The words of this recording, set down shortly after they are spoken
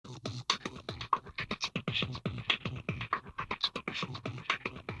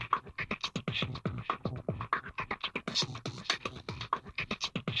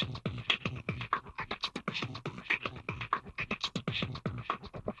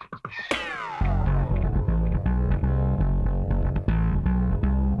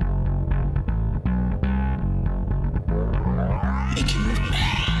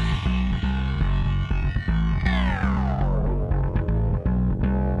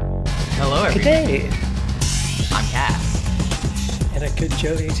Harvey. Good day. I'm Cass. And a good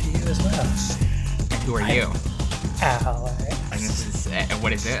Jody to you as well. And who are you? Alex. And this is,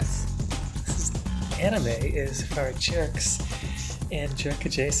 what is this? Anime is for jerks and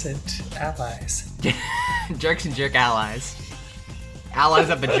jerk-adjacent allies. Jerks and jerk allies. Allies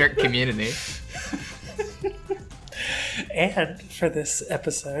of the jerk community. And for this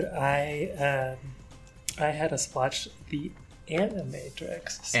episode, I had us watch the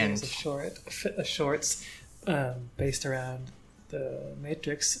Animatrix series of shorts based around the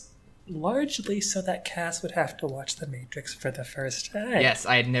Matrix, largely so that Cass would have to watch the Matrix for the first time. Yes,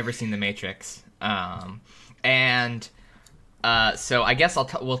 I had never seen the Matrix, and so I guess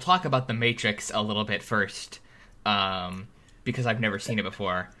we'll talk about the Matrix a little bit first, because I've never seen it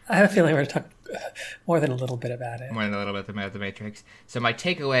before. I have a feeling we're going to talk more than a little bit about it. More than a little bit about the Matrix. So my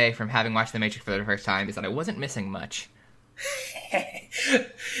takeaway from having watched the Matrix for the first time is that I wasn't missing much.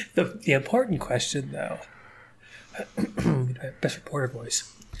 The important question, though, best reporter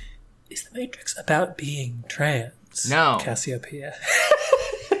voice, is the Matrix about being trans? No. Cassiopeia.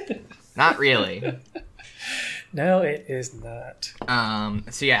 Not really. No, it is not.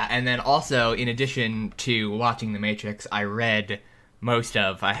 So yeah, and then also, in addition to watching The Matrix, I read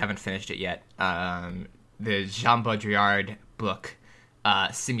I haven't finished it yet, the Jean Baudrillard book,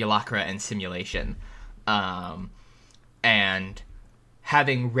 Simulacra and Simulation. And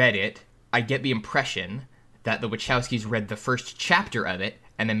having read it, I get the impression that the Wachowskis read the first chapter of it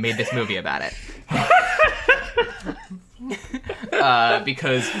and then made this movie about it.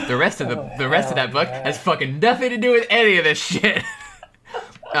 Because the rest of that book has fucking nothing to do with any of this shit.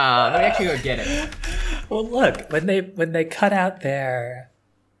 Let me actually go get it. Well, look, when they cut out they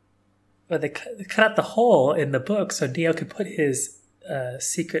cut out the hole in the book so Neo could put his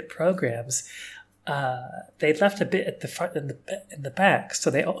secret programs. They left a bit at the front and in the back, so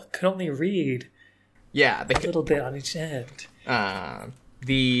they could only read. Yeah, a little bit on each end.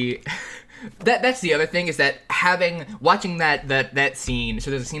 That's the other thing, is that watching that scene. So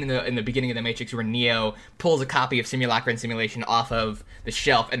there's a scene in the beginning of The Matrix where Neo pulls a copy of Simulacra and Simulation off of the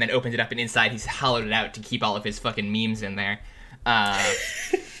shelf and then opens it up, and inside he's hollowed it out to keep all of his fucking memes in there.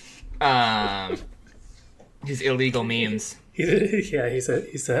 His illegal memes.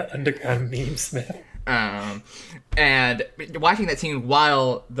 He's a underground meme smith. And watching that scene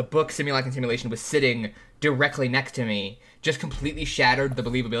while the book Simulacra and Simulation was sitting directly next to me just completely shattered the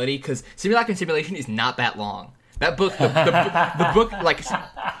believability, because Simulacra and Simulation is not that long. That book, the book, like,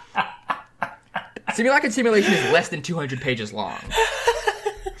 Simulacra and Simulation is less than 200 pages long.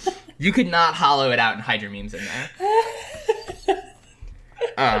 You could not hollow it out and hide your memes in there.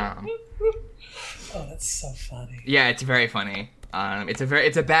 Oh, that's so funny. Yeah, it's very funny.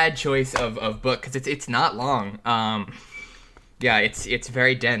 It's a bad choice of book, because it's not long. Yeah, it's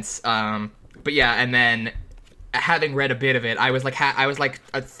very dense. But yeah, and then having read a bit of it, I was like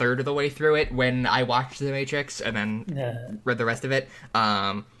a third of the way through it when I watched The Matrix, and then read the rest of it.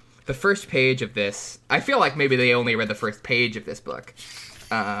 The first page of this, I feel like maybe they only read the first page of this book.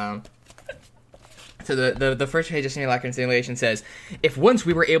 So the first page of Simulacra and Simulation says, "If once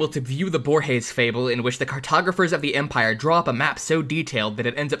we were able to view the Borges fable in which the cartographers of the Empire draw up a map so detailed that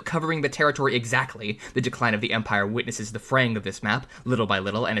it ends up covering the territory exactly, the decline of the Empire witnesses the fraying of this map, little by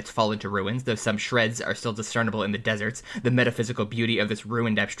little, and its fall into ruins, though some shreds are still discernible in the deserts, the metaphysical beauty of this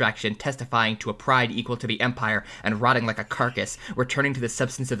ruined abstraction testifying to a pride equal to the Empire and rotting like a carcass, returning to the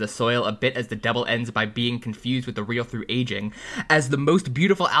substance of the soil a bit as the devil ends by being confused with the real through aging. As the most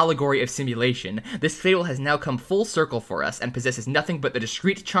beautiful allegory of simulation, this fable has now come full circle for us and possesses nothing but the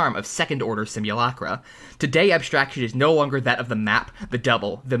discreet charm of second-order simulacra. Today, abstraction is no longer that of the map, the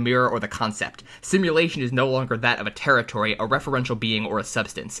double, the mirror, or the concept. Simulation is no longer that of a territory, a referential being, or a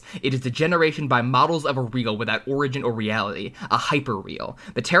substance. It is the generation by models of a real without origin or reality, a hyperreal.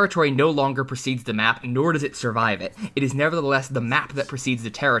 The territory no longer precedes the map, nor does it survive it. It is nevertheless the map that precedes the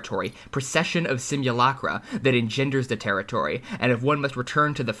territory, procession of simulacra, that engenders the territory. And if one must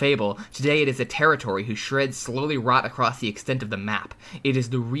return to the fable, today it is the territory whose shreds slowly rot across the extent of the map. It is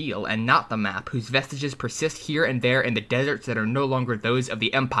the real, and not the map, whose vestiges persist here and there in the deserts that are no longer those of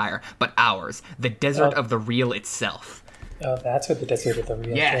the Empire, but ours, the desert of the real itself." Oh, that's what the desert of the real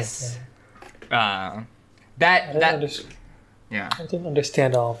is. Yes. Yeah. Yeah. I didn't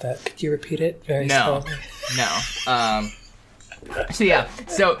understand all of that. Could you repeat it very slowly? No. So yeah,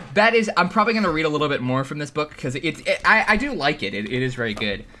 so that is, I'm probably going to read a little bit more from this book, because I do like it. It is very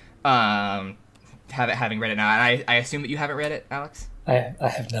good. Having read it now, and I assume that you haven't read it, Alex? I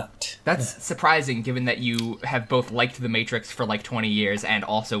have not. That's surprising, given that you have both liked The Matrix for like 20 years and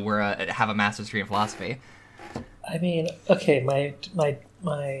also have a master's degree in philosophy. I mean, okay, my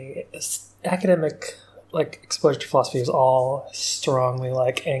my academic exposure to philosophy was all strongly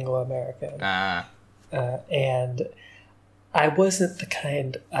Anglo-American, and I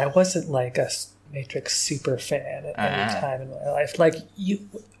wasn't like a Matrix super fan at any time in my life. Like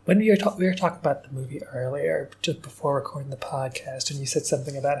when we were talking about the movie earlier, just before recording the podcast, and you said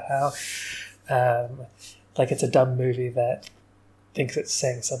something about how it's a dumb movie that thinks it's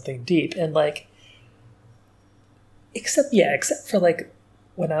saying something deep, and except for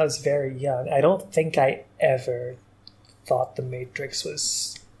when I was very young, I don't think I ever thought The Matrix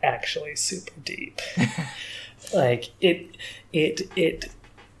was actually super deep. It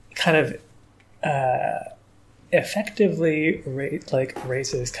kind of effectively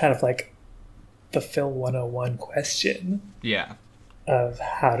raises kind of the Phil 101 question. Yeah. Of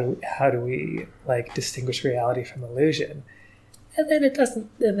how do we distinguish reality from illusion, and then it doesn't,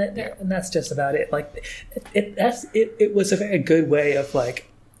 and that's just about it. It was a very good way of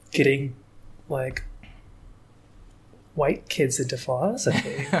getting white kids into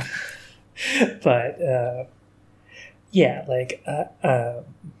philosophy, but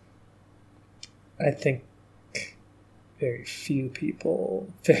I think very few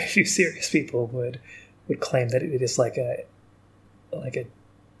serious people would claim that it is like a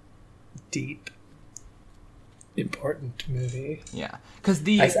deep, important movie. Yeah, because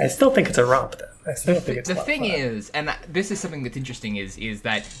I still think it's a romp, though. I still think it's the thing is, and this is something that's interesting, is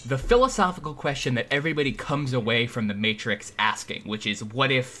that the philosophical question that everybody comes away from The Matrix asking, which is,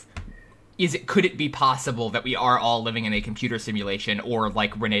 could it be possible that we are all living in a computer simulation, or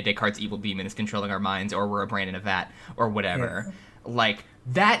like Rene Descartes' evil demon is controlling our minds, or we're a brain in a vat, or whatever? Yeah.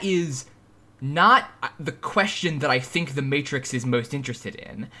 That is not the question that I think The Matrix is most interested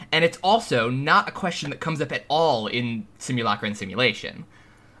in, and it's also not a question that comes up at all in Simulacra and Simulation.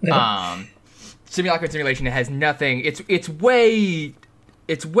 Simulacra and Simulation has nothing. It's way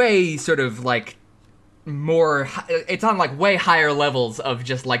sort of more. It's on way higher levels of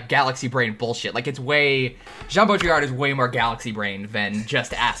just galaxy brain bullshit. Jean Baudrillard is way more galaxy brain than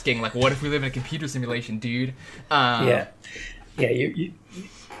just asking what if we live in a computer simulation, dude? You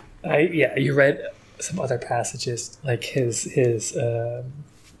read some other passages, his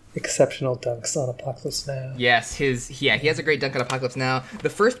exceptional dunks on Apocalypse Now. Yes, he has a great dunk on Apocalypse Now. The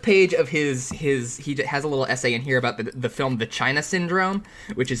first page of he has a little essay in here about the film The China Syndrome,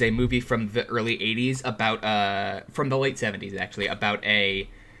 which is a movie from the early 80s from the late 70s actually, about a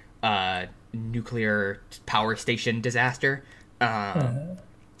nuclear power station disaster.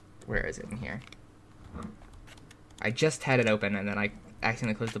 Where is it in here? I just had it open and then I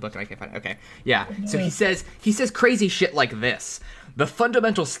accidentally closed the book and I can't find it. Okay. Yeah. So he says crazy shit like this. The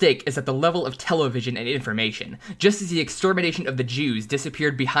fundamental stake is at the level of television and information. Just as the extermination of the Jews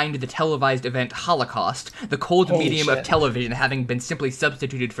disappeared behind the televised event Holocaust, the cold medium of television having been simply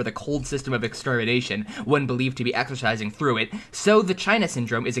substituted for the cold system of extermination one believed to be exercising through it, so the China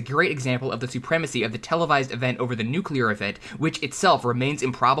Syndrome is a great example of the supremacy of the televised event over the nuclear event, which itself remains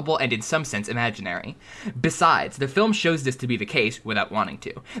improbable and in some sense imaginary. Besides, the film shows this to be the case, without wanting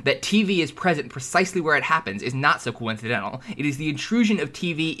to. That TV is present precisely where it happens is not so coincidental. It is the intrusion of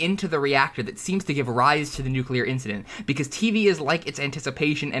TV into the reactor that seems to give rise to the nuclear incident, because TV is like its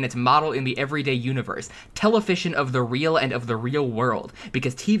anticipation and its model in the everyday universe, television of the real and of the real world,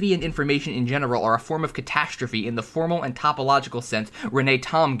 because TV and information in general are a form of catastrophe in the formal and topological sense Rene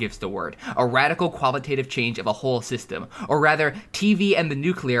Thom gives the word, a radical qualitative change of a whole system. Or rather, TV and the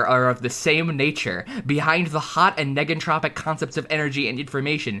nuclear are of the same nature. Behind the hot and negentropic concepts of energy and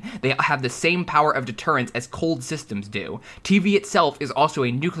information, they have the same power of deterrence as cold systems do. TV itself is also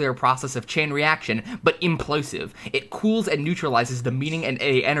a nuclear process of chain reaction, but implosive. It cools and neutralizes the meaning and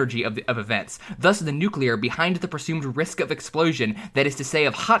energy of events. Thus, the nuclear, behind the presumed risk of explosion, that is to say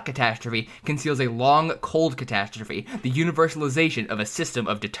of hot catastrophe, conceals a long, cold catastrophe, the universalization of a system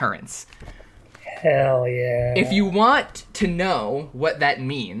of deterrence. Hell yeah. If you want to know what that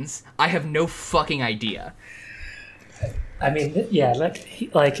means, I have no fucking idea. I mean, yeah,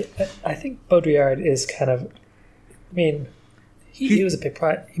 I think Baudrillard is kind of, I mean, he was a big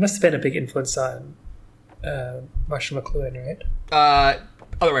part. He must have been a big influence on Marshall McLuhan, right?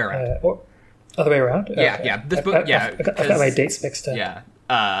 Other way around. Or other way around? Yeah, okay. yeah. This book, yeah. I got my dates mixed up. Yeah,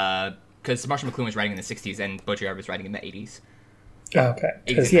 because Marshall McLuhan was writing in the 60s and Baudrillard was writing in the 80s. Oh, okay.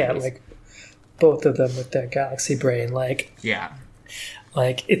 Because, yeah, both of them with their galaxy brain, yeah.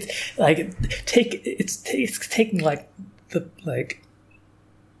 It's taking, the,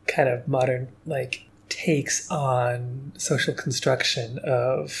 kind of modern, takes on social construction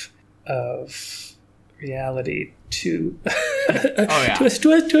of reality to to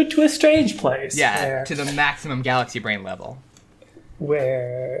a strange place. Yeah, to the maximum galaxy brain level.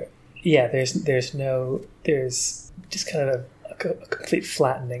 where there's just kind of a complete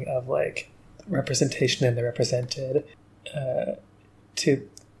flattening of like representation and the represented to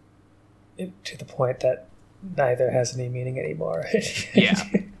the point that neither has any meaning anymore.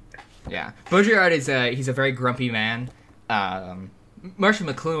 Yeah. Baudrillard he's a very grumpy man. Marshall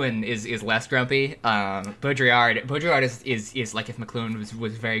McLuhan is less grumpy. Baudrillard is like if McLuhan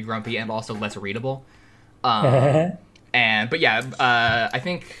was very grumpy and also less readable. I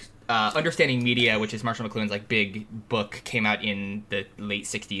think Understanding Media, which is Marshall McLuhan's like big book, came out in the late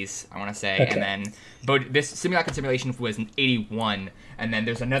 60s, I want to say. Okay. And then this Simulacrum Simulation was in 81, and then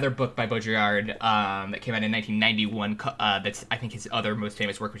there's another book by Baudrillard that came out in 1991 that's I think his other most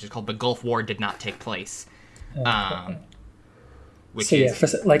famous work, which is called The Gulf War Did Not Take Place. Maybe it's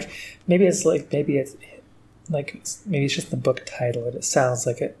just the book title, and it sounds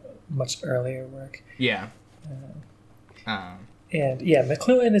like a much earlier work. Yeah.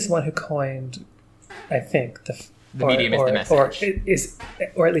 McLuhan is the one who coined, I think, the medium is the message,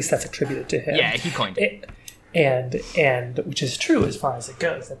 or at least that's attributed to him. Yeah, he coined it, and which is true as far as it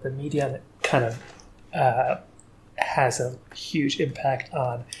goes. That the medium kind of has a huge impact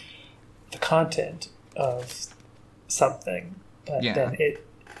on the content of something, but then it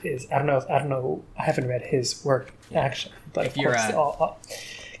is. I don't know. I haven't read his work actually, but of course, all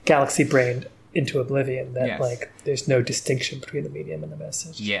galaxy brained into oblivion that like there's no distinction between the medium and the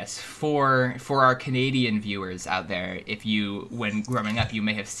message. Yes, for our Canadian viewers out there, if you, when growing up, you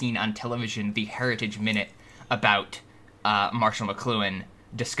may have seen on television the Heritage Minute about Marshall McLuhan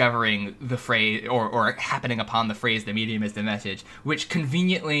discovering the phrase or happening upon the phrase "the medium is the message," which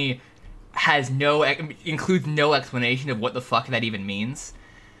conveniently includes no explanation of what the fuck that even means.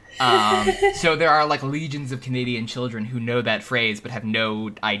 So there are like legions of Canadian children who know that phrase but have no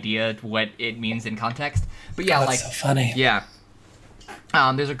idea what it means in context. But that's so funny. Yeah.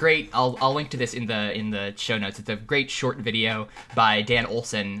 There's a great. I'll link to this in the show notes. It's a great short video by Dan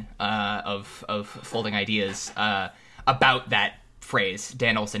Olson of Folding Ideas about that phrase.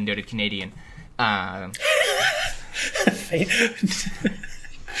 Dan Olson, noted Canadian.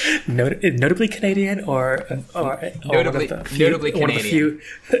 Notably Canadian, or notably Canadian,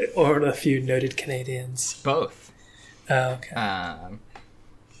 one of the few noted Canadians. Both. Oh, okay.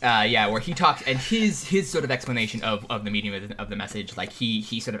 Where he talks, and his sort of explanation of the medium of the message, like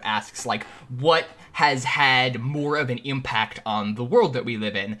he sort of asks, like, what has had more of an impact on the world that we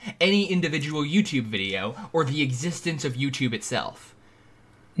live in, any individual YouTube video or the existence of YouTube itself?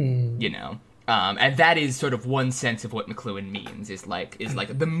 You know. And that is sort of one sense of what McLuhan means, is like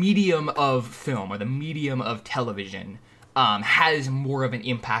the medium of film or the medium of television has more of an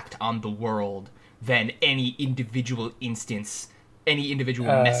impact on the world than any individual instance, any individual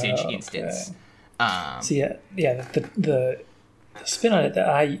message instance. The spin on it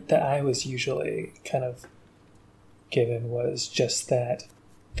that I was usually kind of given was just that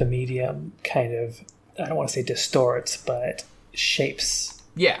the medium kind of, I don't want to say distorts, but shapes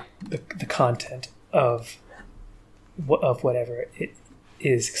the content of whatever it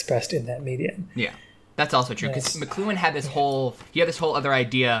is expressed in that medium. Yeah, that's also true, because McLuhan had this whole other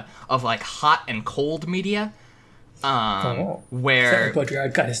idea of like hot and cold media, where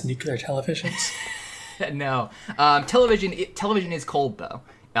Baudrillard got his nuclear televisions. No, television is cold though,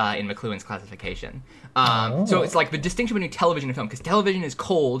 in McLuhan's classification. So it's like the distinction between television and film, because television is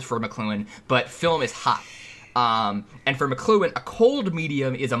cold for McLuhan, but film is hot. And for McLuhan, a cold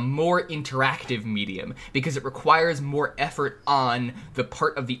medium is a more interactive medium because it requires more effort on the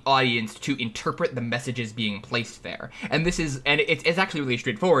part of the audience to interpret the messages being placed there. And it's actually really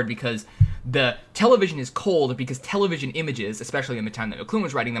straightforward, because the television is cold because television images, especially in the time that McLuhan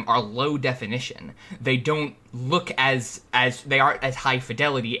was writing them, are low definition. They don't look as they aren't as high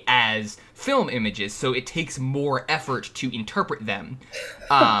fidelity as film images, so it takes more effort to interpret them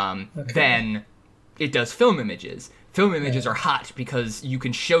than it does film images. Film images are hot because you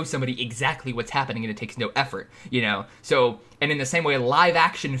can show somebody exactly what's happening and it takes no effort, you know? So, and in the same way, live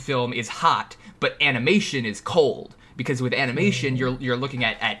action film is hot, but animation is cold. Because with animation, you're looking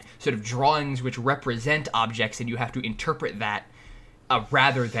at sort of drawings which represent objects, and you have to interpret that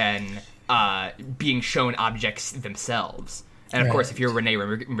rather than being shown objects themselves. And of course, if you're Rene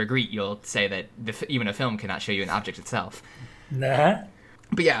Magritte, you'll say that even a film cannot show you an object itself. Nah.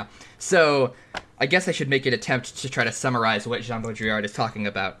 But yeah, so I guess I should make an attempt to try to summarize what Jean Baudrillard is talking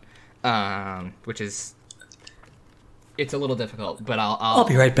about, which is, it's a little difficult, but I'll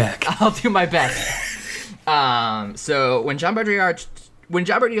be right back. I'll do my best. So when Jean Baudrillard when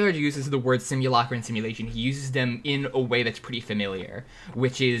John Baudrillard uses the words simulacra and simulation, he uses them in a way that's pretty familiar,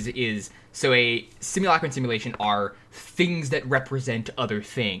 which is so a simulacra and simulation are things that represent other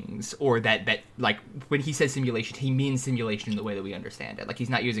things, or that like when he says simulation, he means simulation in the way that we understand it. Like he's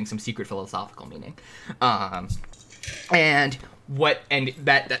not using some secret philosophical meaning. And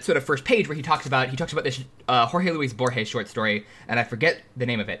that sort of first page where he talks about this Jorge Luis Borges short story, and I forget the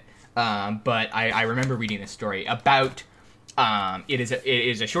name of it, but I remember reading this story about it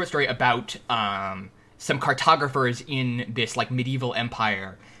is a short story about some cartographers in this like medieval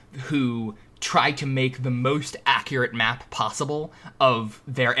empire who tried to make the most accurate map possible of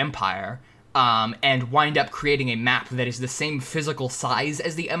their empire. And wind up creating a map that is the same physical size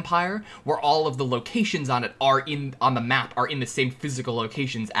as the empire, where all of the locations on it on the map are in the same physical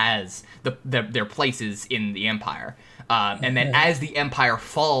locations as their places in the empire. And then as the empire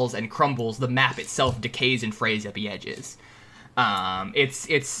falls and crumbles, the map itself decays and frays at the edges. It's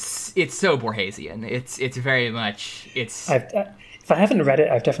so Borgesian. It's very much if I haven't read it,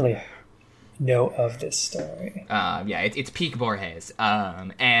 I've definitely know of this story. It's peak Borges.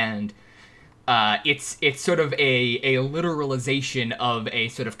 And it's sort of a literalization of a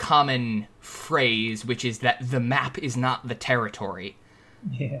sort of common phrase, which is that the map is not the territory.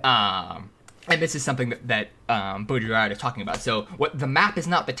 Yeah. And this is something that Baudrillard is talking about. So what the map is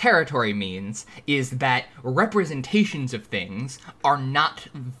not the territory means is that representations of things are not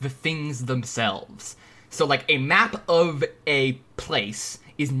the things themselves. So like a map of a place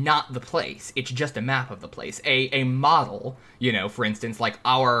is not the place. It's just a map of the place. A model, for instance, like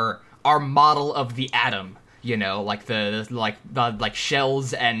our model of the atom, like the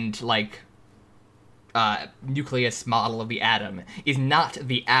shells and like nucleus model of the atom is not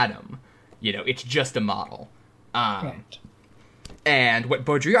the atom. It's just a model. Right. And what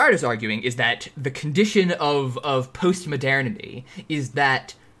Baudrillard is arguing is that the condition of postmodernity is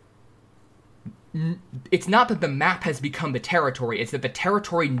that it's not that the map has become the territory, it's that the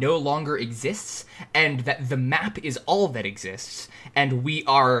territory no longer exists, and that the map is all that exists, and we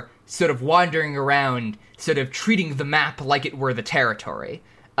are sort of wandering around, sort of treating the map like it were the territory,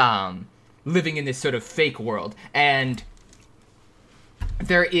 living in this sort of fake world. And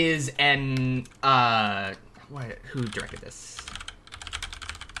there is who directed this?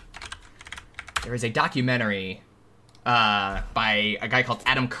 There is a documentary by a guy called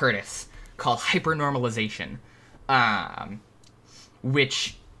Adam Curtis called Hypernormalization,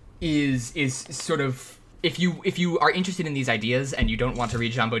 which is sort of, if you are interested in these ideas and you don't want to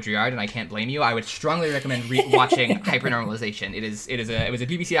read Jean Baudrillard, and I can't blame you, I would strongly recommend watching Hypernormalization. It was a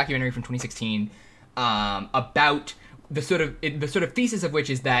BBC documentary from 2016 about the sort of thesis of which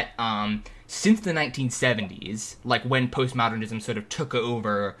is that since the 1970s, like when postmodernism sort of took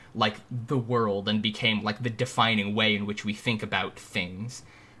over like the world and became like the defining way in which we think about things,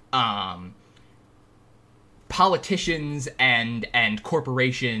 politicians and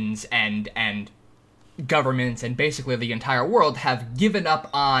corporations and governments and basically the entire world have given up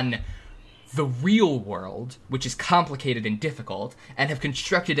on the real world, which is complicated and difficult, and have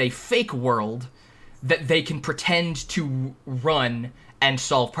constructed a fake world that they can pretend to run and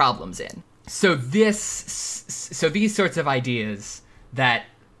solve problems in. So these sorts of ideas that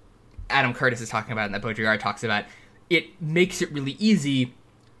Adam Curtis is talking about and that Baudrillard talks about, it makes it really easy,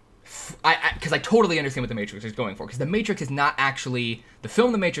 because I totally understand what The Matrix is going for, because The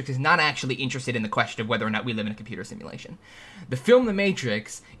film The Matrix is not actually interested in the question of whether or not we live in a computer simulation. The film The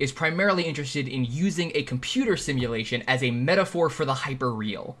Matrix is primarily interested in using a computer simulation as a metaphor for the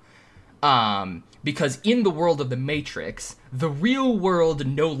hyper-real. Because in the world of The Matrix, the real world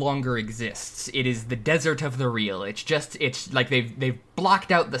no longer exists. It is the desert of the real. It's like they've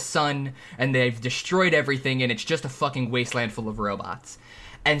blocked out the sun and they've destroyed everything, and it's just a fucking wasteland full of robots.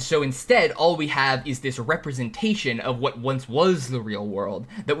 And so instead, all we have is this representation of what once was the real world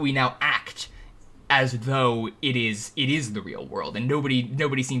that we now act as though it is the real world, and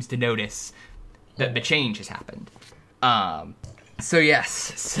nobody seems to notice that the change has happened. So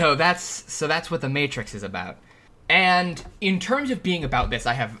that's what The Matrix is about. And in terms of being about this,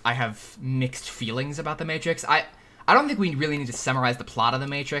 I have mixed feelings about The Matrix. I don't think we really need to summarize the plot of The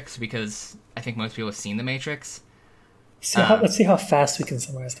Matrix, because I think most people have seen The Matrix. Let's see how fast we can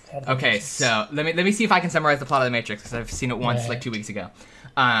summarize the plot of The Matrix. Okay, so let me see if I can summarize the plot of The Matrix, because I've seen it once like 2 weeks ago.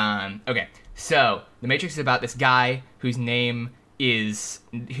 Okay, so The Matrix is about this guy whose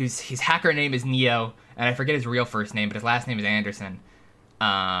his hacker name is Neo, and I forget his real first name, but his last name is Anderson.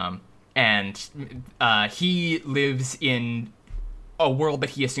 And he lives in a world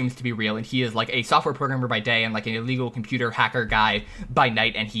that he assumes to be real, and he is like a software programmer by day and like an illegal computer hacker guy by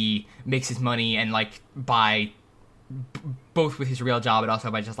night, and he makes his money and like by both with his real job and also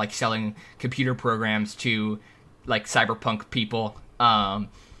by just like selling computer programs to like cyberpunk people.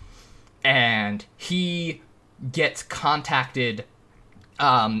 And he gets contacted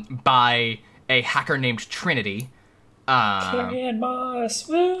by a hacker named Trinity. Carrie-Ann Moss,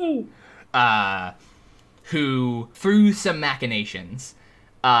 woo! Who, through some machinations,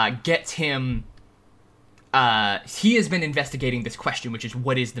 gets him... he has been investigating this question, which is,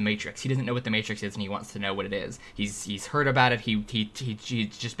 what is the Matrix? He doesn't know what the Matrix is, and he wants to know what it is. He's heard about it.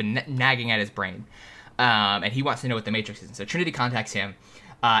 He's just been nagging at his brain, and he wants to know what the Matrix is. And so Trinity contacts him,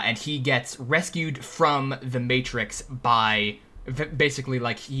 and he gets rescued from the Matrix by basically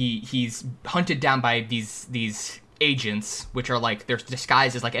like he's hunted down by these agents, which are like they're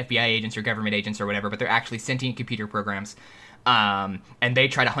disguised as like FBI agents or government agents or whatever, but they're actually sentient computer programs, and they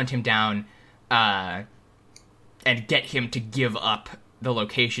try to hunt him down. And get him to give up the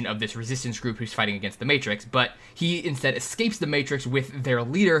location of this resistance group who's fighting against the Matrix. But he instead escapes the Matrix with their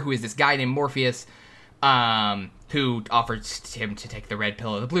leader, who is this guy named Morpheus, who offers him to take the red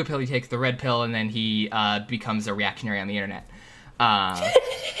pill or the blue pill. He takes the red pill, and then he becomes a reactionary on the internet.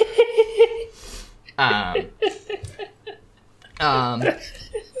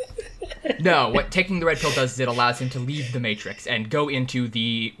 No, what taking the red pill does is it allows him to leave the Matrix and go into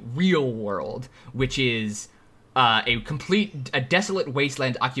the real world, which is a desolate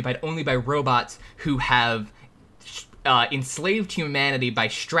wasteland occupied only by robots who have enslaved humanity by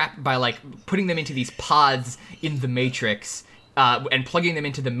putting them into these pods in the Matrix and plugging them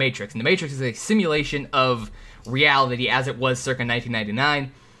into the Matrix. And the Matrix is a simulation of reality as it was circa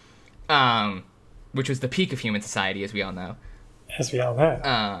 1999, which was the peak of human society, as we all know. As we all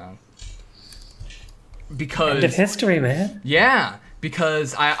know. Because end of history, man. Yeah,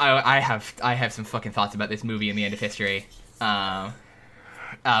 because I have some fucking thoughts about this movie and the end of history. We'll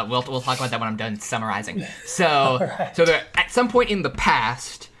talk about that when I'm done summarizing. So right. So there, at some point in the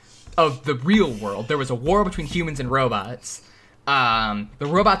past of the real world, there was a war between humans and robots. The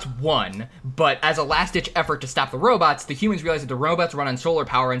robots won, but as a last-ditch effort to stop the robots, the humans realized that the robots run on solar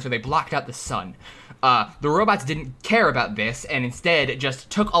power, and so they blocked out the sun. The robots didn't care about this, and instead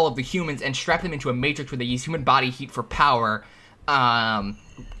just took all of the humans and strapped them into a matrix where they use human body heat for power,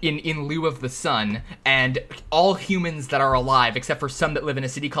 in lieu of the sun, and all humans that are alive, except for some that live in a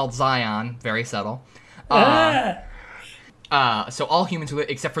city called Zion, very subtle. So all humans,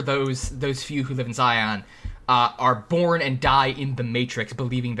 except for those few who live in Zion, are born and die in the Matrix,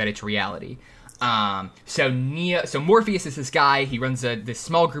 believing that it's reality. So Morpheus is this guy. He runs this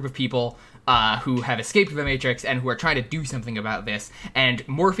small group of people who have escaped the Matrix and who are trying to do something about this. And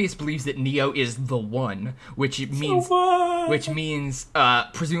Morpheus believes that Neo is the One, which means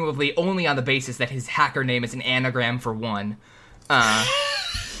presumably only on the basis that his hacker name is an anagram for one. And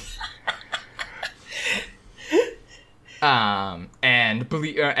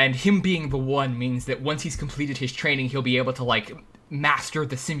him being the One means that once he's completed his training, he'll be able to like master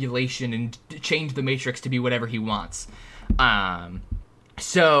the simulation and change the Matrix to be whatever he wants.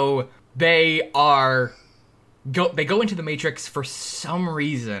 So they go into the Matrix for some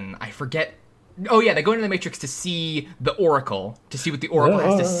reason. I forget. Oh yeah, they go into the Matrix to see the Oracle, to see what the Oracle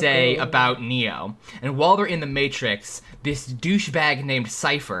has to say about Neo. And while they're in the Matrix, this douchebag named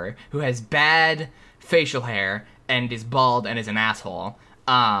Cypher, who has bad facial hair and is bald and is an asshole,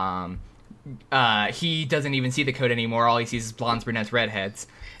 he doesn't even see the code anymore. All he sees is blondes, brunettes, redheads.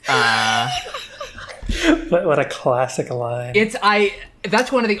 What a classic line.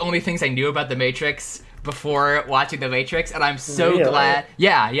 That's one of the only things I knew about The Matrix before watching The Matrix, and I'm so Really? glad.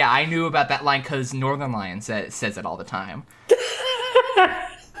 Yeah, I knew about that line because Northern Lion says it all the time.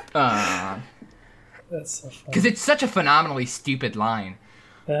 That's so funny. Because it's such a phenomenally stupid line.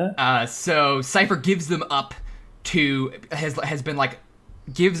 So Cypher gives them up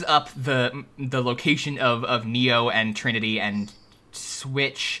gives up the location of Neo and Trinity and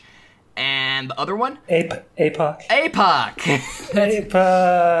Switch and the other one? APOC. APOC!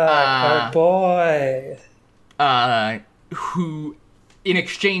 Our boy. Who, in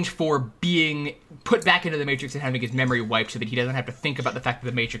exchange for being put back into the Matrix and having his memory wiped so that he doesn't have to think about the fact that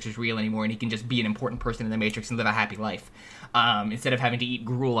the Matrix is real anymore and he can just be an important person in the Matrix and live a happy life, instead of having to eat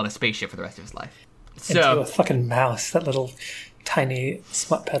gruel on a spaceship for the rest of his life. Into a fucking mouse, that little tiny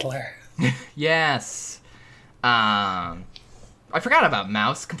smut peddler. Yes. I forgot about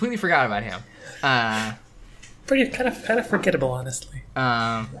Mouse. Completely forgot about him. Pretty kind of forgettable, honestly.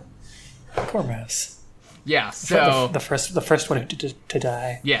 Poor Mouse. Yeah. So the first one to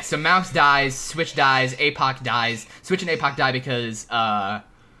die. Yeah. So Mouse dies. Switch dies. APOC dies. Switch and APOC die because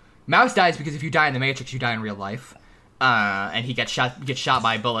Mouse dies because if you die in the Matrix, you die in real life. And he gets shot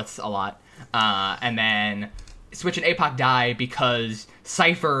by bullets a lot. And then Switch and APOC die because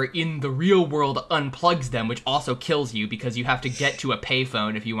Cypher in the real world unplugs them, which also kills you because you have to get to a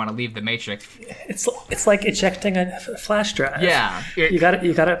payphone if you want to leave the Matrix. It's like ejecting a flash drive. Yeah, you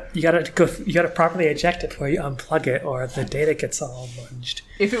gotta properly eject it before you unplug it, or the data gets all munged.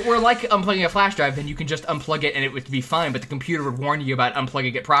 If it were like unplugging a flash drive, then you can just unplug it and it would be fine, but the computer would warn you about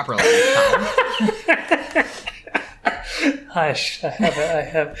unplugging it properly. Hush!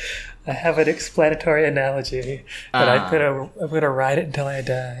 I have an explanatory analogy, but I'm gonna ride it until I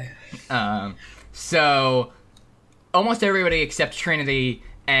die. So almost everybody except Trinity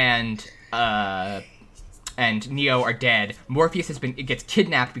and Neo are dead. Morpheus gets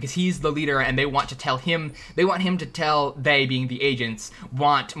kidnapped because he's the leader, and they want him to tell, they being the agents,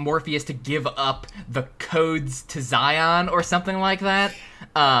 want Morpheus to give up the codes to Zion or something like that.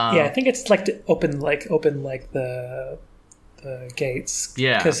 Yeah, I think it's like to open the gates.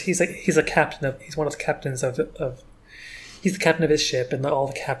 Yeah, because he's one of the captains of he's the captain of his ship, and all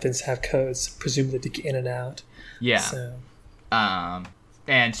the captains have codes, presumably to get in and out. Yeah. So.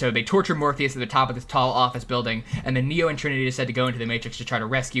 And so they torture Morpheus at the top of this tall office building, and then Neo and Trinity decide to go into the Matrix to try to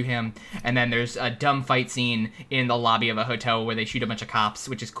rescue him. And then there's a dumb fight scene in the lobby of a hotel where they shoot a bunch of cops,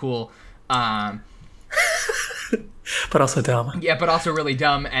 which is cool. But also dumb. Yeah, but also really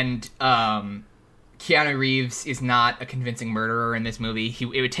dumb. And Keanu Reeves is not a convincing murderer in this movie.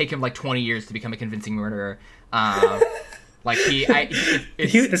 It would take him like 20 years to become a convincing murderer. This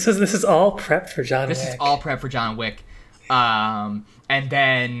is all prep for John Wick. This is all prep for John Wick. And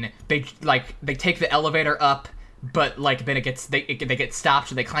then they take the elevator up, but like then they get stopped,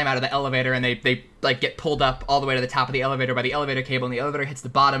 so they climb out of the elevator and they like get pulled up all the way to the top of the elevator by the elevator cable, and the elevator hits the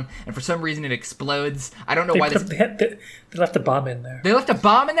bottom, and for some reason it explodes. I don't know why they left a bomb in there. They left a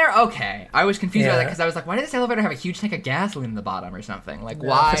bomb in there? Okay. I was confused by that because I was like, why did this elevator have a huge tank of gasoline in the bottom or something? Like,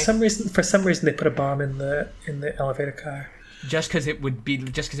 why? For some reason they put a bomb in the elevator car. Just because it would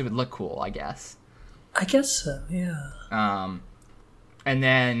look cool, I guess. I guess so, yeah. And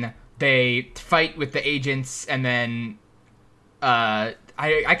then they fight with the agents, and then I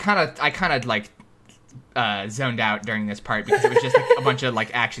kind of like zoned out during this part because it was just like a bunch of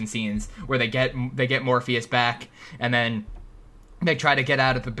like action scenes where they get Morpheus back, and then they try to get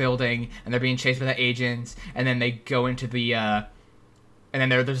out of the building, and they're being chased by the agents, and then they go into the and then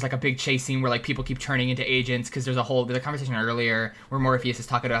there's like a big chase scene where like people keep turning into agents because there's a conversation earlier where Morpheus is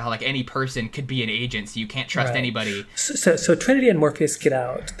talking about how like any person could be an agent, so you can't trust anybody. So Trinity and Morpheus get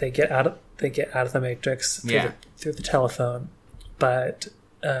out. They get out of the Matrix through the telephone, but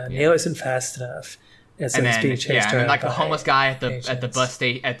Neo isn't fast enough, and so he's being chased around. And like the homeless guy at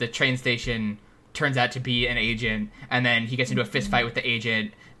the train station turns out to be an agent, and then he gets into a fist fight with the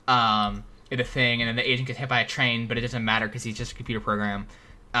agent. The thing, and then the agent gets hit by a train, but it doesn't matter because he's just a computer program.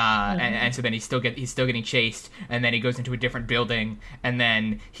 And so then he's still getting chased, and then he goes into a different building, and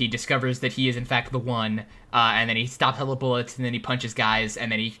then he discovers that he is in fact the one, and then he stops all the bullets, and then he punches guys, and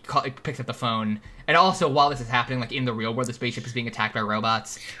then he picks up the phone. And also, while this is happening, like in the real world, the spaceship is being attacked by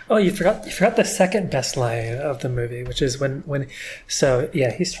robots. Oh, you forgot the second best line of the movie, which is when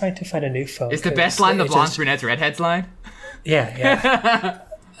he's trying to find a new phone. Is the best line the blondes, brunettes, redheads line? Yeah.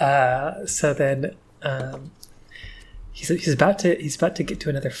 So then he's about to get to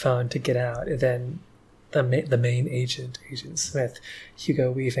another phone to get out, and then the main agent, Agent Smith, Hugo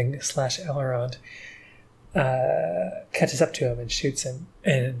Weaving / Elrond, catches up to him and shoots him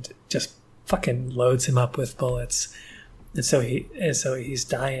and just fucking loads him up with bullets, and so he's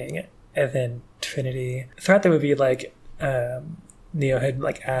dying. And then Trinity, throughout the movie, like Neo had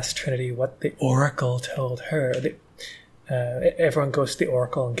like asked Trinity what the Oracle told her. Everyone goes to the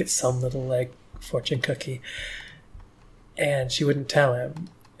Oracle and gets some little like fortune cookie, and she wouldn't tell him.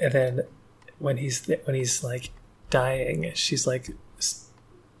 And then when he's like dying, she's like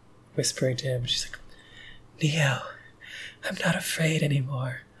whispering to him. She's like, "Neo, I'm not afraid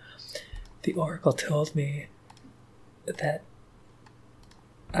anymore. The Oracle told me that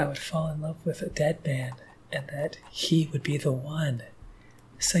I would fall in love with a dead man, and that he would be the one.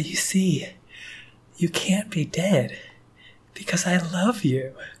 So you see, you can't be dead." Because I love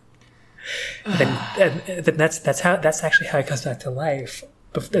you. Then that's actually how he comes back to life.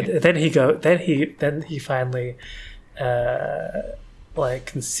 Then he finally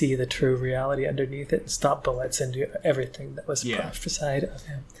can see the true reality underneath it and stop bullets and do everything that was prophesied of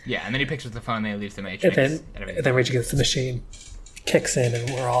him. Yeah, and then he picks up the phone and they leave the Matrix. And then Rage Against the Machine kicks in, and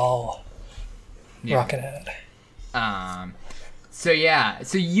we're all rocking out. So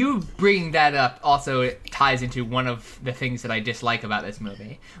you bringing that up also ties into one of the things that I dislike about this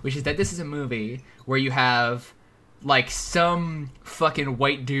movie, which is that this is a movie where you have like some fucking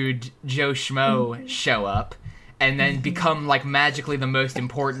white dude Joe Schmo show up, and then become like magically the most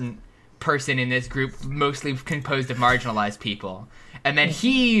important person in this group, mostly composed of marginalized people. And then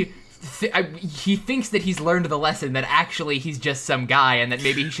he thinks that he's learned the lesson that actually he's just some guy, and that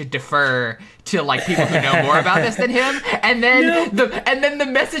maybe he should defer to like people who know more about this than him. And then the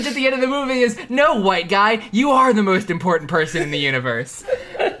message at the end of the movie is, no, white guy, you are the most important person in the universe.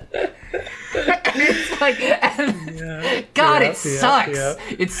 It's like, God, it sucks. Yeah.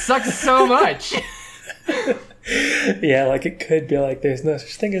 It sucks so much. Yeah, like it could be like there's no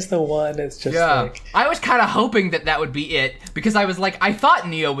such thing as the one. It's just like I was kind of hoping that would be it, because I was like, I thought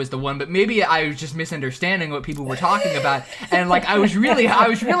Neo was the one, but maybe I was just misunderstanding what people were talking about, and like I was really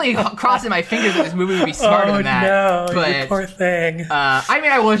crossing my fingers that this movie would be smarter than that. No, but you poor thing. I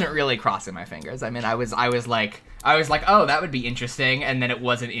mean, I wasn't really crossing my fingers. I mean, I was like, oh, that would be interesting, and then it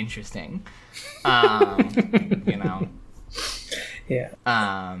wasn't interesting. You know. Yeah.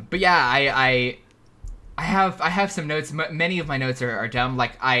 But yeah, I have some notes. Many of my notes are dumb.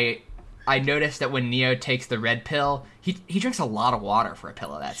 Like I noticed that when Neo takes the red pill, he drinks a lot of water for a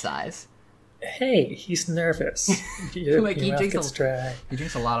pill of that size. Hey, he's nervous. Like he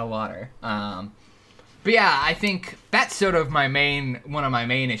drinks a lot of water. But yeah, I think that's sort of one of my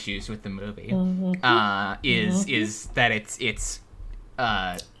main issues with the movie. Is that it's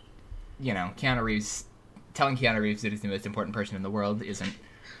you know, Keanu Reeves telling Keanu Reeves that he's the most important person in the world isn't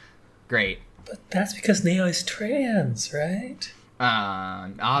great. But that's because Neo is trans, right?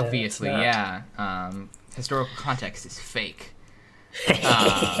 Obviously, yeah. Historical context is fake.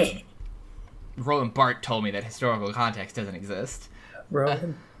 Roland Barthes told me that historical context doesn't exist.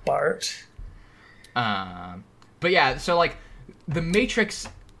 Roland Barthes. But yeah, so like, The Matrix,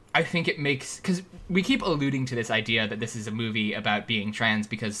 I think it makes... Because we keep alluding to this idea that this is a movie about being trans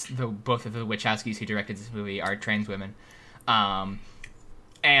because both of the Wachowskis who directed this movie are trans women.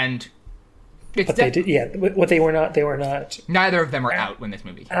 And... But they did, yeah. What they were not. Neither of them were out when this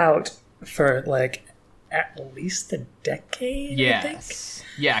movie came out for like at least a decade. Yes, I think.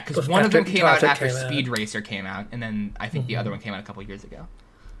 Yeah, because one of them came out after Speed Racer came out, and then I think the other one came out a couple years ago.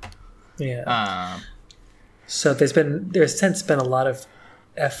 Yeah. So there's since been a lot of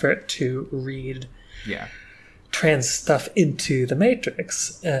effort to read trans stuff into the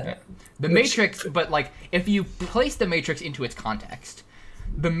Matrix. The Matrix, but like if you place the Matrix into its context,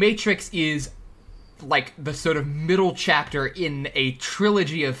 the Matrix is like the sort of middle chapter in a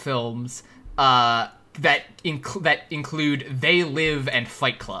trilogy of films that include They Live and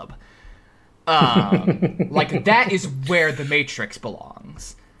Fight Club. Like that is where the Matrix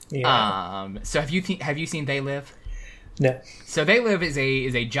belongs. Yeah. So have you seen They Live? No. So They Live is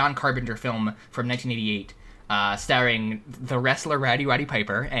a John Carpenter film from 1988, starring the wrestler Rowdy Roddy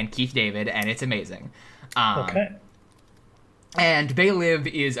Piper and Keith David, and it's amazing. Okay. And They Live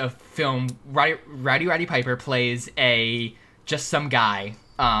is a film. Rowdy Roddy Piper plays just some guy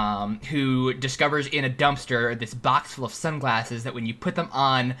who discovers in a dumpster this box full of sunglasses that, when you put them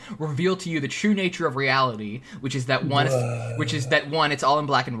on, reveal to you the true nature of reality, which is that one, it's all in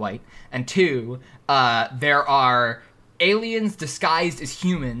black and white, and two, there are aliens disguised as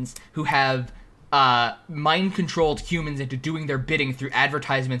humans who have mind-controlled humans into doing their bidding through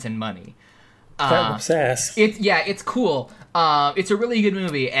advertisements and money. That whips ass. It's cool. It's a really good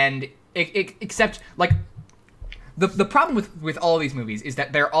movie, and except like the problem with all these movies is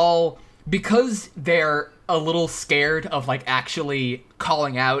that they're all, because they're a little scared of like actually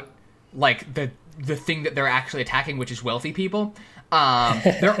calling out like the thing that they're actually attacking, which is wealthy people.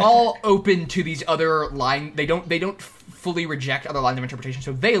 They're all open to these other They don't fully reject other lines of interpretation.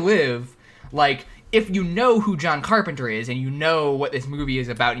 So They Live, like, if you know who John Carpenter is and you know what this movie is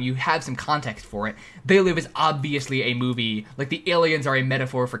about and you have some context for it, They Live is obviously a movie, like the aliens are a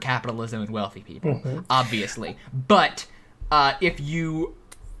metaphor for capitalism and wealthy people, obviously. But if you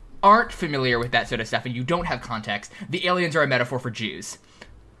aren't familiar with that sort of stuff and you don't have context, the aliens are a metaphor for Jews.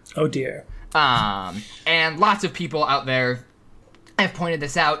 Oh dear. And lots of people out there have pointed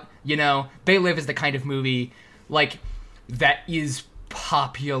this out. You know, They Live is the kind of movie like that is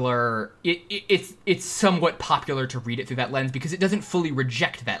popular. It's somewhat popular to read it through that lens because it doesn't fully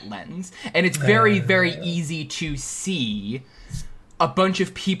reject that lens, and it's very easy to see a bunch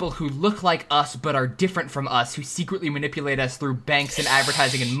of people who look like us but are different from us, who secretly manipulate us through banks and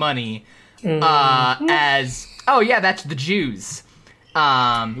advertising and money, as, oh yeah, that's the Jews.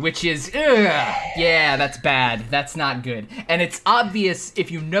 Which is, yeah, that's bad. That's not good. And it's obvious,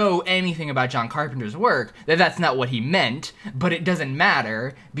 if you know anything about John Carpenter's work, that that's not what he meant, but it doesn't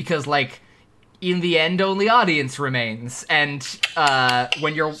matter, because, like, in the end, only audience remains. And,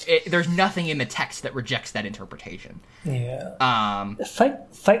 there's nothing in the text that rejects that interpretation. Yeah.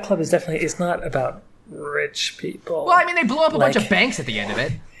 Fight Club is definitely, it's not about rich people. Well, I mean, they blow up a bunch of banks at the end of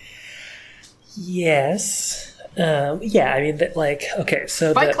it. Yes. Yeah, I mean, that, like, okay,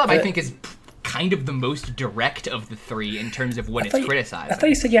 so Fight Club, I think, is kind of the most direct of the three in terms of what it's criticizing. I thought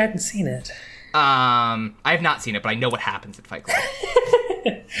you said you hadn't seen it. I have not seen it, but I know what happens at Fight Club.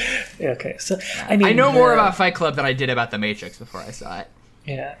 Okay, so I mean, I know more about Fight Club than I did about The Matrix before I saw it.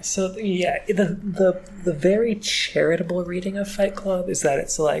 Yeah, so yeah, the very charitable reading of Fight Club is that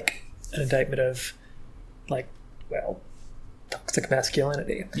it's like an indictment of, like, well, toxic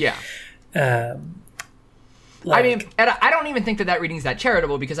masculinity. Yeah. Like, I mean, and I don't even think that reading is that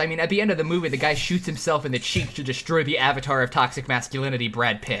charitable, because, I mean, at the end of the movie, the guy shoots himself in the cheek to destroy the avatar of toxic masculinity,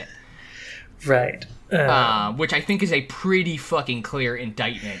 Brad Pitt. Right. Which I think is a pretty fucking clear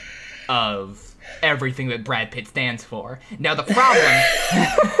indictment of everything that Brad Pitt stands for. Now, the problem...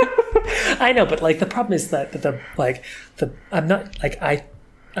 I know, but, like, the problem is that I'm not, like, I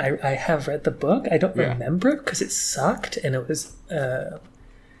have read the book. I don't remember it because it sucked, and it was...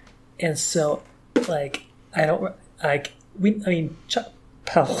 and so, like... I don't like. I mean, Chuck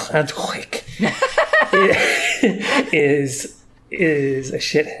Palahniuk is a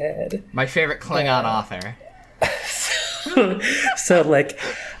shithead. My favorite Klingon author. So like,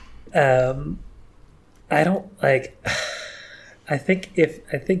 I don't like. I think if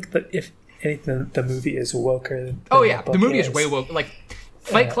anything, the movie is woker than the movie is way woke. Like,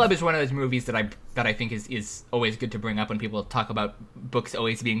 Fight Club is one of those movies that I think is always good to bring up when people talk about books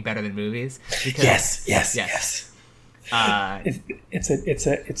always being better than movies. Because, yes. It's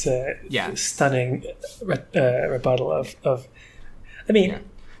a stunning rebuttal of. I mean,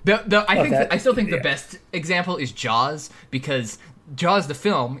 I still think the best example is Jaws, because Jaws the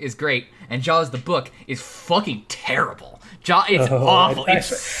film is great and Jaws the book is fucking terrible. It's awful. It's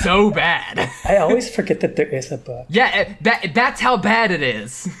so bad. I always forget that there is a book. Yeah, that's how bad it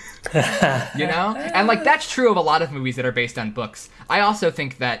is. You know? And, like, that's true of a lot of movies that are based on books. I also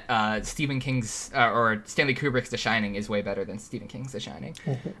think that Stephen King's or Stanley Kubrick's The Shining is way better than Stephen King's The Shining.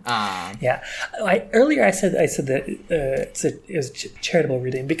 Yeah. Earlier I said that it was charitable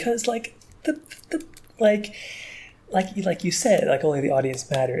reading because, like, like you said, like, only the audience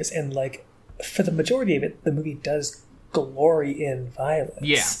matters, and, like, for the majority of it, the movie does glory in violence.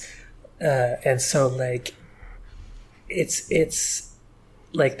 Yeah. And so, like, it's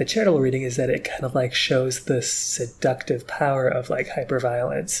like, the charitable reading is that it kind of, like, shows the seductive power of, like,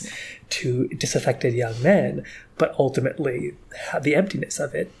 hyperviolence to disaffected young men, but ultimately the emptiness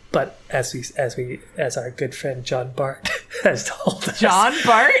of it. But as our good friend John Bart has told us, John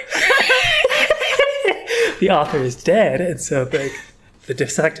Bart, the author is dead, and so, like, the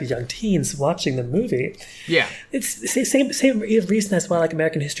disaffected young teens watching the movie. Yeah, it's the same reason as why, like,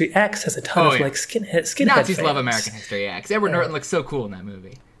 American History X has a ton of like skinhead Nazis fans. love American History X. Edward Norton looks so cool in that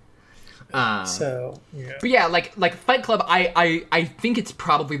movie. So yeah, but yeah, like Fight Club, I think it's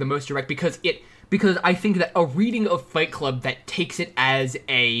probably the most direct because I think that a reading of Fight Club that takes it as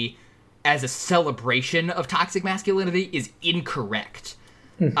a celebration of toxic masculinity is incorrect.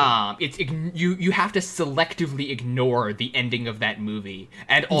 Mm-hmm. You have to selectively ignore the ending of that movie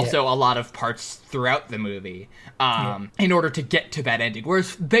and also a lot of parts throughout the movie in order to get to that ending.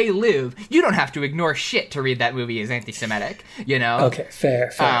 Whereas They Live, you don't have to ignore shit to read that movie as anti-Semitic, you know? Okay,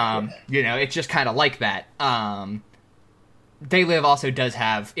 fair. You know, it's just kind of like that. They Live also does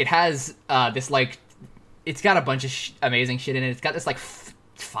have... It has this, like... It's got a bunch of amazing shit in it. It's got this, like,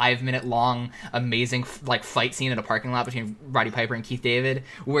 5-minute long amazing like fight scene in a parking lot between Roddy Piper and Keith David,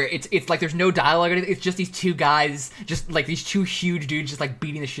 where it's like there's no dialogue or anything. It's just these two guys, just like these two huge dudes, just like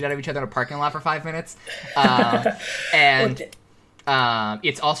beating the shit out of each other in a parking lot for 5 minutes. And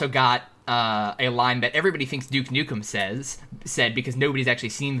it's also got a line that everybody thinks Duke Nukem said because nobody's actually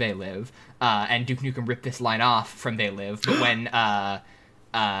seen They Live, and Duke Nukem ripped this line off from They Live. But when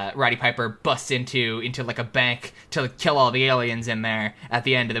Roddy Piper busts into like a bank to kill all the aliens in there at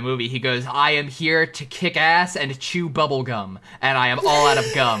the end of the movie, he goes, "I am here to kick ass and chew bubble gum, and I am all out of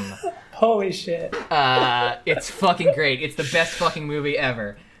gum." Holy shit. It's fucking great. It's the best fucking movie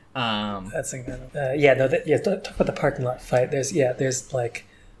ever. That's incredible. Talk about the parking lot fight. There's like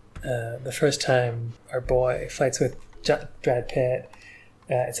the first time our boy fights with Brad Pitt,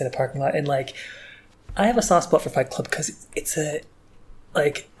 it's in a parking lot, and, like, I have a soft spot for Fight Club because it's a...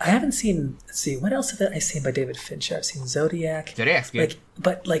 Like, I haven't seen... Let's see, what else have I seen by David Fincher? I've seen Zodiac. Zodiac's good. Like,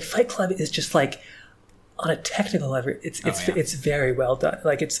 but, like, Fight Club is just, like, on a technical level, it's very well done.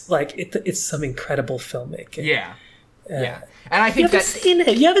 Like, it's some incredible filmmaking. Yeah. Yeah. And I think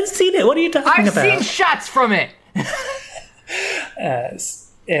you haven't seen it. What are you talking about? I've seen shots from it.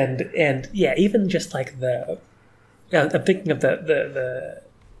 And yeah, even just, like, I'm thinking of the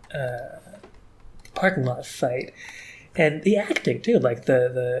parking lot fight, and the acting too, like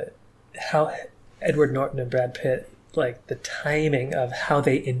the how Edward Norton and Brad Pitt, like the timing of how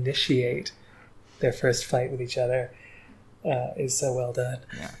they initiate their first fight with each other is so well done.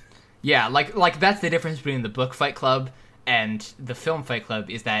 Yeah, like that's the difference between the book Fight Club and the film Fight Club,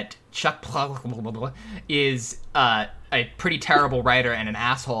 is that Chuck is a pretty terrible writer and an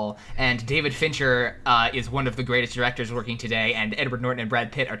asshole, and David Fincher is one of the greatest directors working today, and Edward Norton and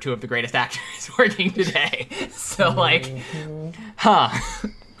Brad Pitt are two of the greatest actors working today. So, like,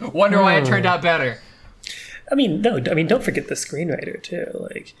 wonder why it turned out better. Don't forget the screenwriter, too.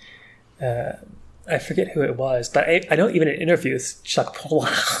 Like, I forget who it was, but I know even in interviews, Chuck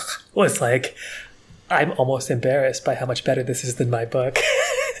was like, I'm almost embarrassed by how much better this is than my book.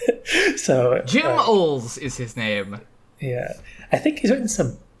 So Jim Oles is his name. Yeah. I think he's written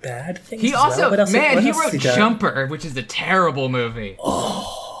some bad things. He also, well. he wrote Jumper, which is a terrible movie.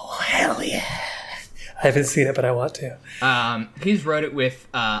 Oh, hell yeah. I haven't seen it, but I want to. He's wrote it with,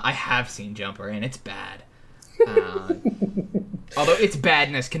 I have seen Jumper, and it's bad. Although its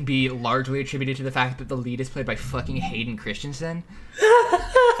badness can be largely attributed to the fact that the lead is played by fucking Hayden Christensen.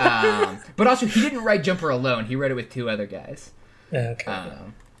 But also, he didn't write Jumper alone. He wrote it with two other guys. Okay.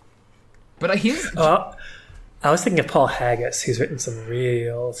 But he's... I was thinking of Paul Haggis, who's written some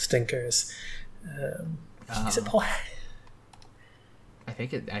real stinkers. Is it Paul Haggis? I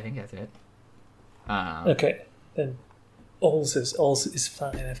think that's it. Okay, then Oles is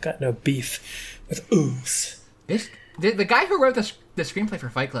fine. I've got no beef with Oles. The guy who wrote the screenplay for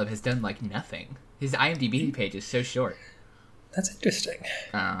Fight Club has done, like, nothing. His IMDb page is so short. That's interesting.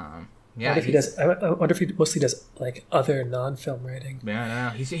 Yeah, I wonder if he mostly does, like, other non-film writing.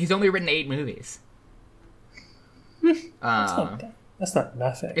 Yeah, no. He's only written 8 movies. That's not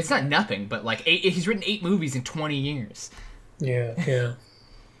nothing. It's not nothing, but, like, he's written 8 movies in 20 years. Yeah.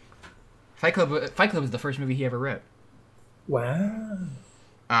 Fight Club was the first movie he ever wrote. Wow.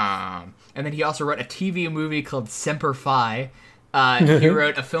 And then he also wrote a TV movie called Semper Fi. He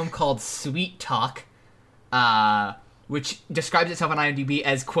wrote a film called Sweet Talk, which describes itself on IMDb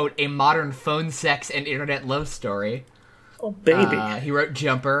as, quote, a modern phone sex and internet love story. Oh, baby. He wrote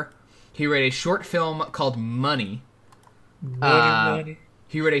Jumper. He wrote a short film called Money. Money.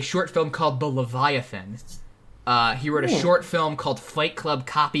 He wrote a short film called The Leviathan. He wrote a short film called Fight Club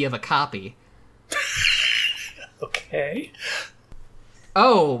Copy of a Copy. Okay.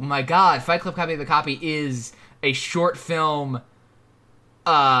 Oh my god, Fight Club Copy of a Copy is a short film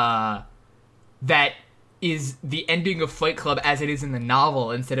that is the ending of Fight Club as it is in the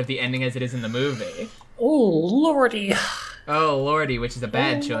novel instead of the ending as it is in the movie. Oh, lordy. Oh, lordy, which is a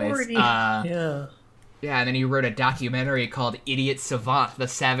bad choice. Yeah. Yeah, and then he wrote a documentary called Idiot Savant, The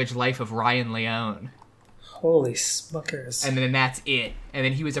Savage Life of Ryan Leone. Holy smuckers. And then that's it. And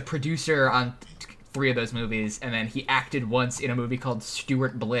then he was a producer on 3 of those movies, and then he acted once in a movie called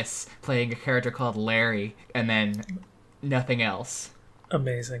Stuart Bliss, playing a character called Larry, and then nothing else.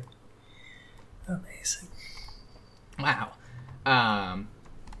 Amazing. Wow. But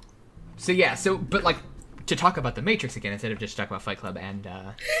like, to talk about The Matrix again, instead of just talking about Fight Club and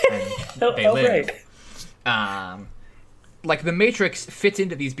They Live. Right. Like, The Matrix fits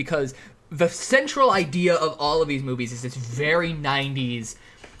into these because the central idea of all of these movies is this very 90s,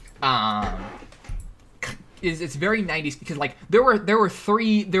 it's very 90s because, like, there were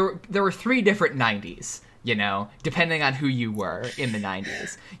three different 90s, you know, depending on who you were in the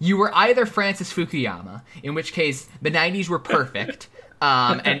 90s. You were either Francis Fukuyama, in which case the 90s were perfect,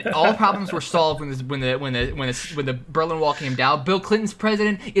 and all problems were solved when the Berlin Wall came down. Bill Clinton's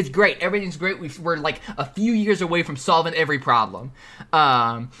president. It's great. Everything's great. We're like a few years away from solving every problem.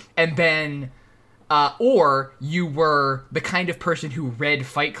 And then, or you were the kind of person who read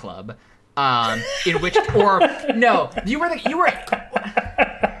Fight Club. In which, or no,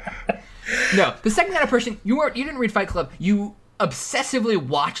 no, the second kind of person, you didn't read Fight Club, you obsessively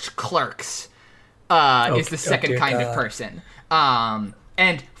watched Clerks, is the second kind of person.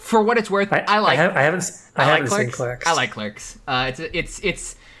 And for what it's worth, I haven't seen Clerks. I like Clerks.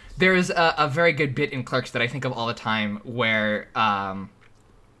 It's there's a very good bit in Clerks that I think of all the time where, one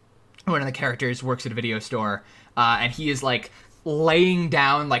of the characters works at a video store, and he is like, laying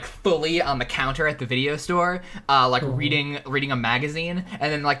down like fully on the counter at the video store, reading a magazine,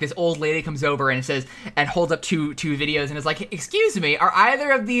 and then like this old lady comes over and says and holds up two videos and is like, "Excuse me, are either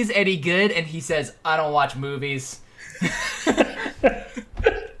of these any good?" And he says, "I don't watch movies."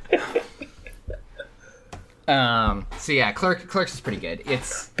 So yeah, Clerks is pretty good.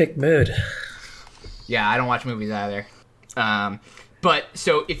 It's big mood. Yeah, I don't watch movies either. But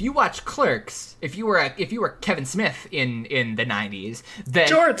so if you watch Clerks, if you were Kevin Smith in the 90s, then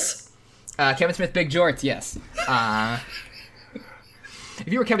Jorts. Kevin Smith, Big Jorts, yes.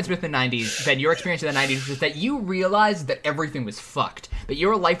 If you were Kevin Smith in the 90s, then your experience in the 90s was that you realized that everything was fucked, that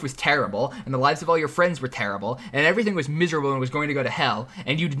your life was terrible, and the lives of all your friends were terrible, and everything was miserable and was going to go to hell,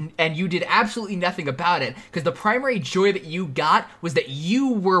 and you did absolutely nothing about it, because the primary joy that you got was that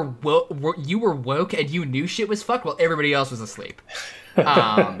you were woke and you knew shit was fucked while everybody else was asleep.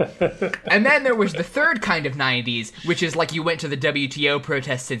 And then there was the third kind of 90s, which is like you went to the WTO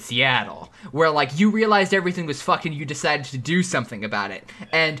protests in Seattle, where like you realized everything was fucked and you decided to do something about it.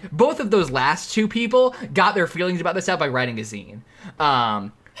 And both of those last two people got their feelings about this out by writing a zine.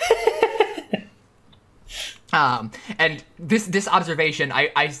 And this observation,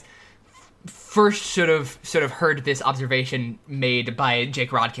 I first sort of heard this observation made by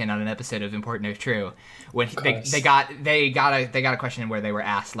Jake Rodkin on an episode of Important If True, when they got a question where they were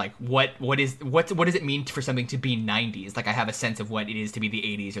asked like what does it mean for something to be 90s? Like I have a sense of what it is to be the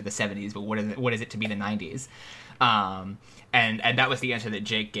 80s or the 70s, but what is it to be the 90s? And that was the answer that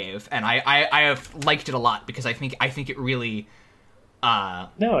Jake gave, and I have liked it a lot because I think it really.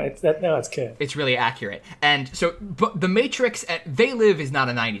 It's good. It's really accurate. And so, but The Matrix, They Live is not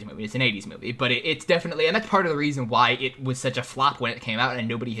a 90s movie, it's an 80s movie, but it's definitely, and that's part of the reason why it was such a flop when it came out and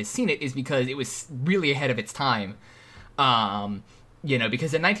nobody has seen it, is because it was really ahead of its time.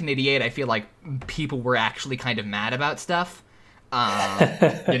 Because in 1988, I feel like people were actually kind of mad about stuff.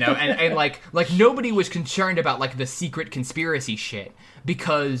 And like nobody was concerned about like the secret conspiracy shit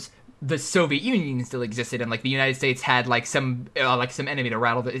because the Soviet Union still existed, and like the United States had like some enemy to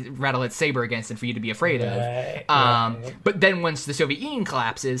rattle its saber against and for you to be afraid of. Right. But then once the Soviet Union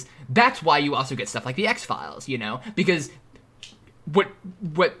collapses, that's why you also get stuff like the X-Files, because what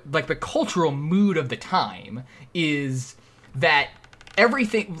like the cultural mood of the time is that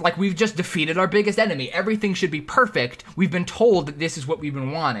everything, like, we've just defeated our biggest enemy. Everything should be perfect. We've been told that this is what we've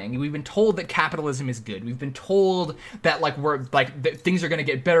been wanting. We've been told that capitalism is good. We've been told that, like, that things are going to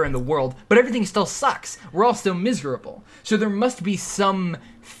get better in the world, but everything still sucks. We're all still miserable. So there must be some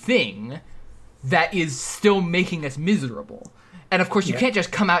thing that is still making us miserable. And, of course, you can't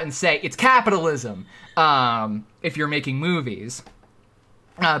just come out and say, it's capitalism, if you're making movies.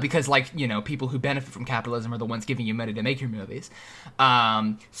 Because, like, people who benefit from capitalism are the ones giving you money to make your movies.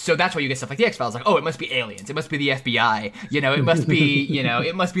 So that's why you get stuff like the X-Files. Like, oh, it must be aliens. It must be the FBI. It must be,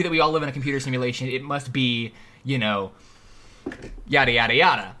 it must be that we all live in a computer simulation. It must be, yada, yada,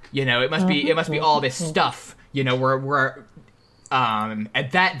 yada. It must be all this stuff. And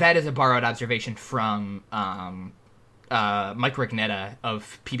that is a borrowed observation from Mike Rignetta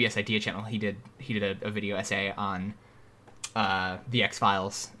of PBS Idea Channel. He did a video essay on the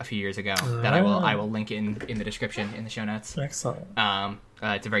X-Files a few years ago that I will link in the description in the show notes. Excellent.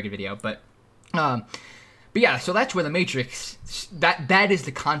 It's a very good video, but yeah, so that's where the Matrix, that is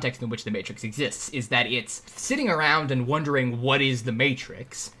the context in which the Matrix exists, is that it's sitting around and wondering what is the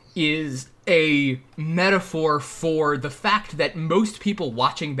Matrix is a metaphor for the fact that most people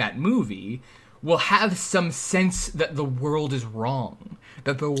watching that movie will have some sense that the world is wrong.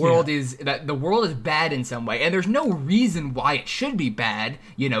 That the world is bad in some way, and there's no reason why it should be bad.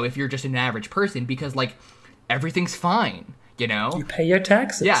 If you're just an average person, because like everything's fine. You pay your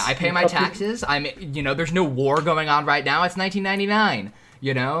taxes. Yeah, I pay my taxes. There's no war going on right now. It's 1999.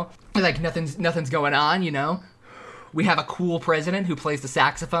 Like nothing's going on. We have a cool president who plays the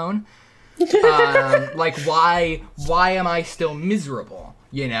saxophone. Like why am I still miserable?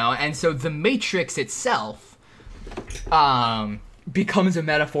 And so the Matrix itself, becomes a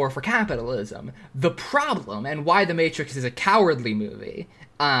metaphor for capitalism. The problem, and why The Matrix is a cowardly movie,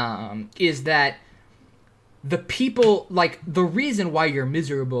 is that the people, like, the reason why you're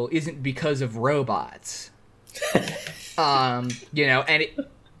miserable isn't because of robots. And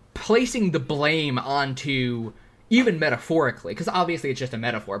placing the blame onto, even metaphorically, because obviously it's just a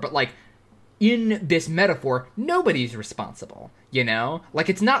metaphor, but, like, in this metaphor, nobody's responsible, Like,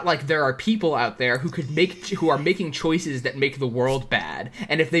 it's not like there are people out there who are making choices that make the world bad,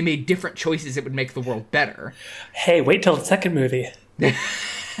 and if they made different choices, it would make the world better. Hey, wait till the second movie.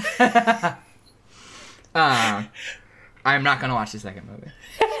 I'm not gonna watch the second movie.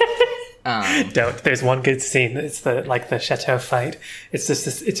 Don't. There's one good scene. It's the chateau fight. It's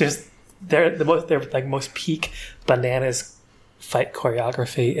just they're most peak bananas fight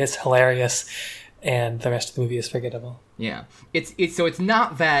choreography is hilarious, and the rest of the movie is forgettable. Yeah, it's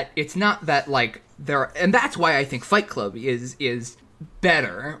not that like there, and that's why I think Fight Club is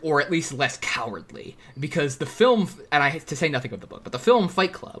better, or at least less cowardly, because the film, and I hate to say nothing of the book, but the film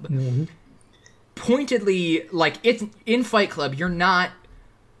Fight Club pointedly, like, it's in Fight Club, you're not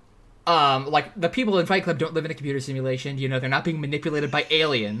like, the people in Fight Club don't live in a computer simulation, you know, they're not being manipulated by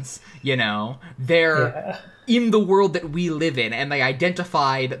aliens, you know, they're in the world that we live in, and they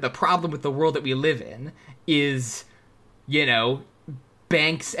identified the problem with the world that we live in is, you know,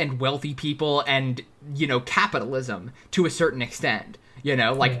 banks and wealthy people and, you know, capitalism to a certain extent, you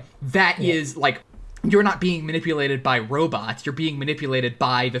know, like, that is, like, you're not being manipulated by robots, you're being manipulated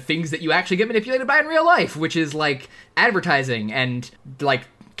by the things that you actually get manipulated by in real life, which is, like, advertising and, like,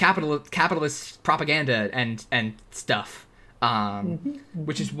 capitalist propaganda and stuff,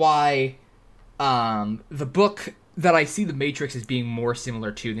 which is why the book that I see The Matrix as being more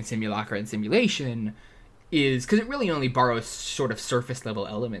similar to than Simulacra and Simulation is because it really only borrows sort of surface level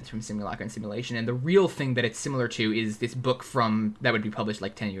elements from Simulacra and Simulation, and the real thing that it's similar to is this book from that would be published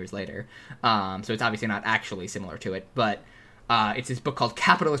like 10 years later, so it's obviously not actually similar to it, but it's this book called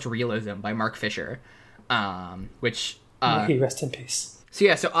Capitalist Realism by Mark Fisher, which may he rest in peace. So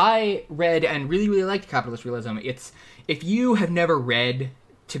yeah, so I read and really, really liked Capitalist Realism. It's, if you have never read,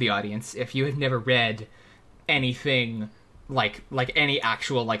 to the audience, if you have never read anything like any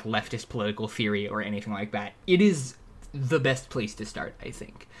actual, like, leftist political theory or anything like that, it is the best place to start, I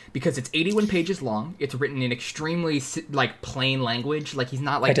think. Because it's 81 pages long, it's written in extremely, like, plain language, like, he's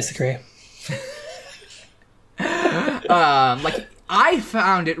not, like... I disagree. Like, I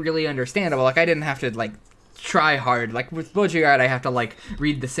found it really understandable, like, I didn't have to, like, try hard. Like, with Baudrillard, I have to, like,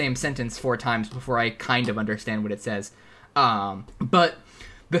 read the same sentence 4 times before I kind of understand what it says. But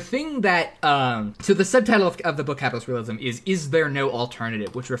the thing that... so the subtitle of the book, Capitalist Realism, is There No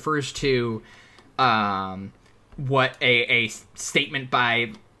Alternative? Which refers to what a statement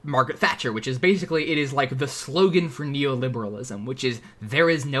by Margaret Thatcher, which is basically, it is like the slogan for neoliberalism, which is, there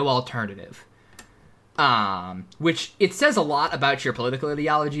is no alternative. Which it says a lot about your political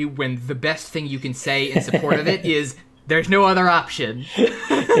ideology when the best thing you can say in support of it is there's no other option.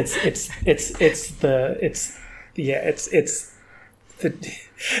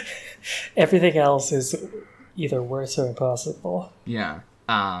 Everything else is either worse or impossible. Yeah.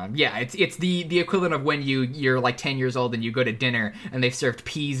 It's the equivalent of when you're like 10 years old and you go to dinner and they've served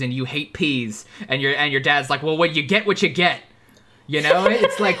peas and you hate peas and your dad's like, well, when you get what you get, you know,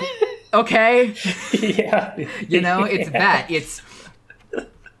 it's like, okay. Yeah. You know, it's that. It's,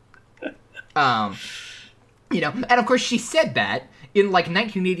 you know, and of course she said that in like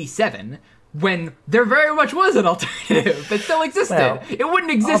 1987 when there very much was an alternative that still existed. Well, it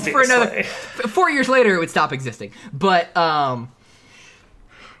wouldn't exist obviously. For another 4 years later. It would stop existing. But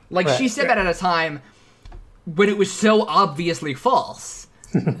like she said that at a time when it was so obviously false.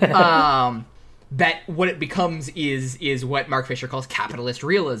 That what it becomes is what Mark Fisher calls capitalist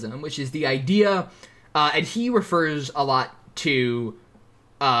realism, which is the idea, and he refers a lot to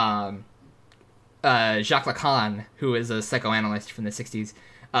Jacques Lacan, who is a psychoanalyst from the 60s,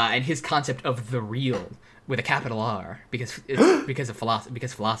 and his concept of the real with a capital R, because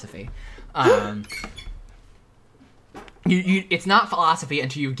philosophy. It's not philosophy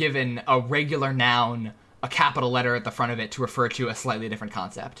until you've given a regular noun a capital letter at the front of it to refer to a slightly different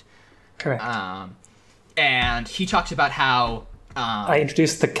concept. Correct. And he talks about how I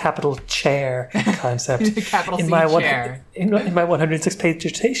introduced the capital chair concept capital in C my chair. in my 106-page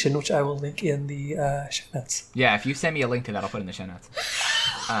dissertation, which I will link in the show notes. Yeah, if you send me a link to that, I'll put it in the show notes.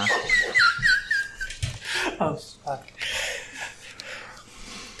 Oh fuck.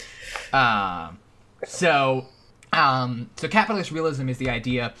 So capitalist realism is the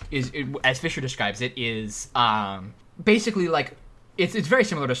idea, as Fisher describes it, is basically like it's very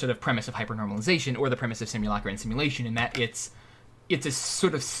similar to sort of premise of hypernormalization or the premise of simulacra and simulation, in that it's a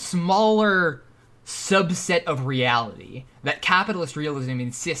sort of smaller subset of reality that capitalist realism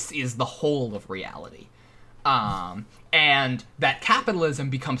insists is the whole of reality. And that capitalism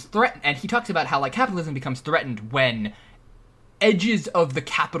becomes threatened, and he talks about how like capitalism becomes threatened when edges of the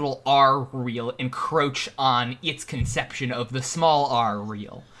capital R real encroach on its conception of the small r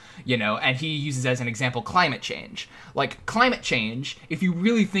real, you know, and he uses as an example climate change. Like, climate change, if you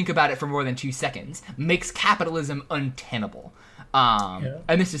really think about it for more than 2 seconds, makes capitalism untenable.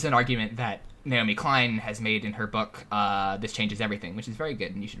 And this is an argument that Naomi Klein has made in her book, This Changes Everything, which is very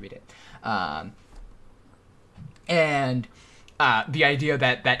good, and you should read it. And the idea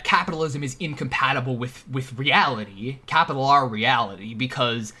that capitalism is incompatible with reality, capital R reality,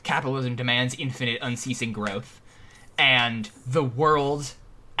 because capitalism demands infinite, unceasing growth, and the world,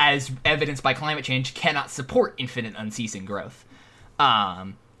 as evidenced by climate change, cannot support infinite, unceasing growth.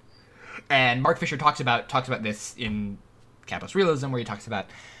 And Mark Fisher talks about this in Capitalist Realism, where he talks about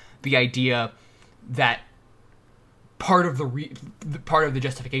the idea that part of the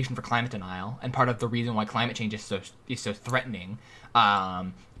justification for climate denial, and part of the reason why climate change is so threatening,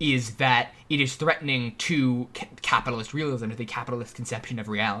 is that it is threatening to capitalist realism, to the capitalist conception of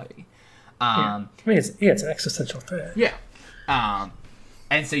reality. I mean, it's an existential threat. Yeah.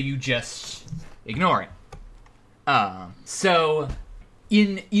 And so you just ignore it. So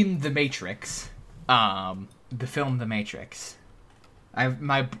in The Matrix, the film The Matrix,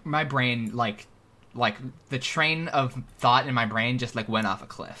 my brain like the train of thought in my brain just like went off a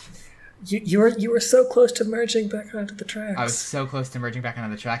cliff. You were so close to merging back onto the tracks. I was so close to merging back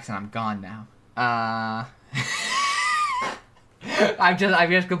onto the tracks, and I'm gone now. I've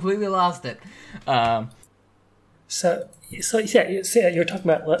just completely lost it. So you're talking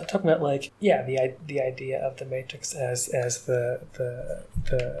about like the idea of the Matrix as the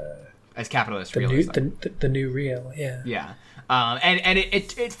as capitalist realism, the new real, yeah. Yeah. And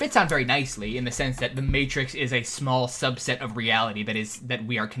it fits on very nicely in the sense that the Matrix is a small subset of reality that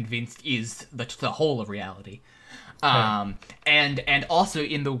we are convinced is the whole of reality, and also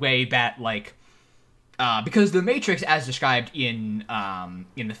in the way that like because the Matrix, as described in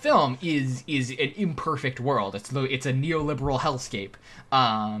the film, is an imperfect world. It's a neoliberal hellscape,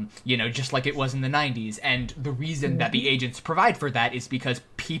 just like it was in the 90s. And the reason that the agents provide for that is because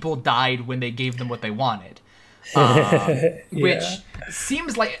people died when they gave them what they wanted. Which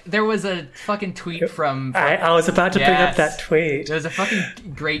seems like there was a fucking tweet from I was about to bring up that tweet. There's a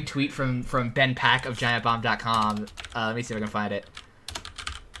fucking great tweet from Ben Pack of GiantBomb.com. Let me see if I can find it.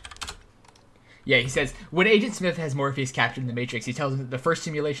 Yeah, he says, when Agent Smith has Morpheus captured in the Matrix, he tells him that the first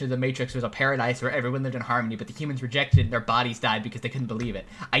simulation of the Matrix was a paradise where everyone lived in harmony, but the humans rejected it and their bodies died because they couldn't believe it.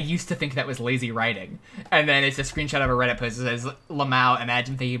 I used to think that was lazy writing. And then it's a screenshot of a Reddit post that says, Lamau,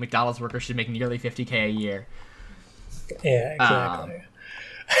 imagine thinking McDonald's workers should make nearly $50K a year. Yeah, exactly.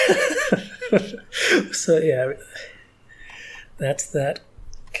 So, yeah, that's that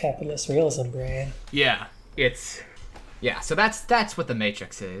capitalist realism brain. Yeah, so that's what the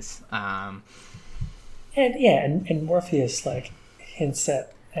Matrix is. And Morpheus like hints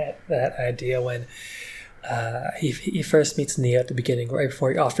at that idea when he first meets Neo at the beginning, right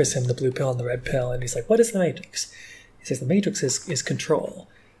before he offers him the blue pill and the red pill, and he's like, "What is the Matrix?" He says, "The Matrix is control."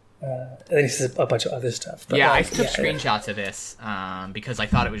 And then he says a bunch of other stuff. But I took screenshots of this because I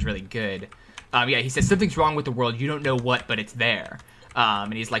thought it was really good. He says, something's wrong with the world. You don't know what, but it's there.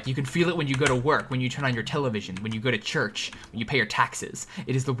 And he's like, you can feel it when you go to work, when you turn on your television, when you go to church, when you pay your taxes.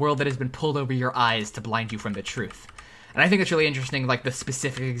 It is the world that has been pulled over your eyes to blind you from the truth. And I think it's really interesting, like, the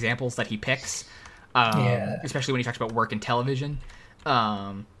specific examples that he picks, especially when he talks about work and television.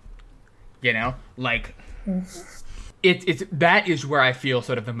 It's that is where I feel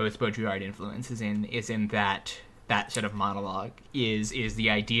sort of the most Baudrillard influence is in that sort of monologue is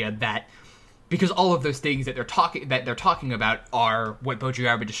the idea that because all of those things that they're talking about are what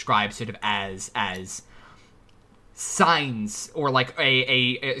Baudrillard would describe sort of as signs or like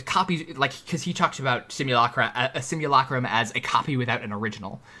a copy, like because he talks about a simulacrum as a copy without an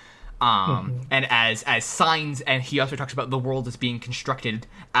original, and as signs, and he also talks about the world as being constructed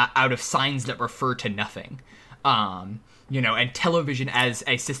out of signs that refer to nothing. And television as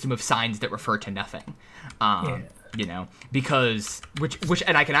a system of signs that refer to nothing. Because which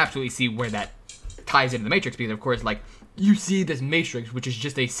and I can absolutely see where that ties into the Matrix, because of course, like, you see this Matrix, which is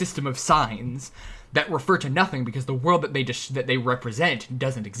just a system of signs that refer to nothing because the world that they represent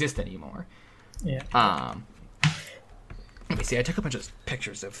doesn't exist anymore. Yeah. Let me see. I took a bunch of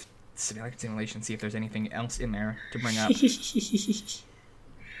pictures of simulation, see if there's anything else in there to bring up.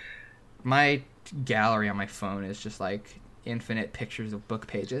 My gallery on my phone is just like infinite pictures of book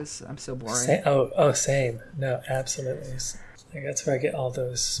pages. I'm so boring. Same. No, absolutely. Like, that's where I get all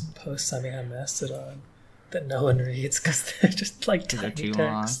those posts on me on Mastodon that no one reads because they're just like tiny too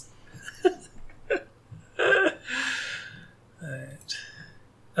text. Right.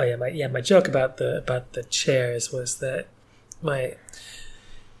 Oh yeah, my joke about the chairs was that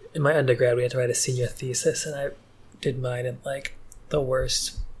in my undergrad we had to write a senior thesis, and I did mine in like the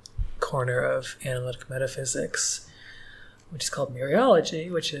worst corner of analytic metaphysics, which is called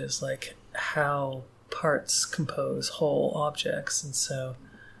mereology, which is like how parts compose whole objects. And so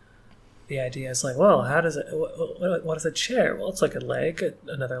the idea is like, well, how does it, what is a chair? Well, it's like a leg,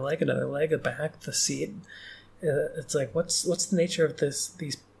 another leg, a back, the seat. It's like, what's the nature of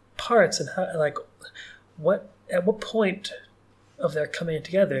these parts, and how, like, at what point of their coming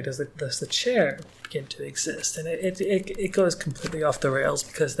together does the chair begin to exist? And it goes completely off the rails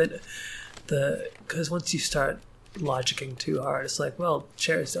because because once you start logicking too hard, it's like, well,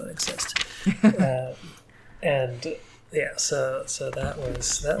 chairs don't exist. So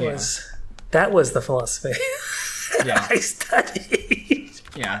that was the philosophy. Yeah. I studied.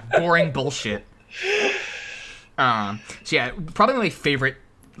 Yeah, boring bullshit. So yeah, probably my favorite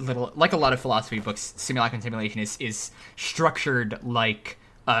little, like a lot of philosophy books, Simulacrum Simulation is structured like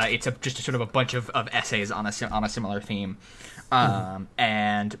it's just a sort of a bunch of essays on a similar theme.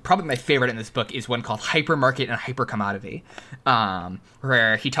 And probably my favorite in this book is one called Hypermarket and Hypercommodity,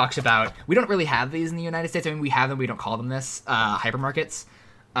 where he talks about, we don't really have these in the United States. I mean, we have them, we don't call them this, hypermarkets.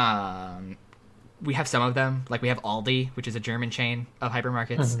 We have some of them, like we have Aldi, which is a German chain of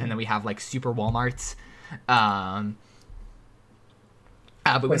hypermarkets, and then we have like super Walmarts. But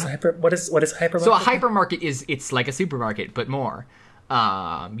what is hypermarket? So a hypermarket it's like a supermarket, but more.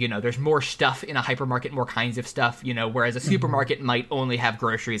 There's more stuff in a hypermarket, more kinds of stuff, whereas a supermarket might only have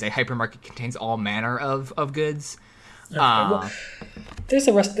groceries. A hypermarket contains all manner of goods. Okay, well, there's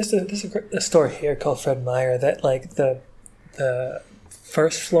a store here called Fred Meyer that like the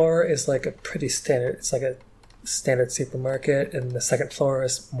first floor is like a pretty standard. It's like a standard supermarket, and the second floor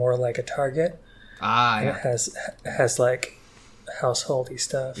is more like a Target. Yeah. It has like householdy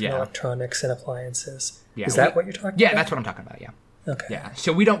stuff, Yeah. electronics and appliances. Yeah, Is that what you're talking about? Yeah, that's what I'm talking about. Yeah. Okay. Yeah.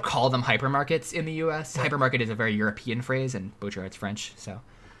 So we don't call them hypermarkets in the U.S. Hypermarket is a very European phrase, and Baudrillard's French. So.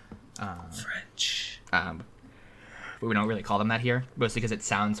 French. But we don't really call them that here, mostly because it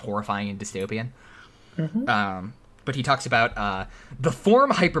sounds horrifying and dystopian. But he talks about the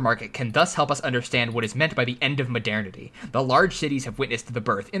form hypermarket can thus help us understand what is meant by the end of modernity. The large cities have witnessed the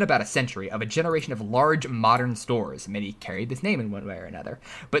birth, in about a century, of a generation of large modern stores. Many carried this name in one way or another.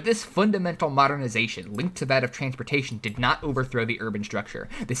 But this fundamental modernization, linked to that of transportation, did not overthrow the urban structure.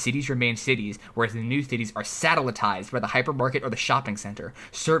 The cities remain cities, whereas the new cities are satellitized by the hypermarket or the shopping center,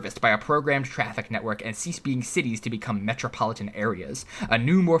 serviced by a programmed traffic network, and cease being cities to become metropolitan areas. A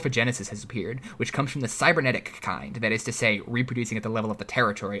new morphogenesis has appeared, which comes from the cybernetic kind. That is to say, reproducing at the level of the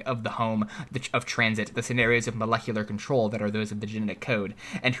territory, of the home, of transit, the scenarios of molecular control that are those of the genetic code,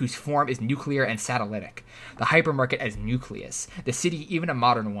 and whose form is nuclear and satellitic. The hypermarket as nucleus. The city, even a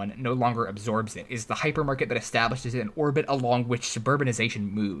modern one, no longer absorbs it. It is the hypermarket that establishes an orbit along which suburbanization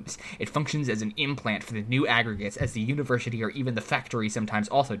moves. It functions as an implant for the new aggregates, as the university or even the factory sometimes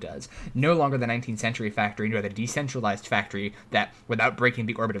also does. No longer the 19th century factory, nor the decentralized factory that, without breaking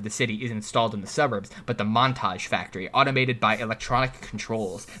the orbit of the city, is installed in the suburbs, but the montage factory, automated by electronic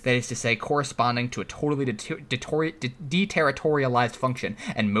controls, that is to say, corresponding to a totally deterritorialized function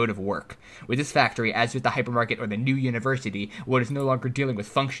and mode of work. With this factory, as with the hypermarket or the new university, one is no longer dealing with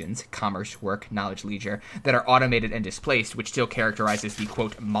functions, commerce, work, knowledge, leisure, that are automated and displaced, which still characterizes the,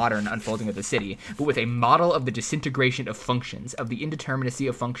 quote, modern unfolding of the city, but with a model of the disintegration of functions, of the indeterminacy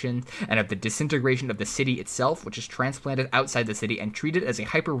of functions, and of the disintegration of the city itself, which is transplanted outside the city and treated as a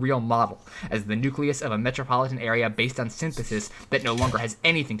hyper-real model, as the nucleus of a metropolitan area based on synthesis that no longer has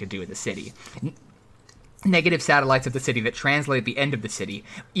anything to do with the city. Negative satellites of the city that translate the end of the city,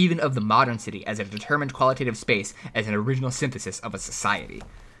 even of the modern city, as a determined qualitative space, as an original synthesis of a society.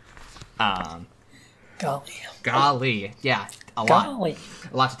 Golly. Yeah, a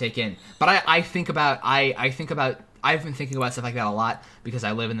lot to take in. But I've been thinking about stuff like that a lot because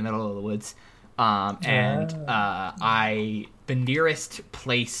I live in the middle of the woods. The nearest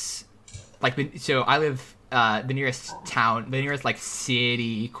place, so I live, the nearest town, the nearest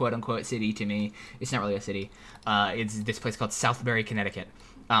city, quote unquote city to me, it's not really a city. It's this place called Southbury, Connecticut.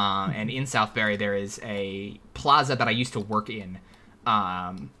 And in Southbury there is a plaza that I used to work in.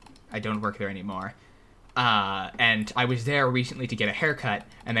 I don't work there anymore. And I was there recently to get a haircut,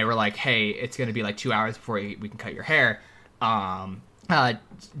 and they were like, hey, it's going to be 2 hours before we can cut your hair. Do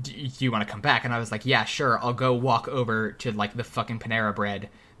you want to come back? And I was like, yeah, sure. I'll go walk over to the fucking Panera Bread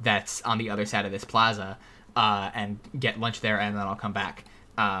that's on the other side of this plaza, and get lunch there, and then I'll come back.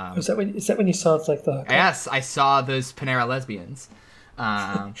 Is that when you saw the... Yes, I saw those Panera lesbians.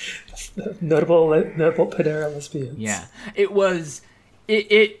 Notable Panera lesbians. Yeah. It was...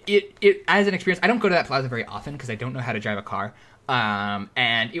 It as an experience, I don't go to that plaza very often because I don't know how to drive a car.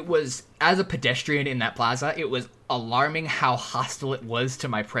 And it was, as a pedestrian in that plaza, it was alarming how hostile it was to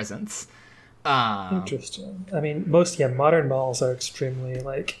my presence. Interesting. I mean, modern malls are extremely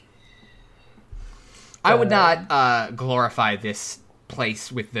I would not glorify this place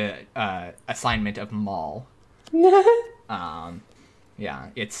with the assignment of mall. Yeah,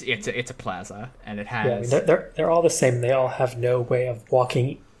 it's a plaza, and it has. Yeah, they're all the same. They all have no way of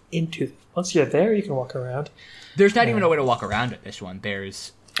walking into. Once you're there, you can walk around. There's not even a way to walk around at this one.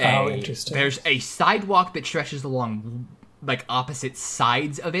 There's interesting. There's a sidewalk that stretches along opposite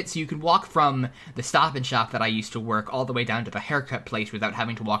sides of it, so you can walk from the Stop and Shop that I used to work all the way down to the haircut place without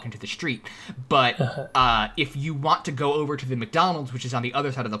having to walk into the street. But if you want to go over to the McDonald's, which is on the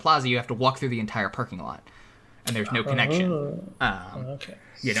other side of the plaza, you have to walk through the entire parking lot. and there's no connection. Okay.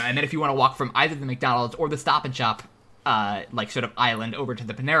 You know, and then if you want to walk from either the McDonald's or the Stop and Shop, like sort of island over to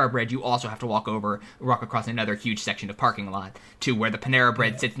the Panera Bread, you also have to walk across another huge section of parking lot to where the Panera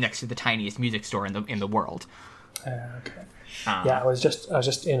Bread sits next to the tiniest music store in the world. Okay. I was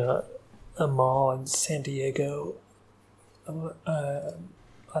just in a mall in San Diego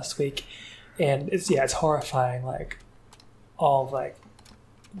last week, and it's horrifying. Like all like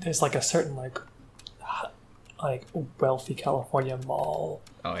there's like a certain like wealthy California mall.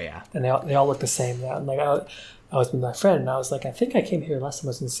 Oh yeah. And they all look the same now. And like I was with my friend, and I was like, I think I came here last time I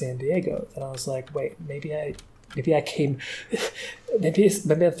was in San Diego. And I was like, wait, maybe I came, maybe I'm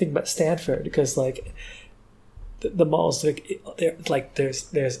thinking about Stanford, because like the malls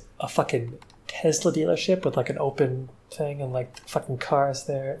there's a fucking Tesla dealership with like an open thing and like fucking cars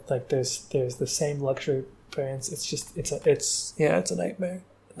there. Like there's the same luxury brands. It's just it's a nightmare.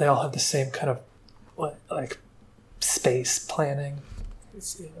 They all have the same kind of like space planning.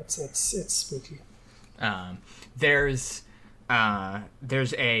 It's spooky.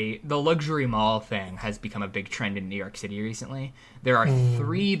 The luxury mall thing has become a big trend in New York City recently. There are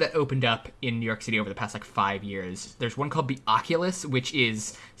 3 that opened up in New York City over the past like 5 years. There's one called the Oculus, which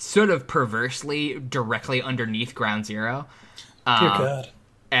is sort of perversely directly underneath Ground Zero. Dear God.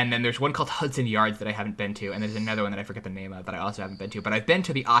 And then there's one called Hudson Yards that I haven't been to, and there's another one that I forget the name of that I also haven't been to. But I've been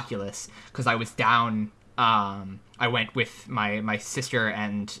to the Oculus because I was down. I went with my sister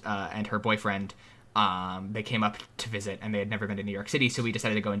and her boyfriend. They came up to visit, and they had never been to New York City, so we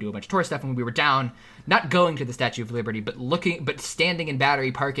decided to go and do a bunch of tourist stuff. And we were down, not going to the Statue of Liberty, but standing in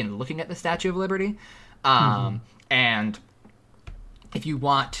Battery Park and looking at the Statue of Liberty. And if you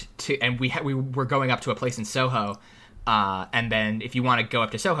want to, and we were going up to a place in Soho. And then if you want to go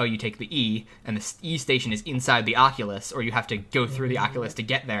up to Soho, you take the E, and the E station is inside the Oculus, or you have to go through the Oculus to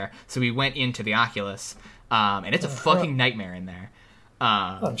get there. So we went into the Oculus, and it's a fucking nightmare in there.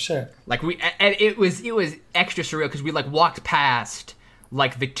 I'm sure. Like and it was extra surreal because we like walked past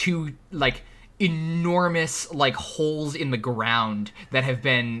like the 2 like enormous like holes in the ground that have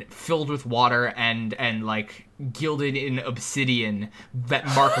been filled with water and like gilded in obsidian that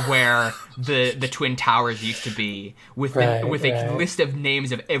mark where the Twin Towers used to be, with a list of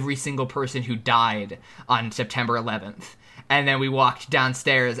names of every single person who died on September 11th. And then we walked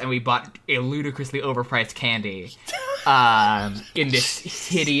downstairs and we bought a ludicrously overpriced candy in this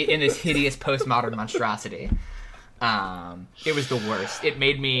hideous postmodern monstrosity. It was the worst. It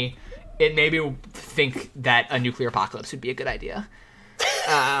made me think that a nuclear apocalypse would be a good idea.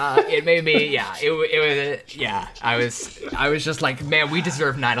 It made me, I was just like, man, we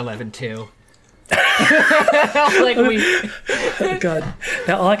deserve 9/11 too. Like Oh God.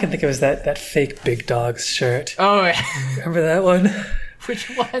 Now all I can think of is that fake Big Dogs shirt. Oh, yeah. Remember that one? Which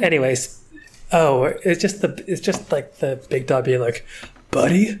one? Anyways, it's just like the Big Dog being like,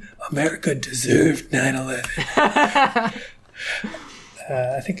 buddy, America deserved 9/11.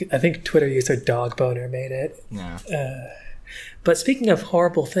 I think Twitter user Dog Boner made it. Yeah. But speaking of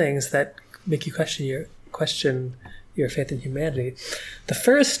horrible things that make you question your faith in humanity, the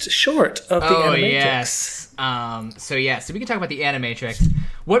first short of the Animatrix. Yes. So we can talk about the Animatrix.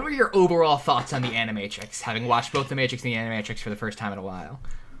 What were your overall thoughts on the Animatrix, having watched both the Matrix and the Animatrix for the first time in a while?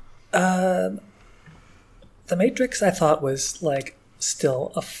 The Matrix, I thought, was like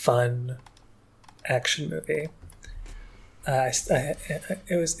still a fun action movie.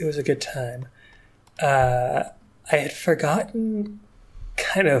 It was a good time. I had forgotten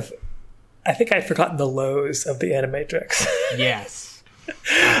I think I'd forgotten the lows of the Animatrix. Yes.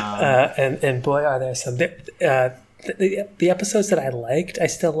 And boy, are there some. The episodes that I liked, I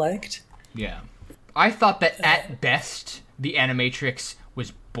still liked. Yeah. I thought that at best, the Animatrix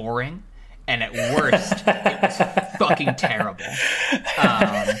was boring, and at worst, it was fucking terrible.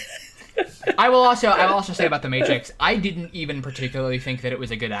 I will also say about The Matrix, I didn't even particularly think that it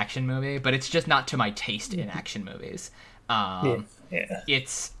was a good action movie, but it's just not to my taste in action movies.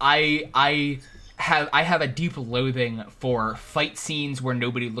 It's I have a deep loathing for fight scenes where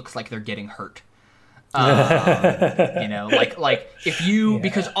nobody looks like they're getting hurt. Like if you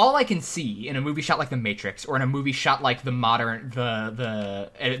because all I can see in a movie shot like The Matrix, or in a movie shot like the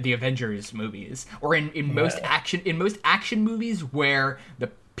Avengers movies, or in most action movies where the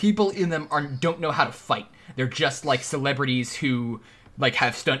people in them don't know how to fight. They're just like celebrities who like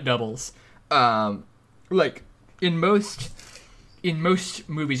have stunt doubles. Like in most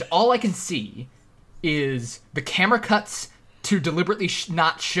movies, all I can see is the camera cuts to deliberately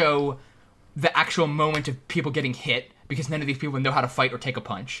not show the actual moment of people getting hit, because none of these people know how to fight or take a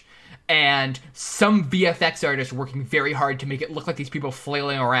punch. And some VFX artists working very hard to make it look like these people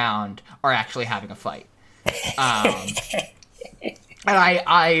flailing around are actually having a fight. And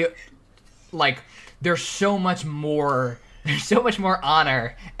I like, there's so much more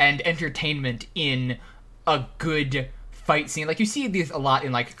honor and entertainment in a good fight scene. Like, you see these a lot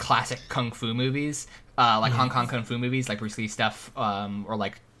in, like, classic kung fu movies, like Hong Kong kung fu movies, like Bruce Lee stuff, or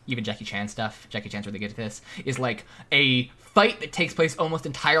like even Jackie Chan stuff. Jackie Chan's really good at this. Is like a fight that takes place almost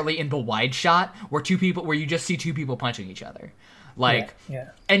entirely in the wide shot, where you just see two people punching each other. Like,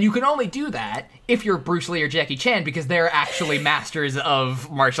 and you can only do that if you're Bruce Lee or Jackie Chan, because they're actually masters of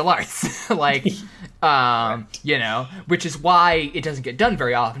martial arts. Like, you know, which is why it doesn't get done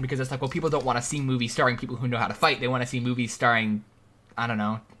very often, because it's like, well, people don't want to see movies starring people who know how to fight. They want to see movies starring, I don't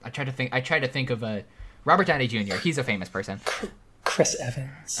know. I try to think of a Robert Downey Jr. He's a famous person. Chris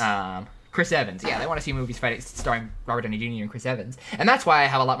Evans. Chris Evans. Yeah, they want to see movies starring Robert Downey Jr. and Chris Evans. And that's why I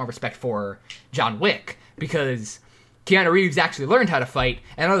have a lot more respect for John Wick, because Keanu Reeves actually learned how to fight,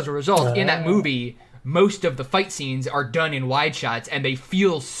 and as a result, in that movie, most of the fight scenes are done in wide shots, and they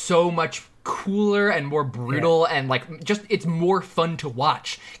feel so much cooler and more brutal, and like, just, it's more fun to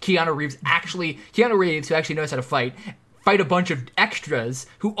watch. Keanu Reeves, who actually knows how to fight a bunch of extras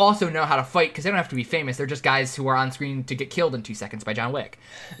who also know how to fight, because they don't have to be famous. They're just guys who are on screen to get killed in 2 seconds by John Wick,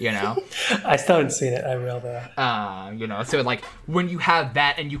 you know? I still haven't seen it. I will, though. You know, so like, when you have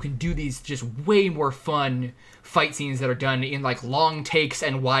that and you can do these just way more fun fight scenes that are done in like long takes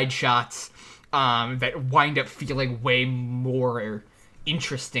and wide shots, that wind up feeling way more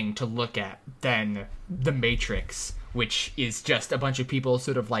interesting to look at than The Matrix, which is just a bunch of people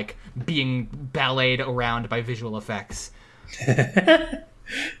sort of like being balleted around by visual effects.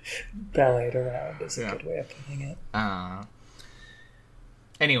 Balleted around is a good way of putting it.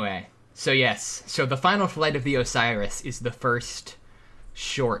 Anyway, so yes. So The Final Flight of the Osiris is the first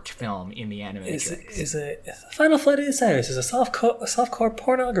short film in the Animatrix. Final Flight of the Osiris is a softcore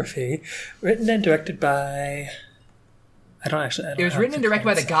pornography written and directed by... It was written and directed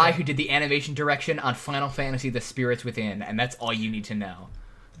by the guy who did the animation direction on Final Fantasy: The Spirits Within, and that's all you need to know.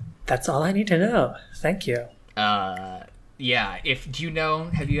 That's all I need to know. Thank you. Yeah.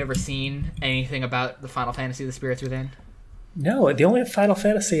 Have you ever seen anything about the Final Fantasy: The Spirits Within? No, the only Final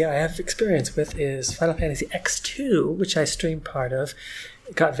Fantasy I have experience with is Final Fantasy X2, which I streamed part of.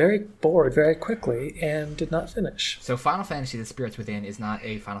 Got very bored very quickly and did not finish. So Final Fantasy: The Spirits Within is not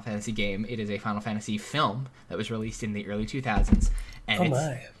a Final Fantasy game. It is a Final Fantasy film that was released in the early 2000s. And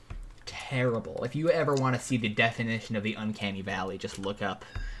it's terrible. If you ever want to see the definition of the Uncanny Valley, just look up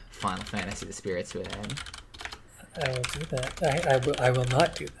Final Fantasy: The Spirits Within. I will do that. I will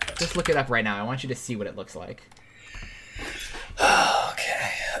not do that. Just look it up right now. I want you to see what it looks like.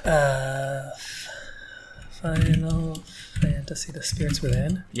 Okay. Final Fantasy: The Spirits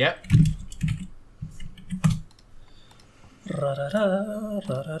Within. Yep.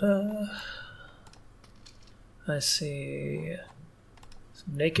 I see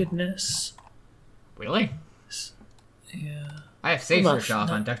some nakedness. Really? Yeah. I have safe search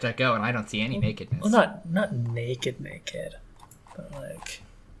off on DuckDuckGo, and I don't see any nakedness. Well, not naked, but like...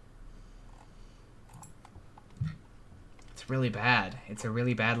 It's really bad. It's a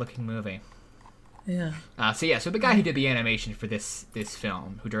really bad-looking movie. Yeah. So the guy who did the animation for this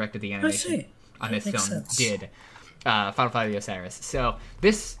film, who directed the animation on this film, did Final Flight of the Osiris. So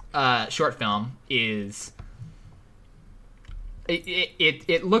this short film is...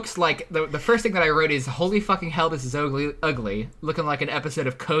 It looks like... The first thing that I wrote is, holy fucking hell, this is ugly, looking like an episode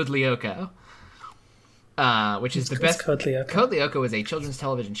of Code Lyoko. Which is the best... Code Lyoko? Code Lyoko was a children's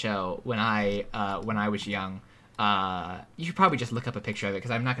television show when I was young. You should probably just look up a picture of it,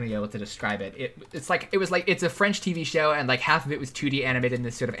 because I'm not going to be able to describe it. It's a French TV show, and like half of it was 2D animated in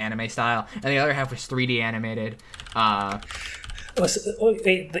this sort of anime style, and the other half was 3D animated.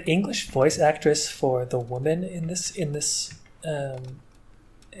 The English voice actress for the woman in this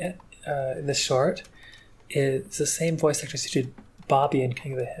short is the same voice actress who did Bobby in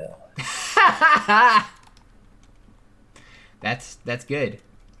King of the Hill. That's good.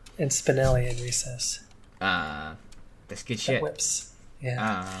 And Spinelli in Recess. That's good shit. Whips.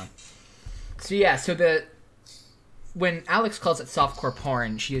 Yeah. So when Alex calls it softcore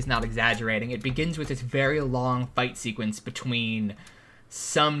porn, she is not exaggerating. It begins with this very long fight sequence between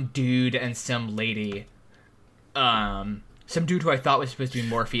some dude and some lady. Some dude who I thought was supposed to be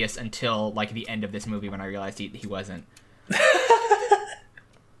Morpheus until like the end of this movie, when I realized he wasn't.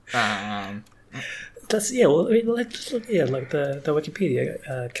 Let's look the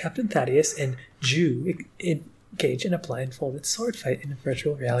Wikipedia. Captain Thaddeus and Jew engage in a blindfolded sword fight in a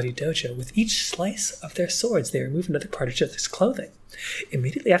virtual reality dojo. With each slice of their swords, they remove another part of each other's clothing.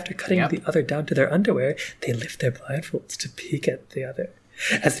 Immediately after cutting the other down to their underwear, they lift their blindfolds to peek at the other.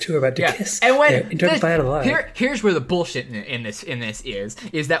 as the two are about to kiss. And when they're interrupted by out of line. Here's where the bullshit in this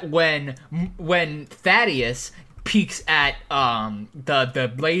is that when Thaddeus peeks at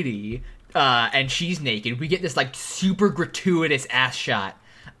the lady and she's naked, we get this like super gratuitous ass shot.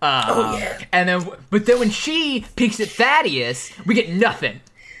 And then when she peeks at Thaddeus, we get nothing.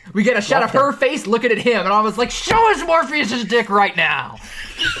 We get a shot of her face looking at him, and I was like, "Show us Morpheus' dick right now."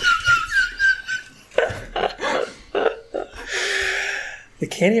 They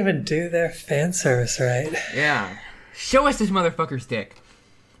can't even do their fan service right. Yeah. Show us this motherfucker's dick.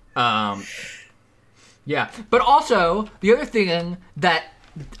 Yeah. But also, the other thing that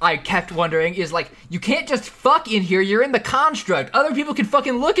I kept wondering is, like, you can't just fuck in here, you're in the construct. Other people can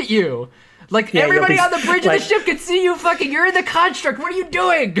fucking look at you. Like, everybody on the bridge of the ship can see you fucking, you're in the construct, what are you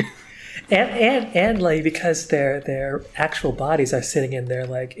doing? And like, because their actual bodies are sitting in their,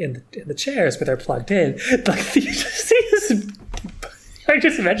 like, in the chairs where they're plugged in, like, you just see this... I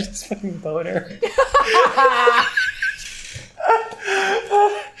just imagine this fucking boner.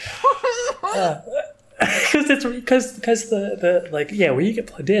 Because the like, yeah, where you get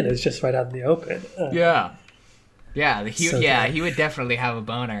plugged in is just right out in the open. He would definitely have a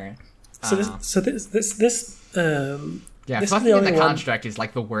boner. This fucking in the construct is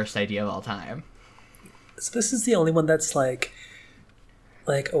like the worst idea of all time. So this is the only one that's like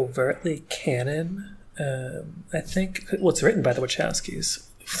overtly canon. I think it's written by the Wachowskis.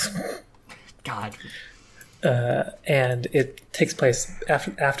 God. And it takes place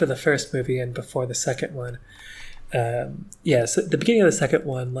after the first movie and before the second one. So the beginning of the second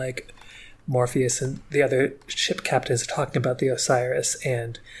one, like, Morpheus and the other ship captains are talking about the Osiris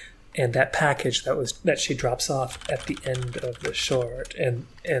and that package that she drops off at the end of the short, and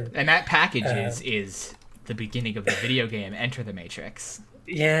that package is the beginning of the video game Enter the Matrix.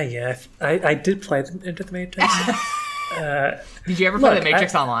 Yeah. I did play Enter the Matrix. Did you ever play the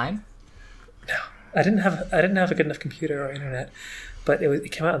Matrix online? No, I didn't have a good enough computer or internet, but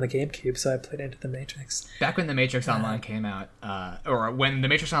it came out on the GameCube, so I played Enter the Matrix. Back when the Matrix Online came out, or when the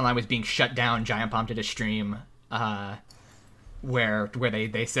Matrix Online was being shut down, Giant Bomb did a stream where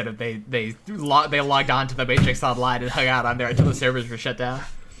they said that they logged on to the Matrix Online and hung out on there until the servers were shut down.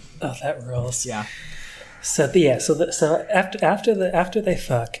 Oh, that rules. Yeah. So after they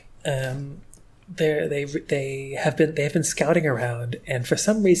fuck, they have been scouting around, and for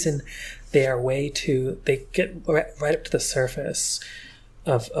some reason they get right up to the surface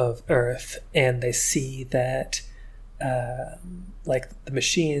of Earth, and they see that like the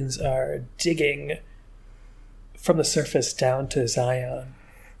machines are digging from the surface down to Zion,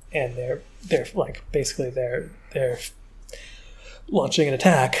 and they're like basically they're launching an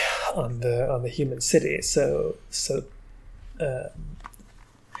attack on the human city. So then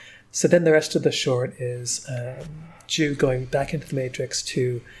the rest of the short is Ju going back into the Matrix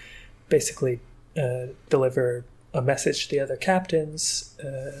to basically deliver a message to the other captains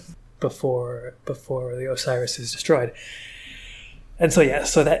before the Osiris is destroyed. And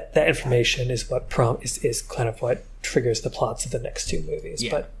so that information is what is kind of what triggers the plots of the next two movies.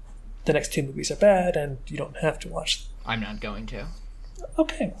 Yeah. But the next two movies are bad, and you don't have to watch them. I'm not going to.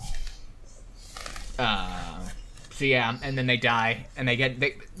 Okay. So yeah, and then they die, and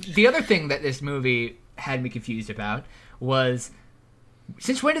the other thing that this movie had me confused about was,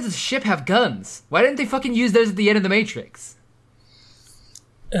 since when does the ship have guns? Why didn't they fucking use those at the end of the Matrix?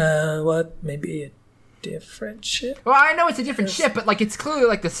 Maybe a different ship? Well, I know it's a different ship, but like it's clearly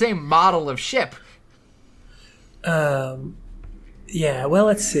like the same model of ship. Yeah, well,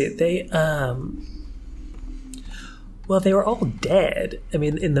 let's see. They were all dead. I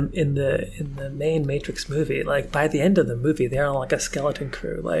mean, in the main Matrix movie, like by the end of the movie, they're on like a skeleton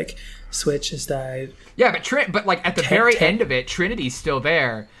crew. Like Switch has died. Yeah, but like at the very end of it, Trinity's still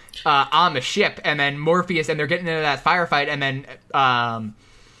there on the ship, and then Morpheus, and they're getting into that firefight, and then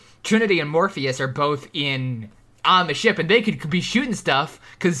Trinity and Morpheus are both on the ship, and they could be shooting stuff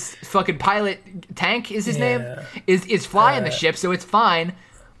because fucking pilot Tank is his name is flying the ship, so it's fine.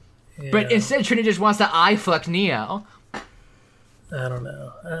 Yeah. But instead, Trinity just wants to eye fuck Neo. I don't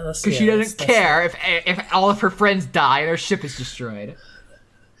know. Because she doesn't care if all of her friends die and her ship is destroyed.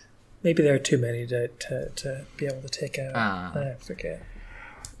 Maybe there are too many to be able to take out. I forget.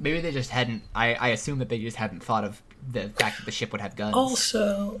 Maybe they just hadn't. I assume that they just hadn't thought of the fact that the ship would have guns.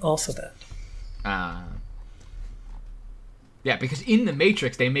 Also that. Yeah, because in the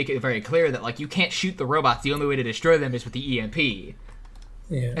Matrix they make it very clear that like you can't shoot the robots. The only way to destroy them is with the EMP.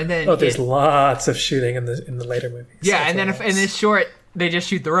 Yeah. And then there's lots of shooting in the later movies. Yeah, and then in this short they just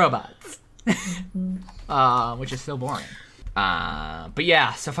shoot the robots, which is so boring. But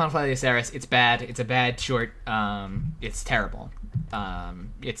yeah, so Final Flight of the Osiris, it's bad. It's a bad short. It's terrible.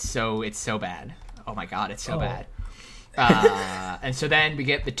 It's so bad. Oh my god, it's so bad. And so then we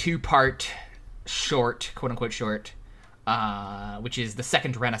get the 2-part short, quote unquote short, which is the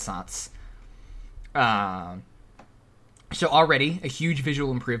Second Renaissance. So already a huge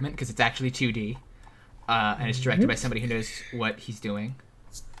visual improvement because it's actually 2D, and it's directed by somebody who knows what he's doing.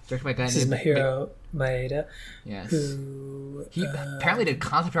 Directed by a guy named Masahiro Maeda. Yes. He apparently did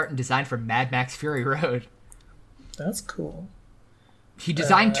concept art and design for Mad Max Fury Road. That's cool. He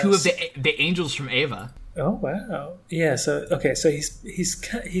designed 2 of the angels from Eva. Oh wow! Yeah. So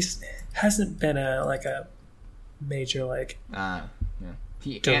he's hasn't been a major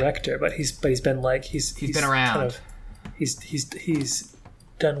director, but he's been he's been around. Kind of, he's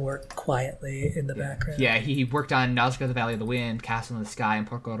done work quietly in the background. Yeah, he worked on Nausicaa, the Valley of the Wind, Castle in the Sky, and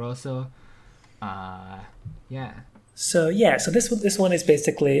Porco Rosso. Yeah. So this one is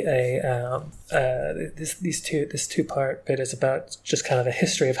basically this 2-part bit is about just kind of a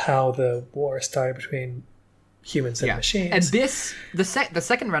history of how the war started between humans and machines. And the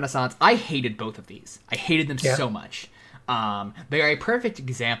Second Renaissance, I hated both of these. I hated them so much. They are a perfect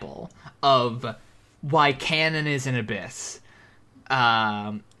example of why canon is an abyss,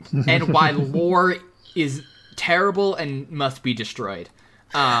 and why lore is terrible and must be destroyed.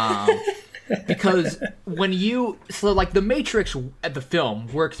 Because the Matrix at the film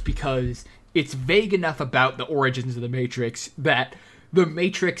works because it's vague enough about the origins of the Matrix that the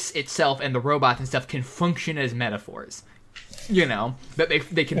Matrix itself and the robots and stuff can function as metaphors. That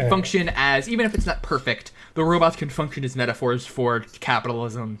they can function as, even if it's not perfect, the robots can function as metaphors for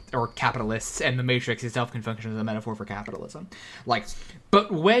capitalism or capitalists, and the Matrix itself can function as a metaphor for capitalism.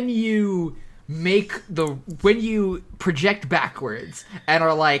 But when you project backwards and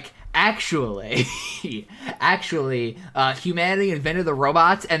are actually, humanity invented the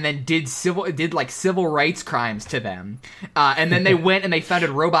robots and then did civil rights crimes to them, and then they went and they founded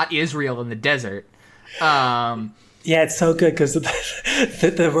Robot Israel in the desert. Yeah, it's so good because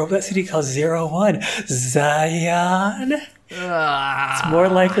the robot city called 01 Zion. It's more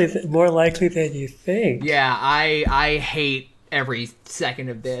likely than you think. Yeah, I hate every second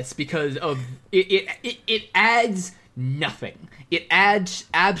of this because of it adds nothing. It adds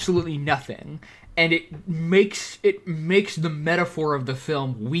absolutely nothing, and it makes the metaphor of the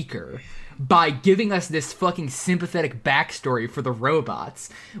film weaker by giving us this fucking sympathetic backstory for the robots,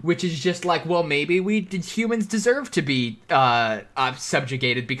 which is just maybe humans deserve to be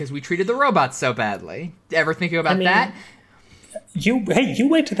subjugated because we treated the robots so badly. Ever think about that? You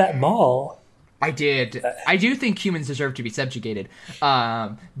went to that mall. I did. I do think humans deserve to be subjugated,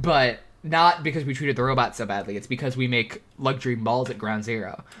 but not because we treated the robots so badly. It's because we make luxury malls at Ground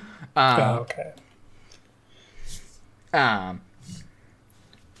Zero. Okay.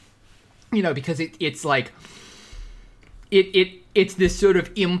 Because it's it's this sort of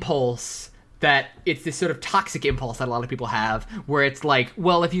impulse it's this sort of toxic impulse that a lot of people have, where it's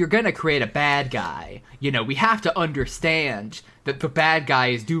if you're going to create a bad guy, we have to understand that the bad guy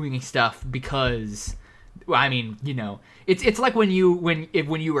is doing stuff because, it's like when you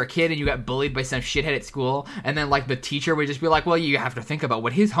were a kid and you got bullied by some shithead at school, and then the teacher would just be you have to think about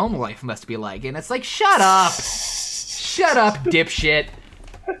what his home life must be like, and it's shut up, dipshit.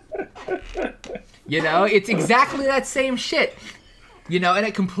 It's exactly that same shit. And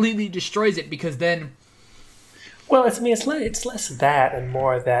it completely destroys it because then... Well, it's less that and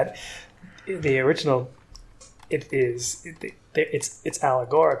more that the original, it's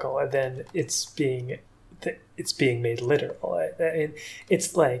allegorical, and then it's being made literal. I mean,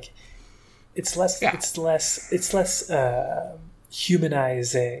 it's less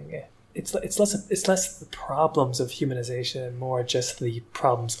humanizing. It's less the problems of humanization and more just the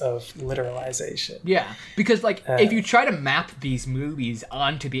problems of literalization. Yeah, because if you try to map these movies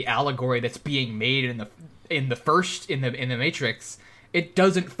onto the allegory that's being made in the Matrix, it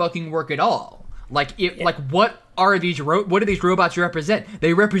doesn't fucking work at all. What do these robots represent?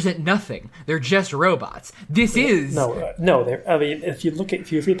 They represent nothing. They're just robots. This is no. I mean, if you read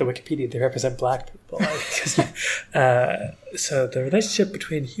the Wikipedia, they represent black people. So the relationship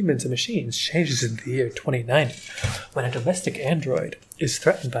between humans and machines changes in the year 2090 when a domestic android is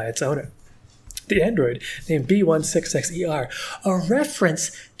threatened by its owner. The android, named B16XER, a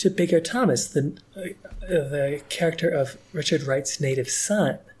reference to Bigger Thomas, the character of Richard Wright's native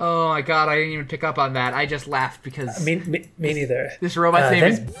son. Oh my god, I didn't even pick up on that. I just laughed because... Me neither. This robot's name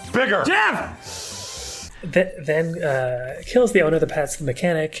is Bigger! Damn! Then kills the owner, the Pats the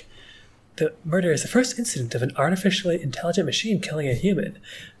mechanic. The murder is the first incident of an artificially intelligent machine killing a human.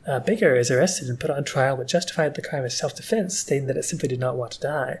 Bigger is arrested and put on trial, but justified the crime as self-defense, stating that it simply did not want to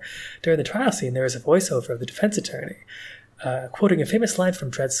die. During the trial scene, there is a voiceover of the defense attorney. quoting a famous line from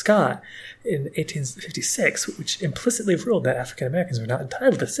Dred Scott in 1856, which implicitly ruled that African Americans were not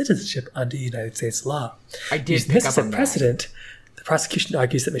entitled to citizenship under United States law. I did pick up on that. Precedent, the prosecution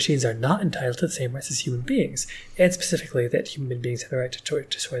argues that machines are not entitled to the same rights as human beings, and specifically that human beings have the right to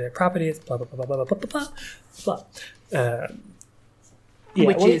destroy their property, blah, blah, blah, blah, blah, blah, blah, blah.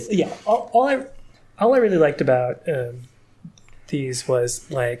 All I really liked about these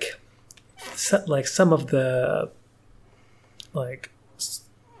was like some of the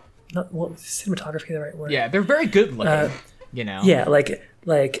cinematography, the right word? Yeah, they're very good looking. Yeah,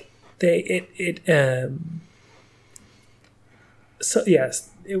 so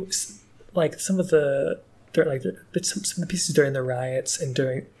yes, it was like some of the pieces during the riots and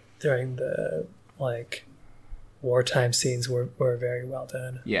during the like wartime scenes were very well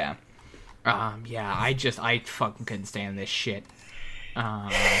done. Yeah. I fucking couldn't stand this shit.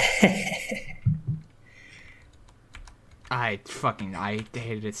 I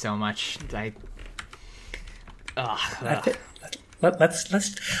hated it so much. Let's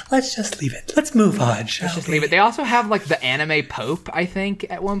just leave it. Let's move on. Let's just leave it. They also have like the anime Pope, I think,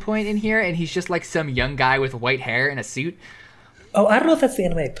 at one point in here, and he's just like some young guy with white hair in a suit. Oh, I don't know if that's the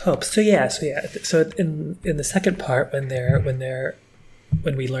anime Pope. So in the second part,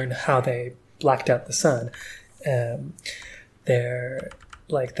 when we learn how they blacked out the sun, they're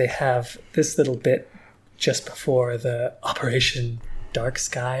like they have this little bit just before the Operation Dark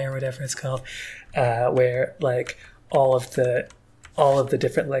Sky or whatever it's called, where like all of the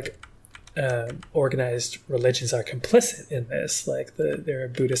different like organized religions are complicit in this. Like there are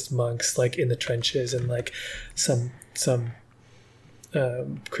Buddhist monks like in the trenches, and like some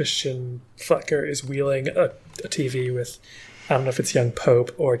Christian fucker is wheeling a TV with, I don't know if it's young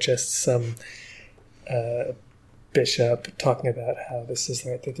Pope or just some bishop talking about how this is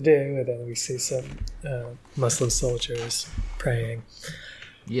the right thing to do, and then we see some Muslim soldiers praying.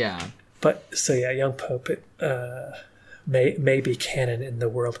 Yeah. But so yeah, young Pope may be canon in the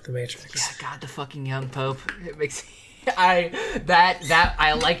world of the Matrix. Yeah, God, the fucking young Pope. It makes I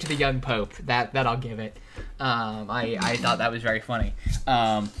liked the young Pope. That I'll give it. I thought that was very funny.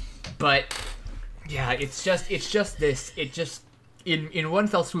 But yeah, it's just this. It just in one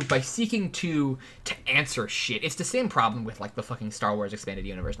fell swoop, by seeking to answer shit. It's the same problem with like the fucking Star Wars expanded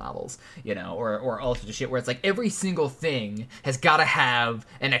universe novels, or all sorts of shit where it's like every single thing has got to have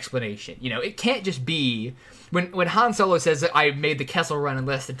an explanation. It can't just be when Han Solo says that I made the Kessel Run in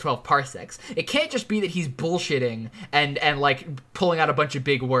less than 12 parsecs. It can't just be that he's bullshitting and like pulling out a bunch of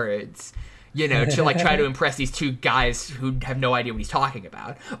big words. To like try to impress these two guys who have no idea what he's talking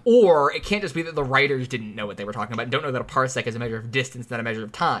about. Or it can't just be that the writers didn't know what they were talking about and don't know that a parsec is a measure of distance, not a measure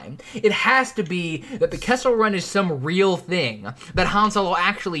of time. It has to be that the Kessel Run is some real thing that Han Solo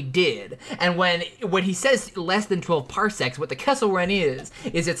actually did. And when he says less than 12 parsecs, what the Kessel Run is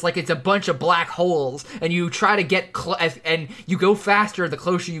it's like it's a bunch of black holes, and you try to get and you go faster the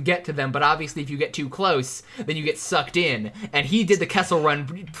closer you get to them, but obviously if you get too close, then you get sucked in. And he did the Kessel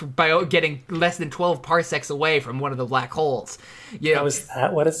Run by getting less than 12 parsecs away from one of the black holes. That is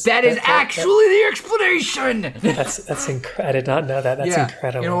actually the explanation. That's incredible. I did not know that. That's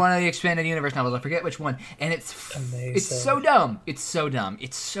incredible. One of the expanded universe novels. I forget which one, and it's amazing. It's so dumb. It's so dumb.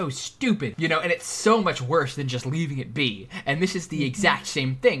 It's so stupid. And it's so much worse than just leaving it be. And this is the exact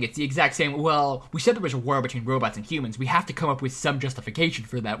same thing. It's the exact same. Well, we said there was a war between robots and humans. We have to come up with some justification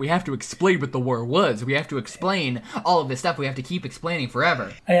for that. We have to explain what the war was. We have to explain all of this stuff. We have to keep explaining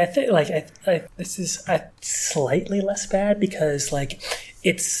forever. I think this is slightly less bad because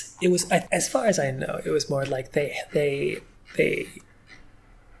it was as far as I know, it was more like they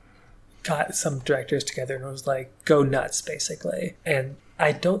got some directors together and it was like go nuts basically. And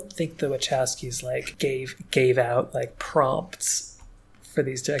I don't think the Wachowskis like gave out like prompts for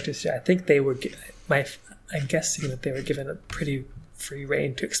these directors. I think they were I'm guessing that they were given a pretty free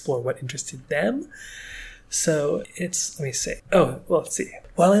rein to explore what interested them. So let me see. Let's see.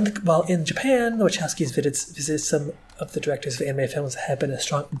 While in Japan, the Wachowskis visited some of the directors of anime films that had been a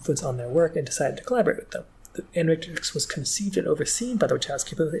strong influence on their work and decided to collaborate with them. The Animatrix was conceived and overseen by the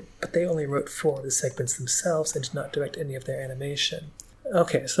Wachowskis, but they only wrote 4 of the segments themselves and did not direct any of their animation.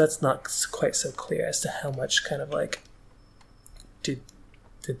 Okay, so that's not quite so clear as to how much kind of like did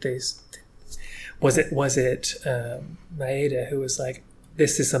they... Was it Maeda who was like,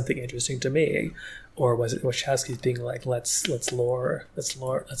 this is something interesting to me? Or was it Wachowski's being like, let's lure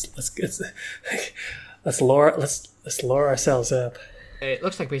ourselves up? It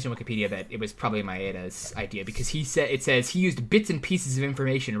looks like based on Wikipedia that it was probably Maeda's idea because it says he used bits and pieces of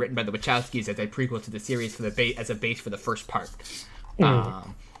information written by the Wachowskis as a prequel to the series as a base for the first part,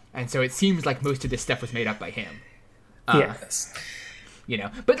 and so it seems like most of this stuff was made up by him. Yes. You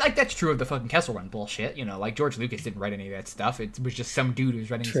know, but like that's true of the fucking Kessel Run bullshit. You know, like George Lucas didn't write any of that stuff. It was just some dude who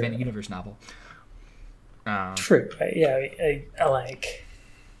was writing a Expanded Universe novel. True. Right? Yeah. I like.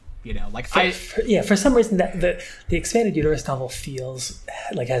 You know, like for some reason that the Expanded Universe novel feels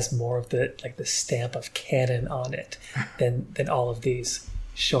like has more of the stamp of canon on it than all of these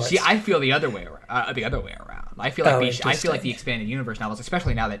shorts. See, I feel the other way around. I feel like the Expanded Universe novels,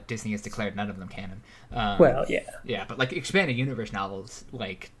 especially now that Disney has declared none of them canon. Well, yeah. Yeah, but like Expanded Universe novels,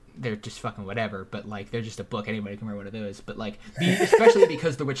 like they're just fucking whatever. But like they're just a book. Anybody can read one of those. But like, especially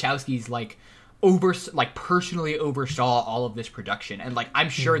because the Wachowskis personally oversaw all of this production, and like I'm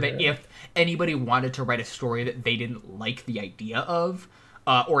sure that if anybody wanted to write a story that they didn't like the idea of,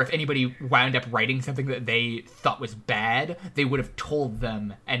 or if anybody wound up writing something that they thought was bad, they would have told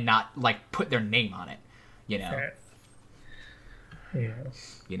them and not like put their name on it, you know. Yeah.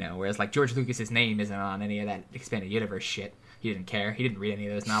 You know, whereas like George Lucas's name isn't on any of that Expanded Universe shit. He didn't care. He didn't read any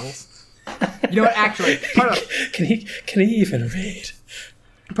of those novels. You know what? Actually, can he even read?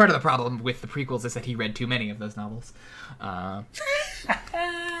 Part of the problem with the prequels is that he read too many of those novels. And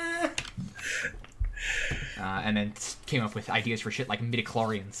then came up with ideas for shit like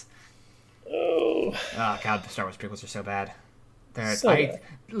midichlorians. Oh god, the Star Wars prequels are so bad. This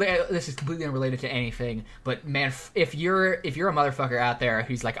is completely unrelated to anything, but man, if you're a motherfucker out there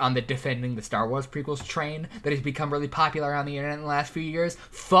who's like on the defending the Star Wars prequels train that has become really popular on the internet in the last few years,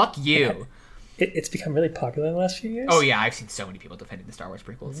 fuck you. It's become really popular in the last few years. Oh yeah, I've seen so many people defending the Star Wars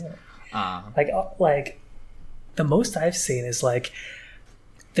prequels. Yeah. Like the most I've seen is like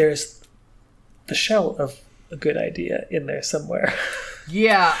there's the shell of a good idea in there somewhere.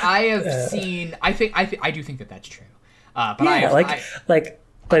 Yeah, I have seen. I do think that that's true. But yeah, how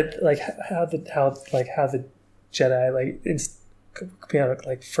the Jedi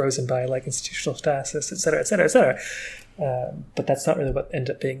like frozen by like institutional stasis, et cetera, et cetera, et cetera. But that's not really what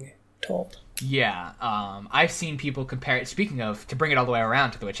ended up being told. Yeah, I've seen people compare it. Speaking of, to bring it all the way around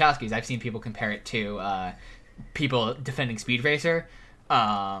to the Wachowskis, I've seen people compare it to people defending Speed Racer.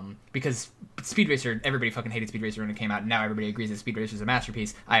 Because Speed Racer, everybody fucking hated Speed Racer when it came out, and now everybody agrees that Speed Racer is a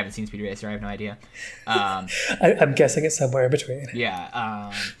masterpiece. I haven't seen Speed Racer, I have no idea. I'm guessing it's somewhere in between.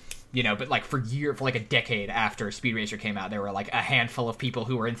 Yeah, you know, but like for like a decade after Speed Racer came out, there were like a handful of people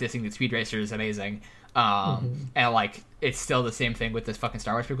who were insisting that Speed Racer is amazing. And like it's still the same thing with this fucking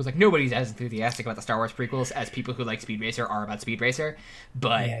Star Wars prequels. Like nobody's as enthusiastic about the Star Wars prequels as people who like Speed Racer are about Speed Racer.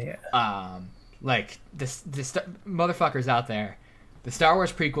 But like this motherfuckers out there, the Star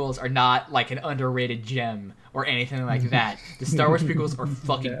Wars prequels are not like an underrated gem or anything like that. The Star Wars prequels are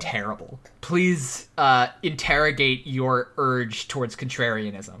fucking terrible. Please interrogate your urge towards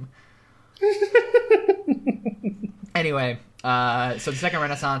contrarianism. Anyway, so the second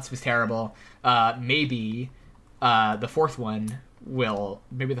Renaissance was terrible. Maybe the fourth one will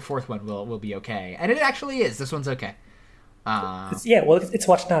be okay, and it actually is. This one's okay. It's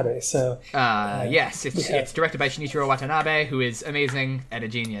Watanabe, so yes, it's directed by Shinichiro Watanabe, who is amazing and a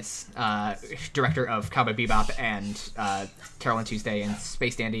genius. Director of Cowboy Bebop and Carol and Tuesday and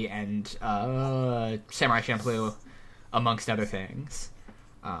Space Dandy and Samurai Champloo, amongst other things.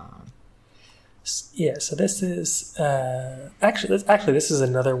 So this is actually this is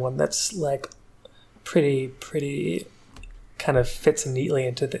another one that's like pretty kind of fits neatly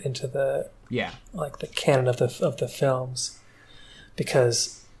into the like the canon of the films,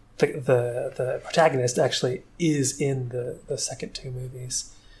 because the protagonist actually is in the second two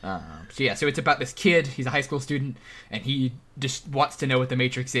movies. So it's about this kid. He's a high school student, and he just wants to know what the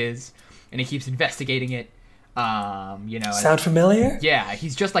Matrix is, and he keeps investigating it. Sound familiar? Yeah,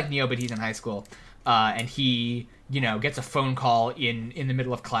 he's just like Neo, but he's in high school, and he gets a phone call in the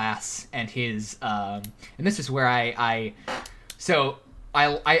middle of class, and his and this is where I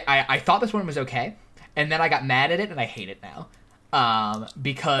thought this one was okay, and then I got mad at it, and I hate it now,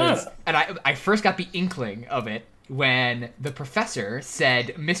 because and I first got the inkling of it when the professor said,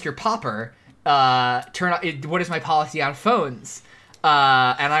 "Mr. Popper, what is my policy on phones?"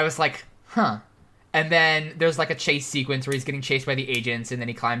 And I was like, huh. And then there's like a chase sequence where he's getting chased by the agents, and then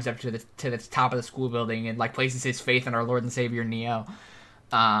he climbs up to the top of the school building and like places his faith in our Lord and Savior Neo,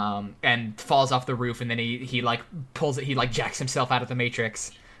 and falls off the roof, and then he like pulls it, he like jacks himself out of the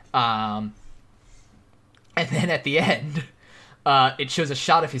Matrix, and then at the end, it shows a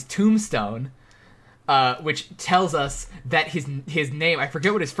shot of his tombstone, which tells us that his name, I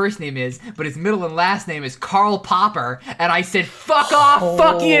forget what his first name is, but his middle and last name is Karl Popper, and I said, "Fuck off,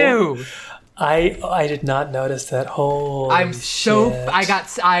 fuck you." I did not notice that whole. I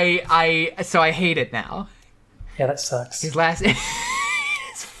hate it now. Yeah, that sucks. His last name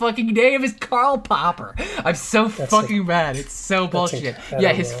is fucking name is Karl Popper. I'm so fucking mad. It's so bullshit.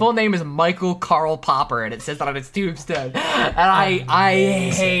 Yeah, his full name is Michael Karl Popper, and it says that on his tombstone. And I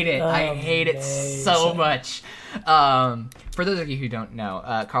hate it. I hate it so much. For those of you who don't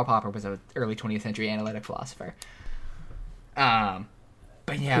know, Karl Popper was an early 20th century analytic philosopher. But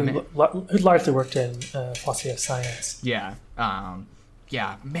yeah, who largely worked in philosophy of science. Yeah.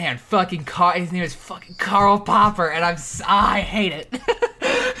 Yeah, man, fucking his name is fucking Karl Popper, and I hate it.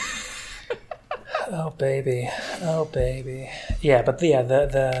 Oh baby. Yeah, but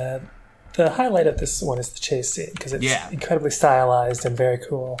the highlight of this one is the chase scene because it's incredibly stylized and very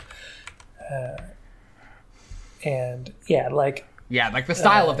cool. And the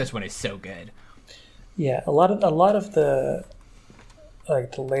style of this one is so good. Yeah, a lot of the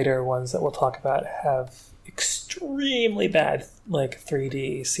the later ones that we'll talk about have extremely bad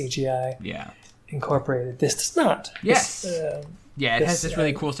 3D CGI incorporated. This does not. Yes. It has this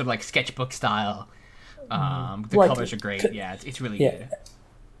really cool sort of sketchbook style. The colors are great. It's really good.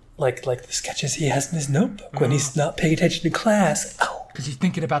 Like the sketches he has in his notebook when he's not paying attention to class. Oh, because he's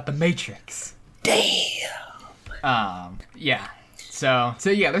thinking about the Matrix. Damn. So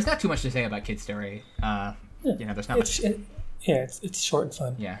there's not too much to say about Kid Story. There's not much. It's short and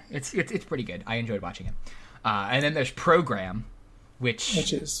fun. Yeah, it's pretty good. I enjoyed watching it. And then there's Program, which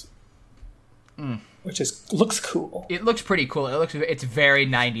looks cool. It looks pretty cool. It's very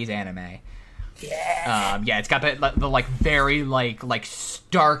 90s anime. Yeah. It's got the very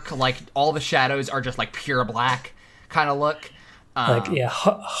stark, all the shadows are just pure black kind of look.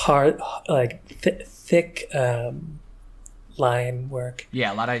 Hard, thick line work.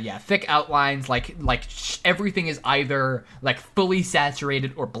 Yeah, a lot of thick outlines. Everything is either fully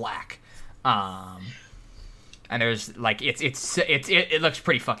saturated or black. And there's it looks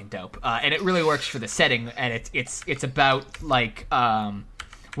pretty fucking dope. And it really works for the setting. And it's about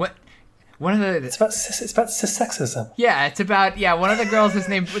what. One of the it's about sexism. Yeah, it's about one of the girls is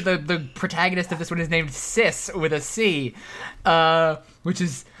named the protagonist of this one is named Sis with a C, which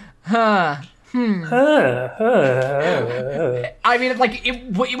is I mean,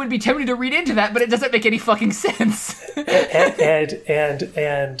 it would be tempting to read into that, but it doesn't make any fucking sense. and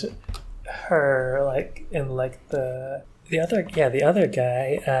her the other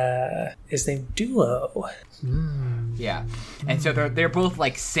guy is named Duo. Yeah, and so they're both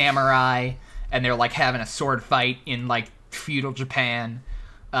samurai, and they're having a sword fight in feudal Japan,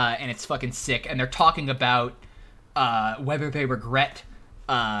 and it's fucking sick. And they're talking about whether they regret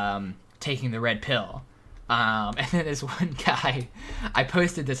taking the red pill. And then there's one guy, I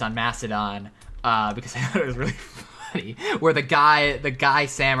posted this on Mastodon because I thought it was really funny, where the guy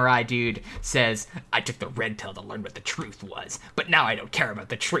samurai dude says, "I took the red pill to learn what the truth was, but now I don't care about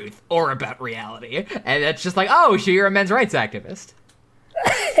the truth or about reality." And it's just oh, so you're a men's rights activist.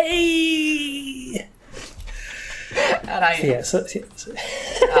 Hey.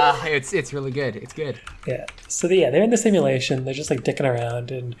 It's really good. It's good. Yeah. So they're in the simulation. They're just dicking around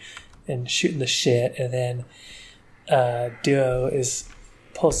and shooting the shit, and then Duo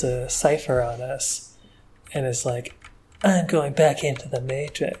pulls a cipher on us, and is I'm going back into the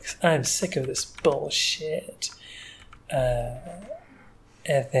Matrix. I'm sick of this bullshit. And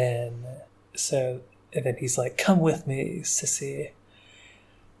then he's come with me, sissy.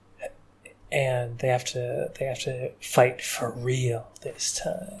 And they have to fight for real this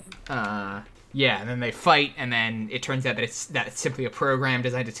time. And then they fight, and then it turns out that it's simply a program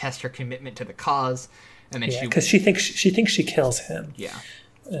designed to test her commitment to the cause. And then because she thinks she kills him. Yeah.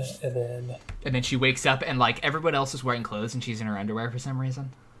 And then she wakes up and everyone else is wearing clothes and she's in her underwear for some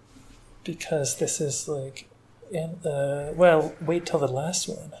reason. Because this is wait till the last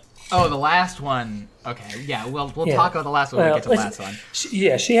one. Oh, the last one. Okay, yeah. We'll talk about the last one when we get to the last one.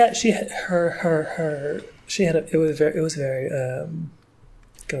 It was very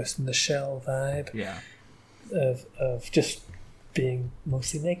Ghost in the Shell vibe. Yeah. Of just being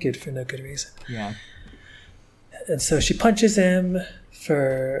mostly naked for no good reason. Yeah. And so she punches him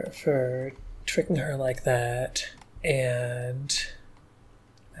for tricking her like that, and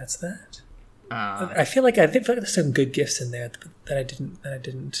that's that. I feel like there's some good gifts in there that I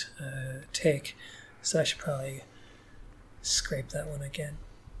didn't take, so I should probably scrape that one again.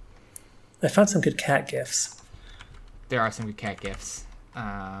 I found some good cat gifs. There are some good cat gifs.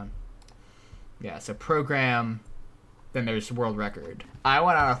 So Program. Then there's World Record. I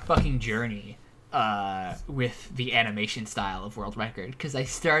went on a fucking journey with the animation style of World Record, because I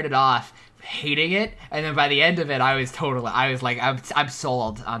started off hating it, and then by the end of it, I'm sold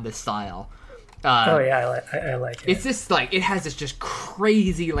on this style. I like it. It's just it has this just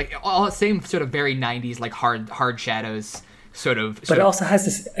crazy all the same sort of very 90s hard shadows But it also has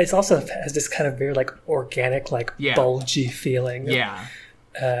this. It also has this kind of very like organic, like bulgy feeling. Yeah.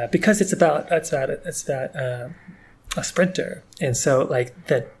 Because it's about a sprinter, and so like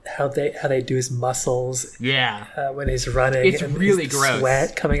that how they do his muscles. Yeah. When he's running, it's really gross.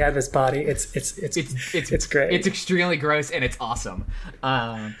 Sweat coming out of his body. It's great. It's extremely gross, and it's awesome.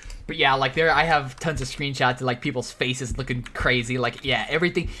 But yeah, like I have tons of screenshots of like people's faces looking crazy. Like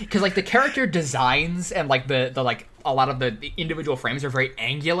everything, because like the character designs and like the like a lot of the individual frames are very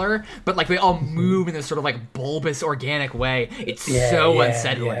angular, but like they all move in this sort of like bulbous organic way. It's so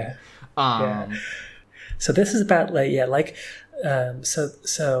unsettling. So this is about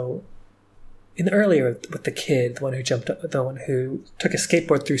so in the earlier with the kid, the one who took a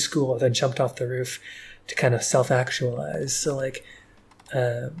skateboard through school and then jumped off the roof to kind of self-actualize. So like.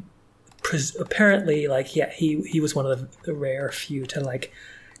 Apparently, like he was one of the rare few to like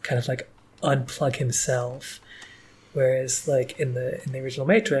kind of like unplug himself, whereas like in the original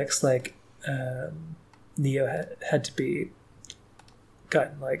Matrix, like Neo had to be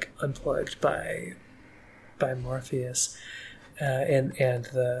gotten like unplugged by Morpheus, and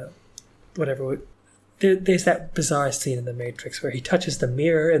the whatever. There's that bizarre scene in the Matrix where he touches the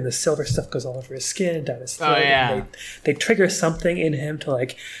mirror and the silver stuff goes all over his skin and down his throat. And they trigger something in him to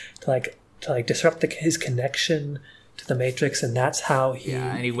disrupt his connection to the Matrix, and that's how he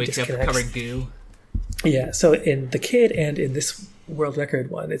and he wakes up covered in goo. Yeah, so in the kid and in this world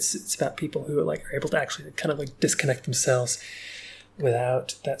record one, it's about people who are able to actually kind of like disconnect themselves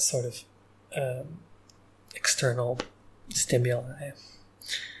without that sort of external stimuli.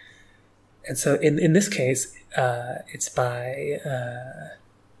 And so in this case, it's by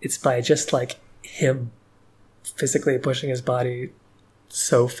just like him physically pushing his body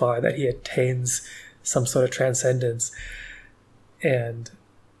so far that he attains some sort of transcendence and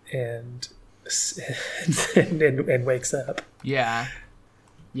wakes up. Yeah,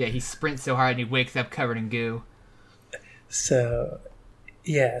 he sprints so hard and he wakes up covered in goo. So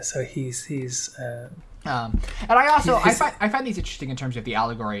he's. And I find these interesting in terms of the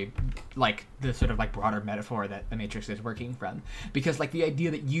allegory, like the sort of like broader metaphor that the Matrix is working from, because like the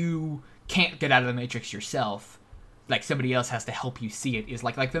idea that you can't get out of the Matrix yourself, like somebody else has to help you see it, is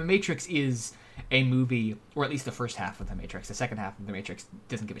like the Matrix is a movie, or at least the first half of the Matrix. The second half of the Matrix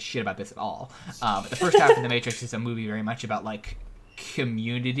doesn't give a shit about this at all. But the first half of the Matrix is a movie very much about like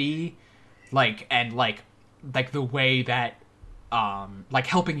community, and the way that like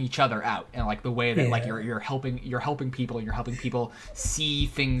helping each other out, and like the way that like you're helping people, and you're helping people see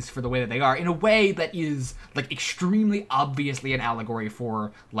things for the way that they are, in a way that is like extremely obviously an allegory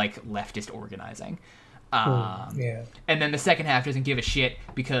for like leftist organizing. And then the second half doesn't give a shit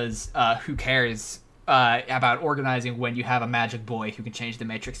because who cares about organizing when you have a magic boy who can change the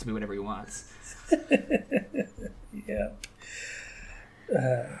Matrix to be whatever he wants.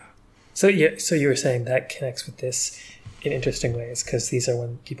 So you were saying that connects with this in interesting ways, because these are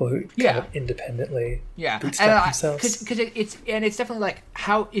people who kind of independently bootstrap themselves. Because it's definitely like,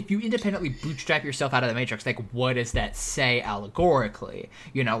 how if you independently bootstrap yourself out of the Matrix, like what does that say allegorically?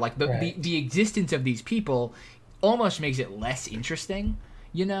 You know, like the existence of these people almost makes it less interesting.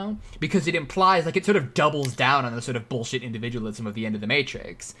 You know, because it implies, like, it sort of doubles down on the sort of bullshit individualism of the end of the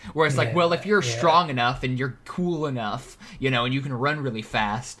Matrix, where it's like, well, if you're strong enough and you're cool enough, you know, and you can run really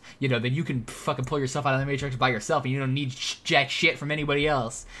fast, you know, then you can fucking pull yourself out of the Matrix by yourself, and you don't need jack shit from anybody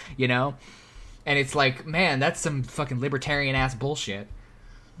else, you know? And it's like, man, that's some fucking libertarian ass bullshit.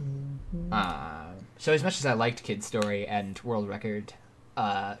 So as much as I liked Kid Story and World Record,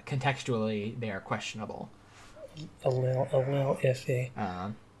 contextually they are questionable. A little iffy.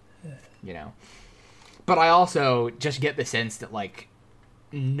 You know. But I also just get the sense that, like,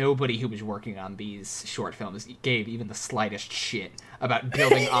 nobody who was working on these short films gave even the slightest shit about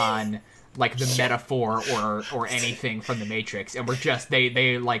building on, like, the metaphor or anything from the Matrix. And we're just,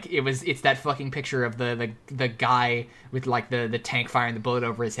 they like, it's that fucking picture of the guy with, like, the tank firing the bullet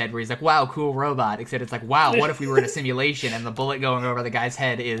over his head, where he's like, wow, cool robot. Except it's like, wow, what if we were in a simulation and the bullet going over the guy's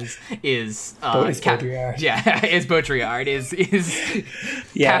head is Baudrillard. Yeah, is Baudrillard.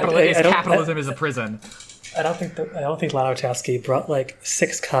 Capitalism is a prison. I don't think Lana Wachowski brought like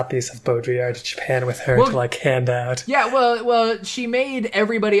 6 copies of Baudrillard to Japan with her to like hand out. Yeah, well, she made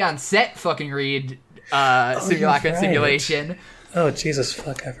everybody on set fucking read Simulacra and Simulation. Oh Jesus,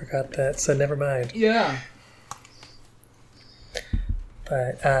 fuck! I forgot that. So never mind. Yeah.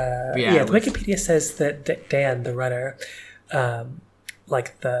 But the Wikipedia says that Dan, the runner,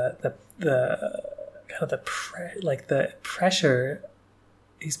 like the kind of the pressure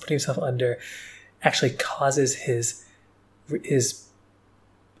he's putting himself under actually causes his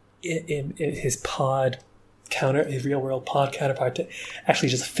pod real world pod counterpart to actually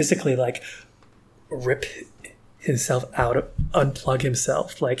just physically like rip himself out, unplug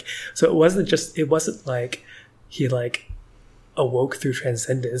himself. Like, so it wasn't like he like awoke through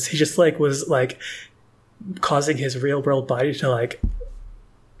transcendence. He just like was like causing his real world body to like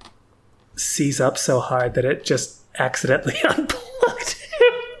seize up so hard that it just accidentally unplugged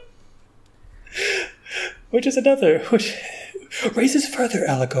him. Which raises further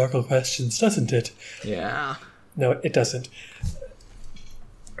allegorical questions, doesn't it? Yeah. No, it doesn't.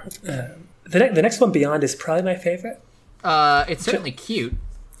 The next one, Beyond, is probably my favorite. It's certainly cute.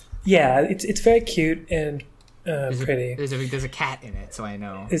 Yeah, it's very cute and pretty. There's a cat in it, so I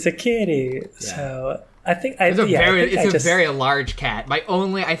know. It's a kitty, so I think it's a very large cat.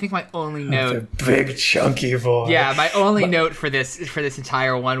 I think my only note, it's a big chunky boy. Yeah, my only note for this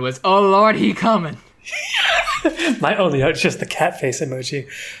entire one was, "Oh Lord, he coming." My only note is just the cat face emoji,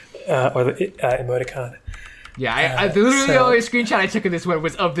 or the emoticon. Yeah, I literally the only screenshot I took of this one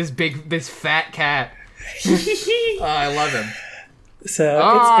was of this fat cat. I love him. So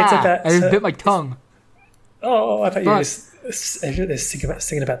it's about. I just bit my tongue. Oh, I thought you were just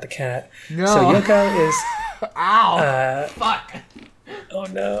singing about the cat. No. So Yoko is. Ow! Fuck. Oh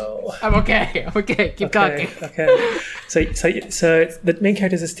no. I'm okay. Keep talking. Okay. So the main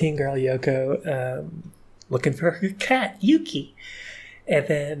character is this teen girl, Yoko, looking for her cat, Yuki, and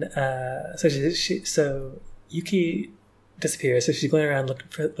then so Yuki disappears. So she's going around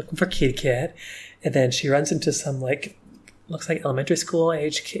looking for kitty cat, and then she runs into some like looks like elementary school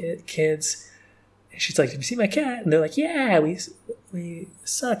age kids. And she's like, "Did you see my cat?" And they're like, "Yeah, we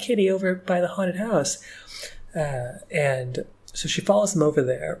saw Kitty over by the haunted house," and so she follows them over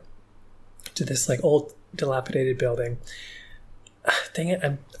there to this like old dilapidated building. Dang it,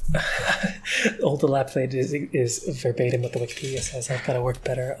 old dilapidated is verbatim what the Wikipedia says. I've got to work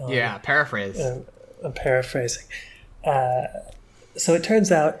better on... Yeah, paraphrase. I'm paraphrasing. So it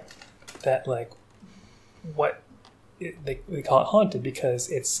turns out that like they call it haunted because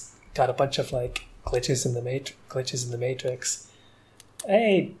it's got a bunch of like glitches in the Matrix.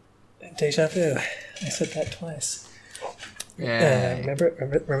 Hey, deja vu. I said that twice. Yeah.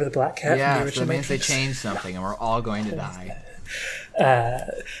 Remember the black cat? Yeah, from the so it means Matrix? they changed something and we're all going to die.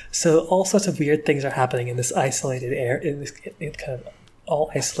 So all sorts of weird things are happening in this isolated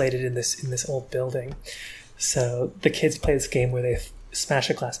all isolated in this old building. So the kids play this game where they smash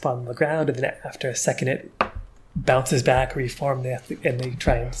a glass bottle on the ground, and then after a second it bounces back, reform, and they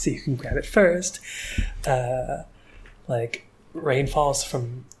try and see who can grab it first. Like rain falls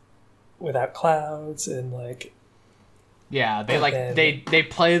from without clouds, and like. Yeah, they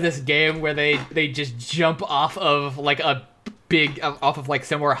play this game where they just jump off of like off of like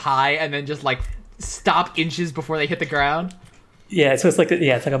somewhere high and then just like stop inches before they hit the ground. Yeah, so it's like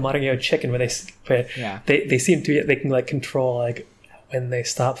a Mario chicken where they seem to they can like control like when they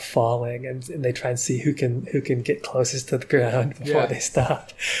stop falling and they try and see who can get closest to the ground before they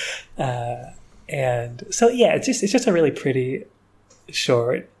stop. And so it's just a really pretty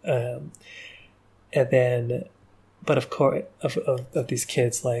short, and then. But of course, of these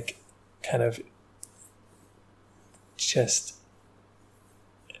kids, like, kind of just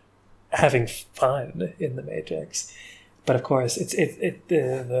having fun in the Matrix. But of course,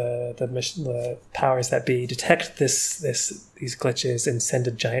 the mission, the powers that be detect these glitches and send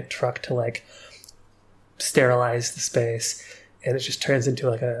a giant truck to like sterilize the space, and it just turns into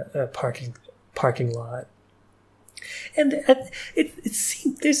like a parking lot. And it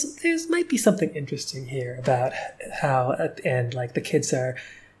seems there's might be something interesting here about how at the end, like, the kids are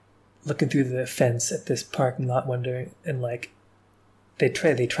looking through the fence at this parking lot, wondering, and like they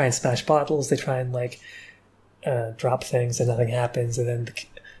try and smash bottles, they try and like drop things, and nothing happens, and then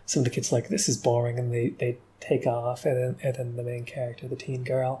some of the kids are like, this is boring, and they take off, and then the main character, the teen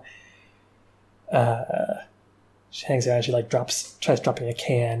girl, she hangs around, she like tries dropping a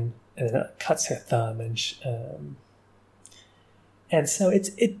can, and then it cuts her thumb, and so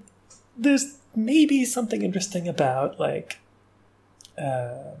there's maybe something interesting about like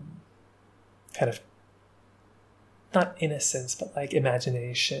kind of not innocence, but like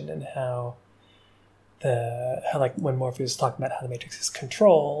imagination, and how like when Morpheus is talking about how the Matrix is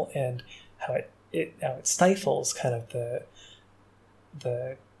control, and how it stifles kind of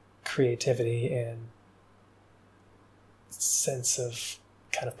the creativity and sense of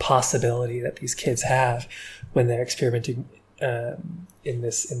kind of possibility that these kids have when they're experimenting in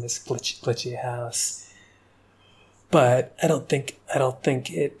this glitchy house. But I don't think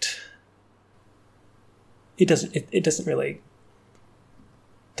it doesn't really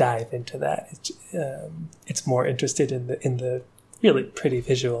dive into that. It's more interested in the really pretty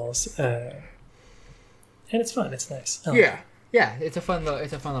visuals, and it's fun. It's nice. Yeah, it's a fun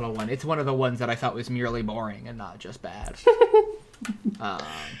little one. It's one of the ones that I thought was merely boring and not just bad.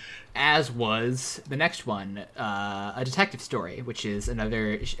 As was the next one, a detective story, which is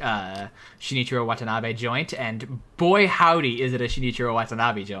another Shinichiro Watanabe joint, and boy howdy is it a Shinichiro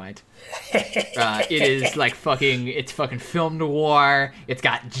Watanabe joint. It is like it's fucking film noir, it's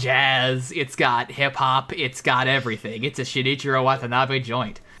got jazz, it's got hip-hop, it's got everything. It's a Shinichiro Watanabe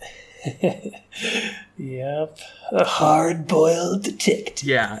joint. Yep, a hard-boiled detective.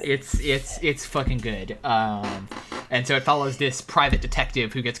 Yeah, it's fucking good. And so it follows this private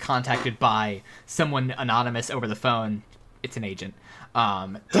detective who gets contacted by someone anonymous over the phone. It's an agent,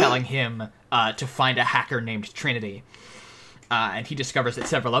 telling him to find a hacker named Trinity. And he discovers that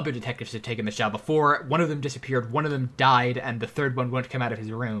several other detectives have taken this job before. One of them disappeared, one of them died, and the third one won't come out of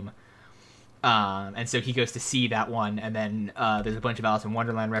his room. And so he goes to see that one, and then there's a bunch of Alice in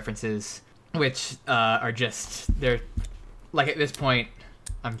Wonderland references, which are just, they're like, at this point,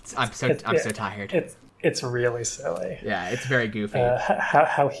 I'm so tired. It's really silly. Yeah, it's very goofy.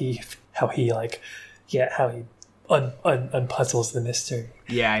 How he unpuzzles the mystery.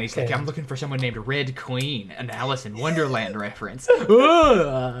 Yeah, and he's like, I'm looking for someone named Red Queen, an Alice in Wonderland reference.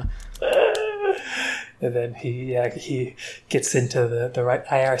 And then he gets into the right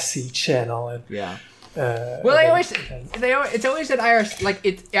IRC channel and it's always at IRC. Like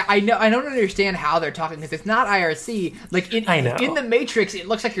I don't understand how they're talking because it's not IRC. Like in the Matrix, it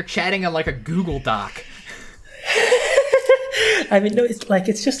looks like you're chatting on like a Google Doc. I mean, no,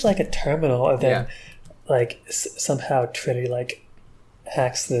 it's just like a terminal, and then like somehow Trinity like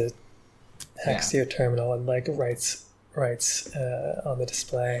hacks your terminal and like writes on the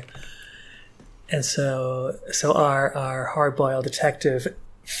display. And so our hard-boiled detective,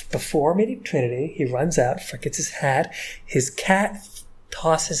 before meeting Trinity, he runs out, forgets his hat. His cat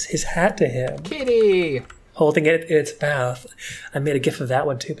tosses his hat to him. Kitty! Holding it in its mouth. I made a gif of that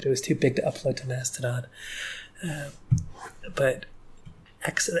one too, but it was too big to upload to Mastodon. But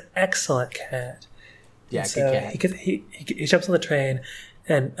excellent cat. Yeah, so good cat. He jumps on the train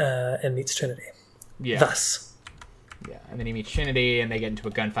and meets Trinity. Yeah. Thus. Yeah, and then he meets Trinity, and they get into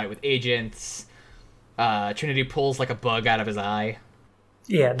a gunfight with agents. Trinity pulls like a bug out of his eye.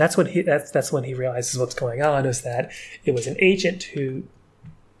 Yeah, that's when he realizes what's going on, is that it was an agent who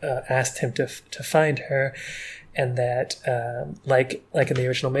asked him to find her, and that like in the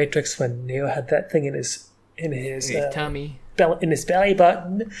original Matrix, when Neo had that thing in his tummy, in his belly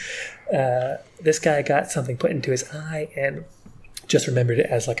button, this guy got something put into his eye and just remembered it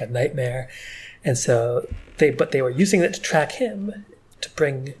as like a nightmare, and so they were using it to track him to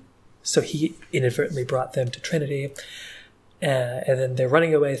bring. So he inadvertently brought them to Trinity, and then they're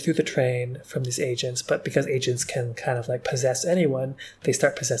running away through the train from these agents. But because agents can kind of like possess anyone, they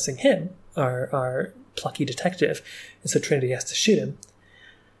start possessing him, our plucky detective. And so Trinity has to shoot him.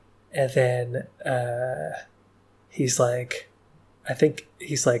 And then he's like,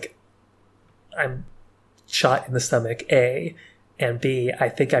 I'm shot in the stomach, A, and B, I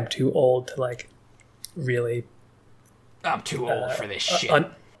think I'm too old to like really. I'm too old for this shit.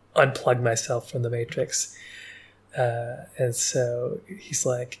 Unplug myself from the Matrix, and so he's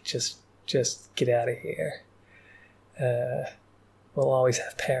like, just get out of here. We'll always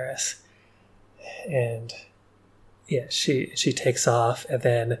have Paris. And yeah, she takes off, and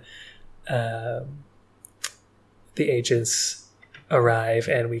then the agents arrive,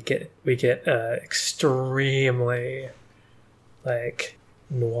 and we get extremely like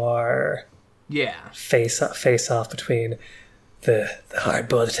noir face off between the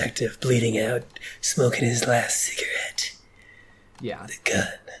hard-boiled detective bleeding out, smoking his last cigarette. Yeah. The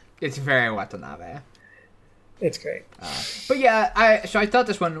gun. It's very Watanabe. It's great. But yeah, I thought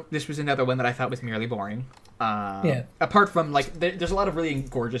this was another one that I thought was merely boring. Apart from, like, there's a lot of really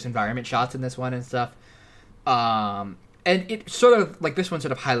gorgeous environment shots in this one and stuff. And it sort of, like, this one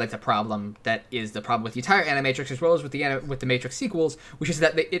sort of highlights a problem that is the problem with the entire Animatrix as well as with the Matrix sequels, which is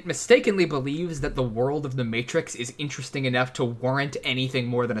that it mistakenly believes that the world of the Matrix is interesting enough to warrant anything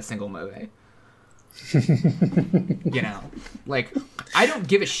more than a single movie. You know? Like, I don't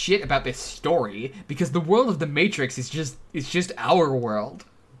give a shit about this story because the world of the Matrix is just our world.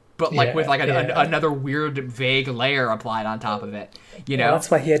 But like with like another weird, vague layer applied on top of it, you know. Well, that's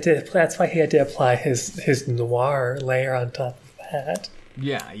why he had to apply his noir layer on top of that.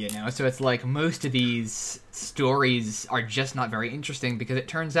 Yeah, you know. So it's like most of these stories are just not very interesting because it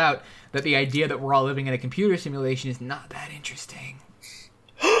turns out that the idea that we're all living in a computer simulation is not that interesting.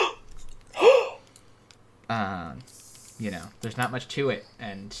 You know, there's not much to it,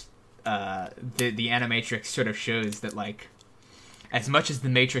 and the Animatrix sort of shows that like. as much as The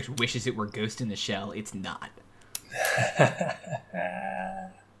Matrix wishes it were Ghost in the Shell, it's not.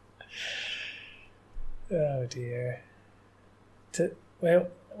 Oh dear.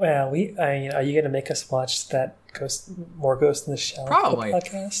 Are you going to make us watch that more Ghost in the Shell Probably.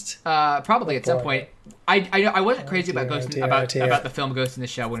 podcast? Probably at some point. I wasn't crazy about the film Ghost in the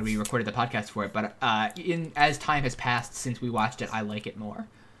Shell when we recorded the podcast for it, but as time has passed since we watched it, I like it more.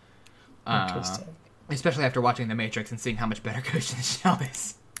 Interesting. Especially after watching The Matrix and seeing how much better Ghost in the Shell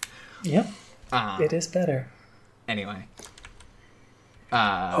is. Yep. It is better. Anyway.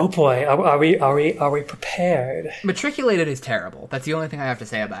 Oh boy, are we prepared? Matriculated is terrible. That's the only thing I have to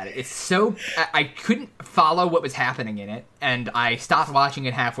say about it. It's so... I couldn't follow what was happening in it, and I stopped watching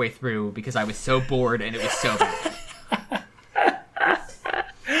it halfway through because I was so bored and it was so bad.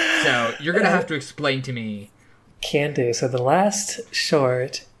 So, you're going to have to explain to me... Can do. So the last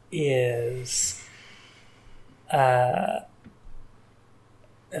short is... let's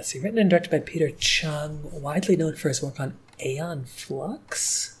see, written and directed by Peter Chung, widely known for his work on Aeon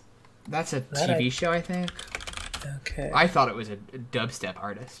Flux? That's a TV show, I think. Okay. I thought it was a dubstep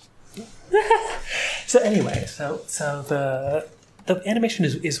artist. So anyway, so the animation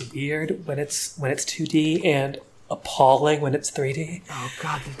is weird when it's 2D and appalling when it's 3D. Oh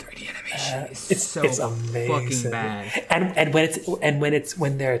god, the 3D animation it's amazing. Fucking bad. And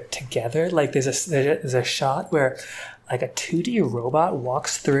when they're together, like there's a shot where like a 2D robot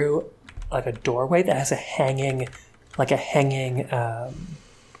walks through like a doorway that has a hanging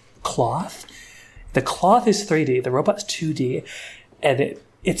cloth. The cloth is 3D, the robot's 2D, and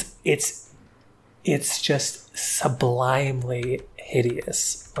it's just sublimely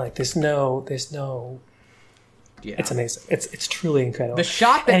hideous. Like there's no yeah. It's amazing. It's truly incredible. The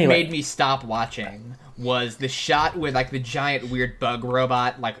shot that made me stop watching was the shot where like the giant weird bug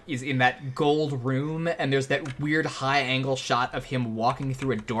robot like is in that gold room, and there's that weird high angle shot of him walking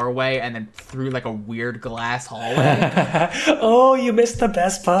through a doorway and then through like a weird glass hallway. Oh, you missed the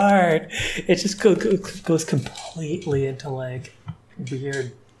best part. It just goes completely into like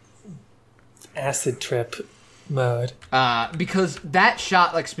weird acid trip mode. Because that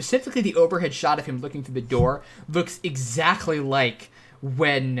shot, like specifically the overhead shot of him looking through the door, looks exactly like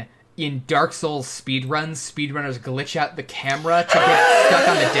when in Dark Souls speedrunners glitch out the camera to get stuck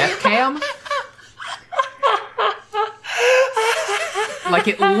on the death cam. Like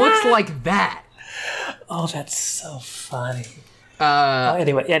it looks like that. Oh, that's so funny.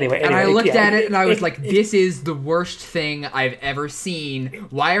 Anyway. And I looked at it and I was like, this is the worst thing I've ever seen.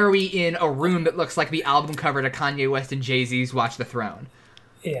 Why are we in a room that looks like the album cover to Kanye West and Jay-Z's Watch the Throne?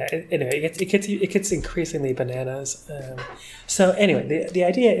 Yeah, anyway, it gets increasingly bananas. So anyway, the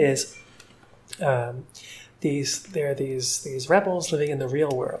idea is there are these rebels living in the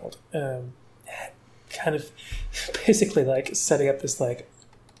real world, kind of basically like setting up this like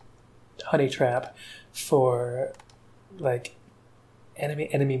honey trap for like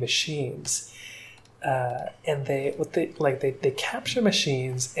enemy machines, and they capture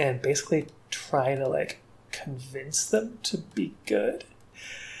machines and basically try to like convince them to be good.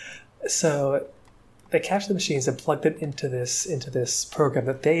 So they capture the machines and plug them into this program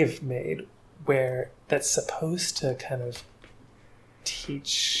that they've made, where that's supposed to kind of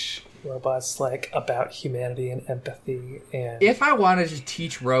teach robots like about humanity and empathy. And if I wanted to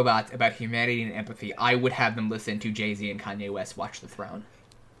teach robots about humanity and empathy, I would have them listen to Jay-Z and Kanye West Watch the Throne,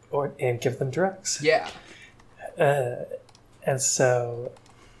 and give them drugs. Yeah. And so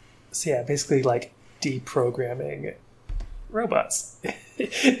yeah, basically like deprogramming robots,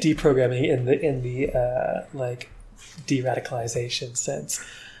 deprogramming in the like de-radicalization sense.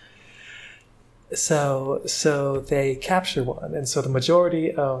 So they capture one, and so the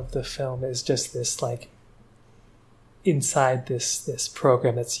majority of the film is just this like inside this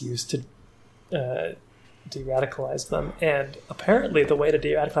program that's used to de-radicalize them. And apparently the way to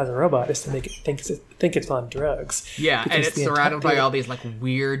de-radicalize a robot is to make it think it's on drugs. Yeah, and it's surrounded by all these like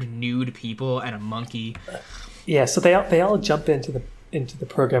weird nude people and a monkey. Yeah, so they all jump into the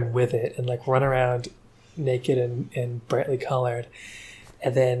program with it and like run around naked and brightly colored,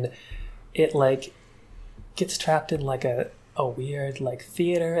 and then it like gets trapped in like a weird like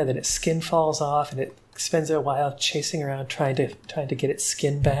theater, and then its skin falls off, and it spends a while chasing around trying to get its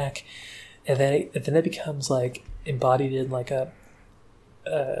skin back, and then it becomes like embodied in like a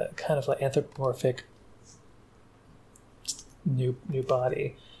kind of like anthropomorphic new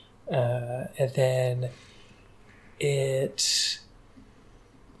body, and then it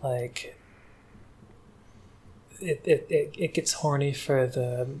like it gets horny for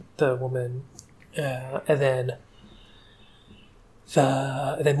the woman, and then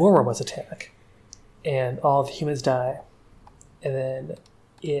more robots attack, and all the humans die, and then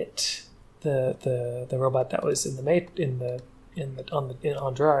the robot that was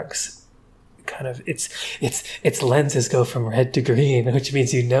on drugs, kind of its lenses go from red to green, which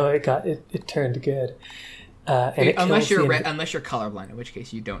means it turned good. Unless you're colorblind, in which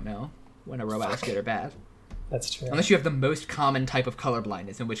case you don't know when a robot is good or bad. That's true. Unless you have the most common type of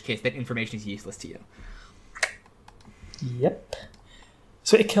colorblindness, in which case that information is useless to you. Yep.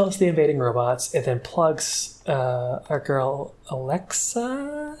 So it kills the invading robots and then plugs our girl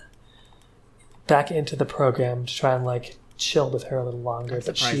Alexa back into the program to try and like chill with her a little longer. I'm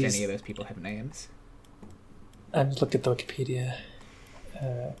surprised any of those people have names. I just looked at the Wikipedia.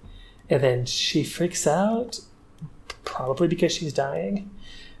 And then she freaks out, probably because she's dying.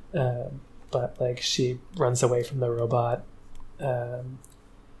 But like she runs away from the robot, and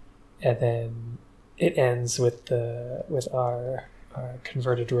then it ends with our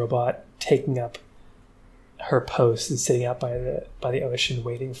converted robot taking up her post and sitting out by the ocean,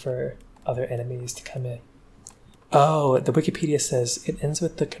 waiting for other enemies to come in. Oh, the Wikipedia says it ends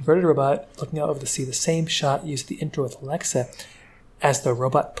with the converted robot looking out over the sea. The same shot used the intro with Alexa, as the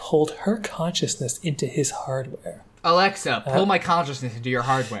robot pulled her consciousness into his hardware. Alexa, pull my consciousness into your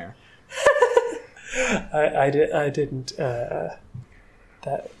hardware. I didn't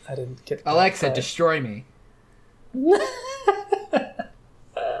get Alexa, destroy me.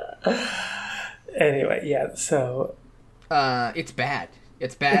 Anyway, yeah, so it's bad.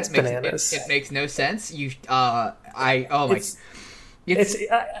 It's bad. It's bananas. It makes no sense. People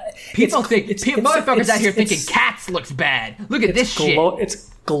motherfuckers out here thinking Cats looks bad. Look at this shit. It's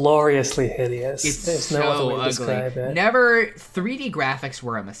gloriously hideous. It's no so other way to ugly. describe it. Never 3D graphics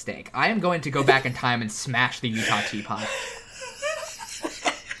were a mistake. I am going to go back in time and smash the Utah Teapot.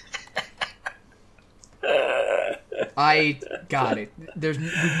 I got it. We've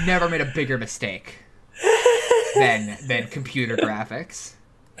never made a bigger mistake than computer graphics.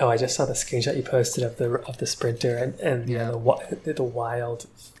 Oh, I just saw the screenshot you posted of the Sprinter and the wild.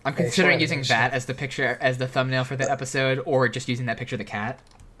 I'm considering using that as the thumbnail for the episode, or just using that picture of the cat,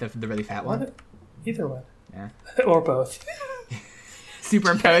 the really fat one. Either one. Yeah. Or both.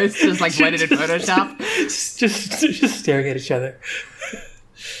 Superimposed, just like blended in Photoshop. just staring at each other.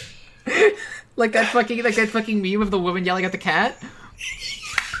 Like that fucking meme of the woman yelling at the cat.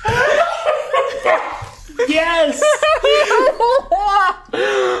 Yes.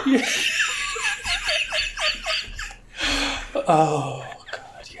 Oh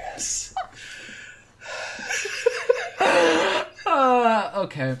God, yes.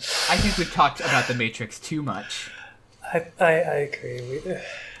 Okay. I think we've talked about The Matrix too much. I agree.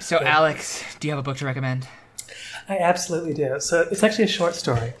 So, Alex, do you have a book to recommend? I absolutely do. So it's actually a short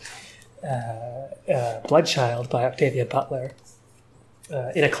story. Bloodchild by Octavia Butler,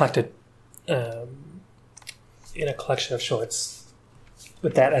 in a collection of shorts,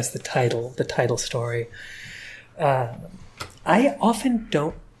 with that as the title story. I often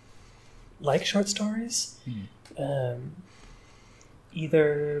don't like short stories.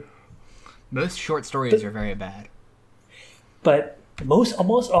 Either most short stories are very bad, but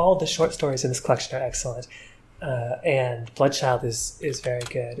almost all of the short stories in this collection are excellent. And Bloodchild is very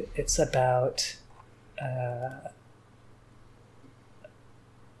good. It's about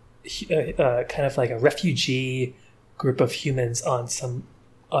kind of like a refugee group of humans on some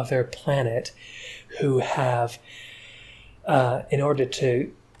other planet who have, in order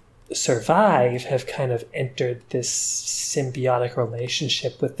to survive, have kind of entered this symbiotic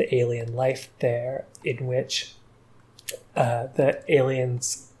relationship with the alien life there, in which the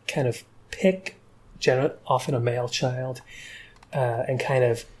aliens kind of pick often a male child, and kind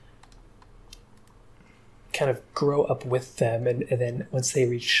of grow up with them, and then once they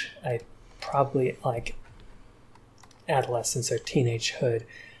reach probably like adolescence or teenagehood,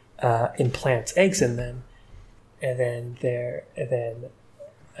 implants eggs in them, and then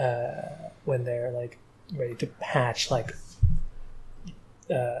when they're like ready to hatch, like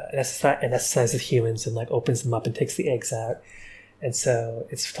anesthetizes humans and like opens them up and takes the eggs out. And so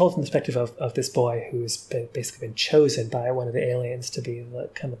it's told from the perspective of this boy who's basically been chosen by one of the aliens to be the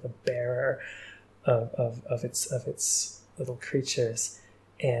kind of the bearer of its little creatures,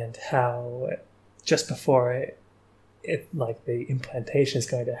 and how just before it like the implantation is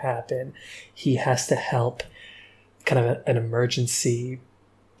going to happen, he has to help kind of an emergency,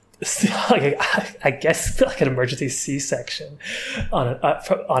 I guess like an emergency C-section on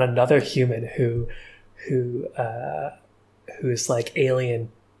another human who's like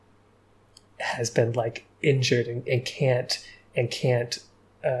alien, has been like injured and can't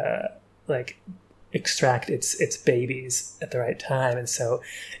like extract its babies at the right time. And so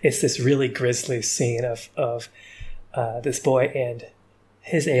it's this really grisly scene of this boy and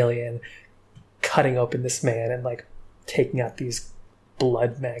his alien cutting open this man and like taking out these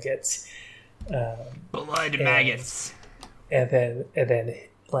blood maggots. Maggots. And then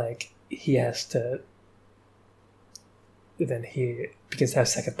like he has to. Then he begins to have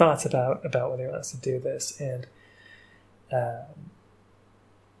second thoughts about whether he wants to do this, and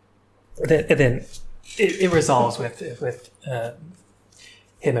then it resolves with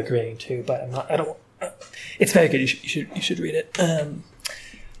him agreeing to. But I don't. It's very good. You should read it.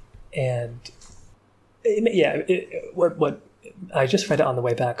 What I just read it on the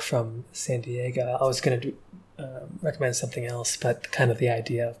way back from San Diego. I was going to recommend something else, but kind of the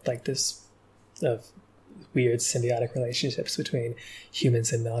idea of like this of weird symbiotic relationships between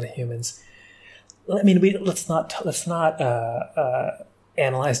humans and non-humans. I mean, let's not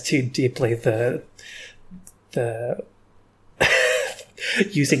analyze too deeply the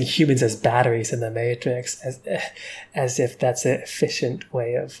using humans as batteries in the Matrix as if that's an efficient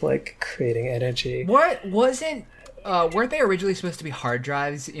way of like creating energy. What wasn't? Weren't they originally supposed to be hard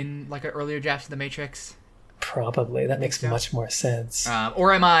drives in like an earlier draft of the Matrix? Probably. That makes much more sense.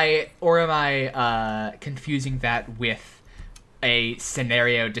 Or am I confusing that with a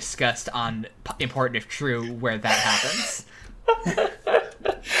scenario discussed on Important If True where that happens?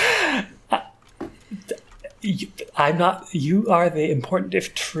 I'm not. You are the Important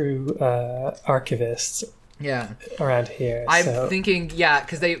If True archivist. Yeah. Around here. I'm thinking,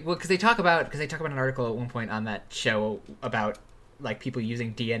 because they talk about an article at one point on that show about like people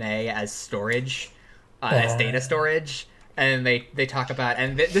using DNA as storage. As data storage, and they talk about,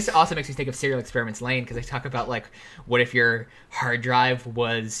 and this also makes me think of Serial Experiments Lain, because they talk about like, what if your hard drive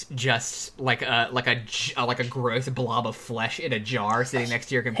was just like a gross blob of flesh in a jar sitting next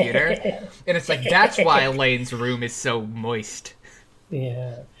to your computer, and it's like that's why Lane's room is so moist.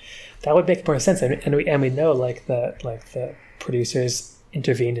 Yeah, that would make more sense, and we know like the producers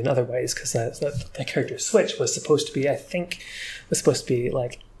intervened in other ways, because the character Switch was supposed to be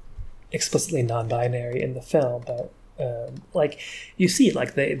like explicitly non-binary in the film, but like you see,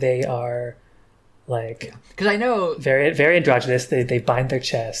 like they are like, because I know very very androgynous. They bind their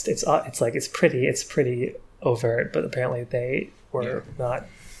chest. It's pretty overt, but apparently they were not.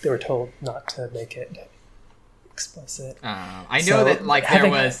 They were told not to make it explicit. I know that like there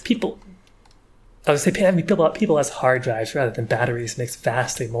was people. I was saying having people as hard drives rather than batteries makes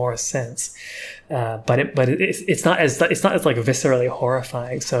vastly more sense, but it's not as like viscerally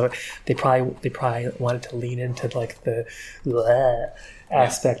horrifying. So they probably wanted to lean into like the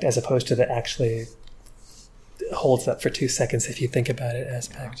aspect as opposed to the actually holds up for 2 seconds if you think about it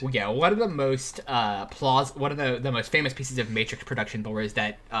aspect. Yeah, one of the most one of the most famous pieces of Matrix production lore is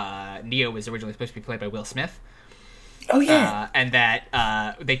that Neo was originally supposed to be played by Will Smith. Oh yeah, and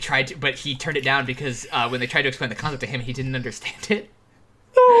that they tried to, but he turned it down because when they tried to explain the concept to him, he didn't understand it.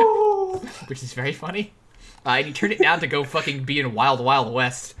 Oh, which is very funny. And he turned it down to go fucking be in Wild Wild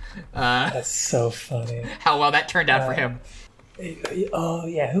West. That's so funny. How well that turned out for him. Oh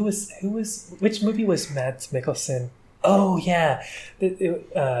yeah, who was? Which movie was Mads Mikkelsen? Oh yeah, there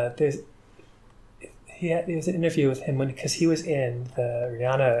was an interview with him because he was in the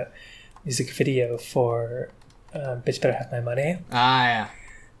Rihanna music video for Bitch Better Have My Money. Ah, yeah.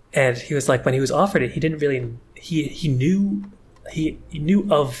 And he was like, when he was offered it, he didn't really, he knew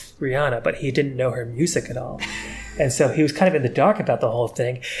of Rihanna, but he didn't know her music at all. And so he was kind of in the dark about the whole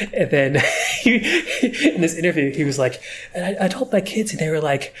thing. And then in this interview, he was like, and I told my kids, and they were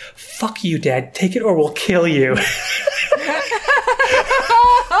like, fuck you, Dad, take it or we'll kill you.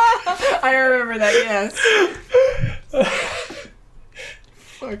 I remember that, yes.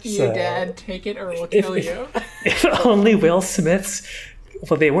 Fuck you, Dad. Take it or we'll kill you. If only Will Smith's...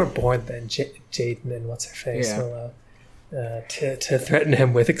 Well, they weren't born then. Jaden and what's-her-face were to threaten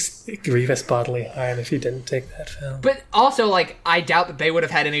him with grievous bodily harm if he didn't take that film. But also, like, I doubt that they would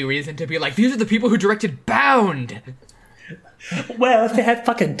have had any reason to be like, these are the people who directed Bound! Well, if they had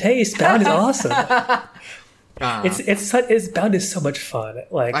fucking taste, Bound is awesome. Bound is so much fun.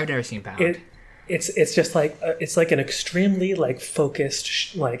 Like, I've never seen Bound. It's just like it's like an extremely like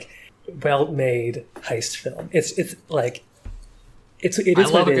focused, like well-made heist film. It is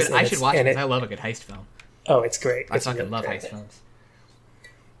what it is. I should watch it because I love a good heist film. Oh, it's great. I fucking love heist films.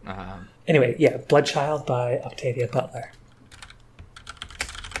 Anyway, yeah, Bloodchild by Octavia Butler.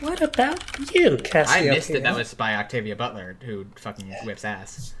 What about you, Cassiopeia? I missed that was by Octavia Butler, who fucking whips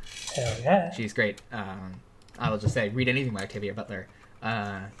ass. Hell yeah. She's great. I will just say, read anything by Octavia Butler.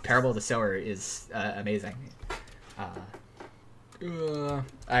 Parable of the Sower is amazing. I'm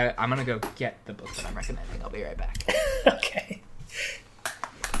gonna go get the book that I'm recommending. I'll be right back. Okay.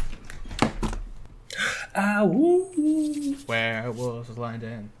 Woo! Werewolves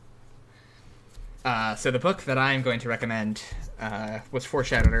London. So the book that I'm going to recommend was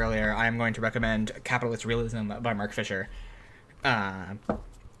foreshadowed earlier. I'm going to recommend Capitalist Realism by Mark Fisher. I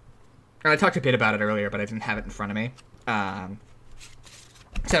talked a bit about it earlier, but I didn't have it in front of me.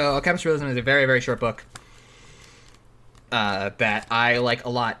 So Capitalist Realism is a very, very short book that I like a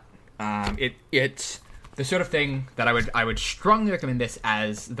lot. It's the sort of thing that I would strongly recommend this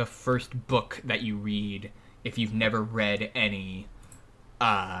as the first book that you read if you've never read any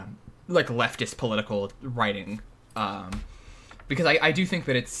like leftist political writing, because I do think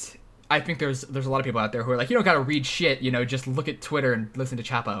that I think there's a lot of people out there who are like, you don't gotta read shit, just look at Twitter and listen to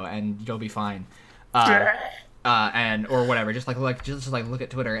Chapo and you'll be fine, and or whatever, just look at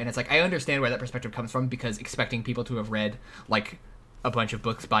Twitter. And it's like, I understand where that perspective comes from, because expecting people to have read like a bunch of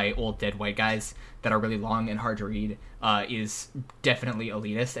books by old dead white guys that are really long and hard to read is definitely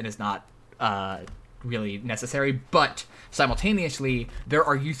elitist and is not really necessary. But simultaneously, there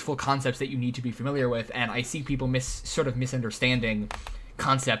are useful concepts that you need to be familiar with, and I see people misunderstanding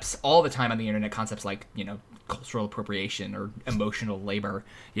concepts all the time on the internet, concepts like, cultural appropriation or emotional labor,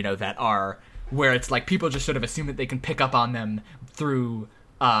 that are where it's like people just sort of assume that they can pick up on them through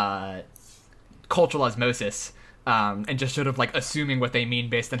cultural osmosis, and just sort of like assuming what they mean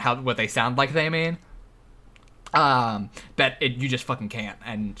based on what they sound like they mean. You just fucking can't,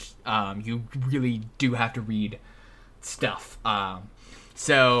 and you really do have to read stuff.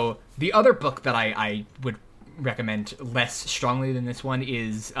 So the other book that I would recommend less strongly than this one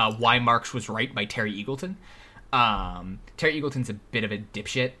is Why Marx Was Right by Terry Eagleton. Terry Eagleton's a bit of a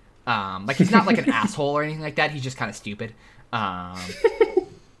dipshit. He's not like an asshole or anything like that. He's just kind of stupid.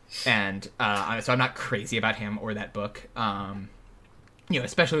 And so I'm not crazy about him or that book.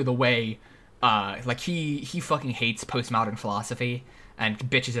 Especially the way he fucking hates postmodern philosophy and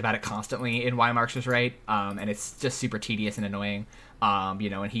bitches about it constantly in Why Marx Was Right. And it's just super tedious and annoying.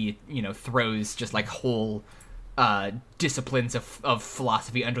 And he, throws just like whole disciplines of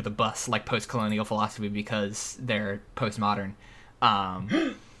philosophy under the bus, like post-colonial philosophy, because they're postmodern.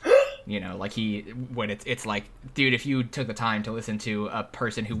 It's like, dude, if you took the time to listen to a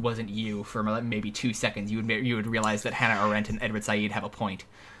person who wasn't you for maybe 2 seconds, you would realize that Hannah Arendt and Edward Said have a point.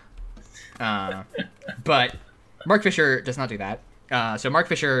 But Mark Fisher does not do that. So Mark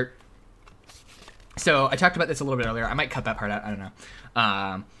Fisher. So I talked about this a little bit earlier. I might cut that part out. I don't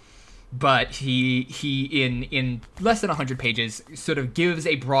know. But he in less than 100 pages sort of gives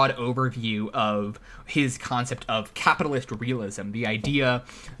a broad overview of his concept of capitalist realism, the idea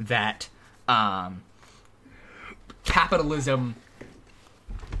that capitalism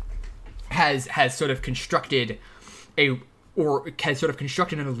has sort of constructed an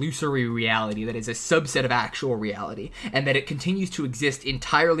illusory reality that is a subset of actual reality, and that it continues to exist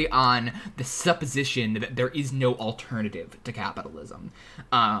entirely on the supposition that there is no alternative to capitalism.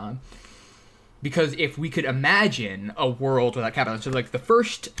 Because if we could imagine a world without capitalism, so like the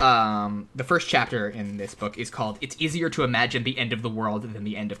first chapter in this book is called "It's Easier to Imagine the End of the World Than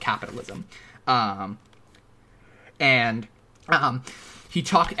the End of Capitalism," and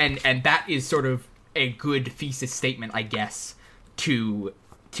that is sort of a good thesis statement, I guess, to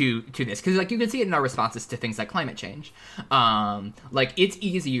this, because like you can see it in our responses to things like climate change. It's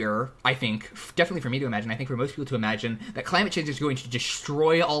easier, I think, definitely for me to imagine, I think for most people to imagine, that climate change is going to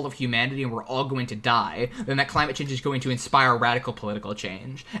destroy all of humanity and we're all going to die, than that climate change is going to inspire radical political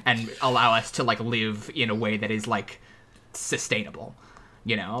change and allow us to like live in a way that is like sustainable.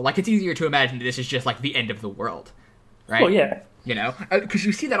 It's easier to imagine that this is just like the end of the world, right? Well, yeah. Because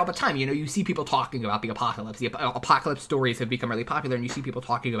you see that all the time. You see people talking about the apocalypse. The apocalypse stories have become really popular, and you see people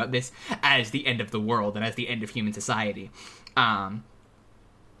talking about this as the end of the world and as the end of human society.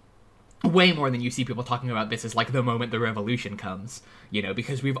 Way more than you see people talking about this as like the moment the revolution comes.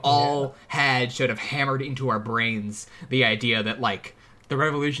 Because we've all had sort of hammered into our brains the idea that like the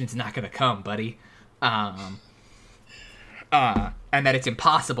revolution's not going to come, buddy, and that it's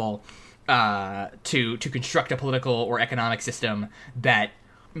impossible to construct a political or economic system that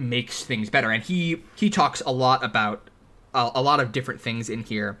makes things better. And he talks a lot about a lot of different things in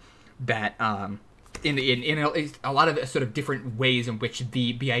here that in a lot of sort of different ways in which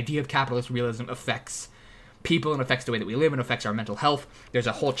the idea of capitalist realism affects people and affects the way that we live and affects our mental health. There's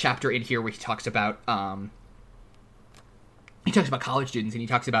a whole chapter in here where he talks about college students, and he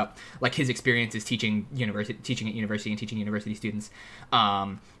talks about like his experiences teaching at university and teaching university students.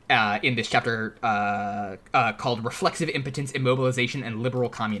 In this chapter called Reflexive Impotence, Immobilization, and Liberal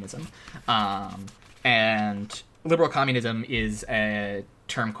Communism. And liberal communism is a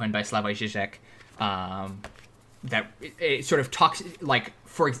term coined by Slavoj Žižek that it sort of talks, like,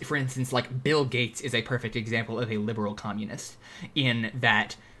 for instance, like Bill Gates is a perfect example of a liberal communist in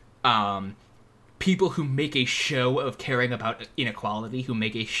that people who make a show of caring about inequality, who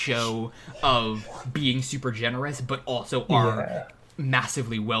make a show of being super generous, but also are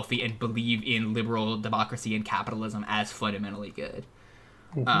massively wealthy and believe in liberal democracy and capitalism as fundamentally good.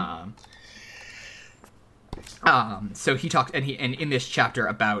 So he talks, and in this chapter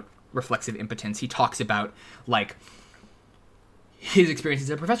about reflexive impotence, he talks about like his experience as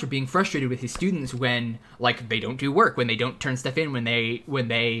a professor being frustrated with his students when like they don't do work, when they don't turn stuff in, when they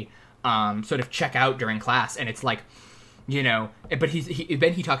sort of check out during class, and it's like, you know, but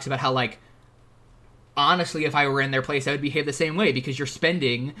then he talks about how like, honestly, if I were in their place, I would behave the same way, because you're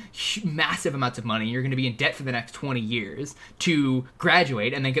spending massive amounts of money. You're going to be in debt for the next 20 years to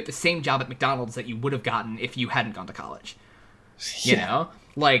graduate and then get the same job at McDonald's that you would have gotten if you hadn't gone to college. You know?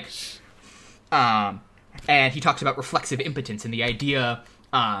 Like, and he talks about reflexive impotence and the idea,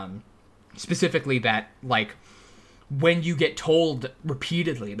 specifically that, like, when you get told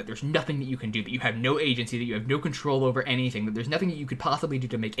repeatedly that there's nothing that you can do, that you have no agency, that you have no control over anything, that there's nothing that you could possibly do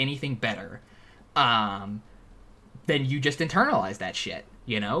to make anything better, then you just internalize that shit,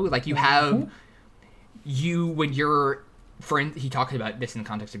 you know? Like, you have, when you're, he talks about this in the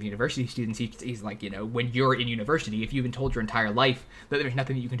context of university students, he's like, you know, when you're in university, if you've been told your entire life that there's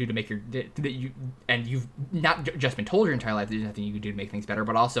nothing that you can do to make and you've not just been told your entire life there's nothing you can do to make things better,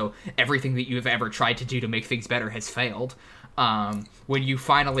 but also everything that you've ever tried to do to make things better has failed, when you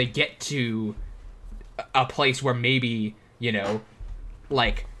finally get to a place where maybe, you know,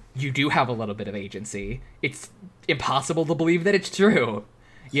 like, you do have a little bit of agency, it's impossible to believe that it's true,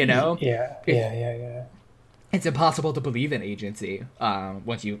 you know? Yeah. It's impossible to believe in agency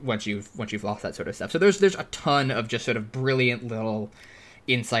once you've lost that sort of stuff. So there's a ton of just sort of brilliant little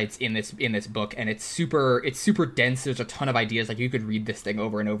insights in this book, and it's super dense. There's a ton of ideas. Like, you could read this thing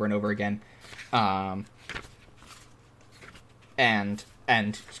over and over and over again, and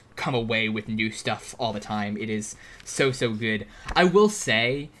come away with new stuff all the time. It is so good. I will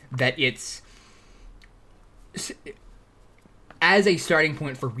say that it's, as a starting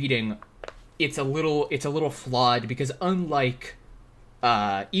point for reading, it's a little flawed, because unlike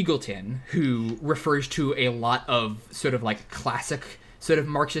Eagleton, who refers to a lot of sort of like classic sort of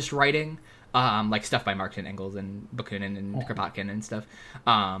Marxist writing, like stuff by Marx and Engels and Bakunin and Kropotkin and stuff,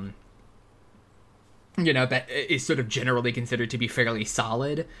 you know, that is sort of generally considered to be fairly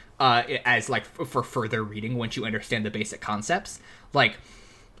solid as like for further reading once you understand the basic concepts. Like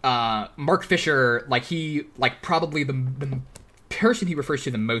Mark Fisher, like he, like probably the person he refers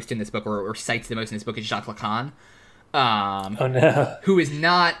to the most in this book, or cites the most in this book, is Jacques Lacan, who is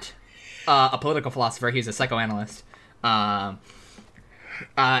not a political philosopher. He's a psychoanalyst, and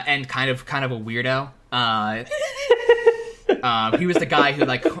kind of a weirdo. He was the guy who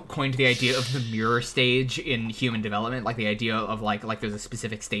like coined the idea of the mirror stage in human development, like the idea of like there's a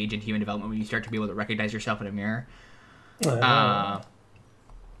specific stage in human development when you start to be able to recognize yourself in a mirror. And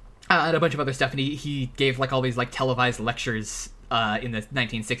a bunch of other stuff, and he gave like all these like televised lectures in the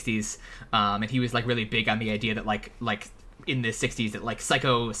 1960s, and he was like really big on the idea that like in the 60s that like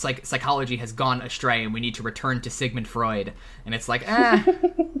psychology has gone astray and we need to return to Sigmund Freud, and it's like I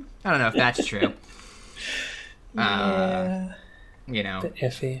don't know if that's true. You know, bit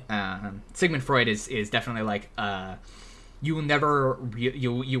iffy. Sigmund Freud is definitely like you will never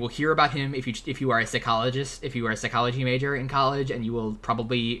you will hear about him if you are a psychologist, if you are a psychology major in college, and you will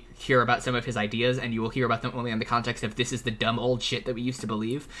probably hear about some of his ideas, and you will hear about them only in the context of this is the dumb old shit that we used to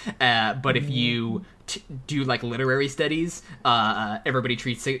believe. But if you do like literary studies, everybody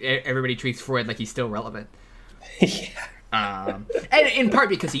treats Freud like he's still relevant. And in part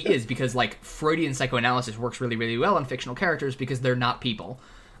because like Freudian psychoanalysis works really, really well on fictional characters because they're not people.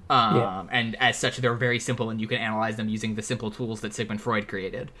 And as such, they're very simple, and you can analyze them using the simple tools that Sigmund Freud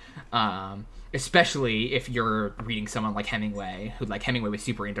created. Especially if you're reading someone like Hemingway, who like Hemingway was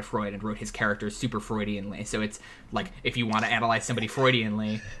super into Freud and wrote his characters super Freudianly. So it's like, if you want to analyze somebody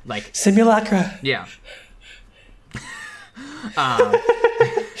Freudianly, like Simulacra. Yeah.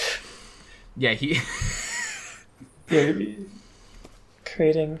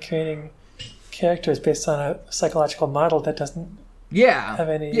 Creating characters based on a psychological model that doesn't have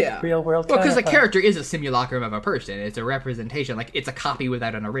any real world. Well, because a character is a simulacrum of a person. It's a representation. Like, it's a copy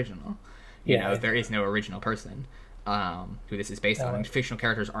without an original. You know, there is no original person who this is based on. And fictional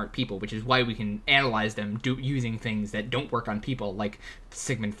characters aren't people, which is why we can analyze them using things that don't work on people, like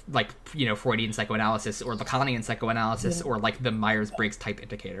Freudian psychoanalysis or Lacanian psychoanalysis, or like the Myers-Briggs type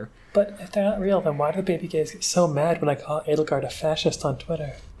indicator. But if they're not real, then why do baby gays get so mad when I call Edelgard a fascist on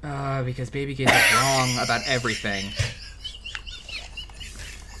Twitter? Because baby gays are wrong about everything.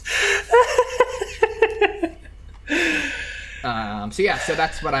 So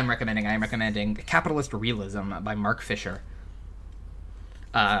that's what I'm recommending. I'm recommending Capitalist Realism by Mark Fisher.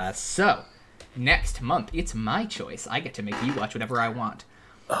 So, next month, it's my choice. I get to make you watch whatever I want.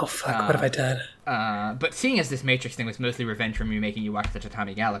 Oh, fuck, what have I done? But seeing as this Matrix thing was mostly revenge for me making you watch Such a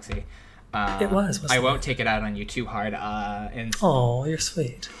Tiny Galaxy, it was. I won't take it out on you too hard. Oh, you're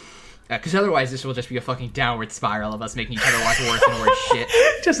sweet. Because otherwise this will just be a fucking downward spiral of us making each other watch worse and worse shit.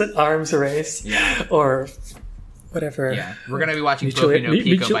 Just an arms race. Yeah. Or whatever. Yeah. We're going to be watching Boku no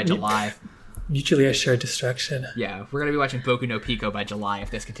Pico by July. Mutually assured destruction. Yeah. We're going to be watching Boku no Pico by July if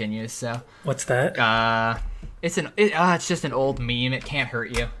this continues, so... What's that? It's just an old meme. It can't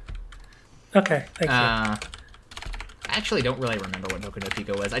hurt you. Okay, thank you. I actually don't really remember what Boku no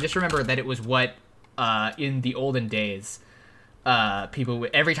Pico was. I just remember that it was what, in the olden days, people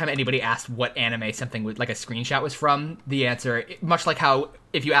would, every time anybody asked what anime something would, like a screenshot was from, the answer, much like how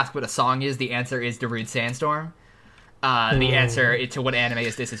if you ask what a song is, the answer is Darude Sandstorm. The answer to what anime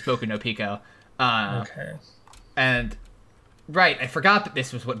is this is Boku no Pico. Okay. And... Right, I forgot that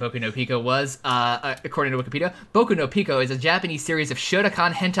this was what Boku no Pico was. According to Wikipedia, Boku no Pico is a Japanese series of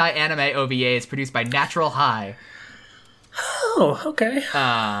Shotokan hentai anime OVAs produced by Natural High. Oh, okay.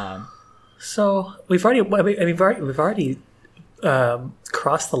 So we've already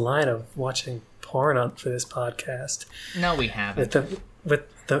crossed the line of watching porn for this podcast. No, we haven't.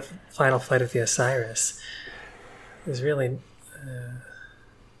 With the Final Flight of the Osiris, is really.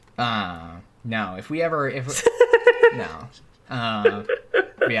 No. If no.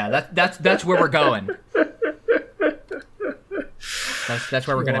 Yeah, that's where we're going. That's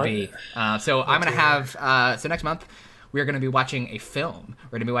where we're going to be. So I'm going to have... so next month, we're going to be watching a film.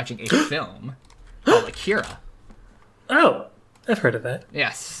 We're going to be watching a film called Akira. Oh, I've heard of that.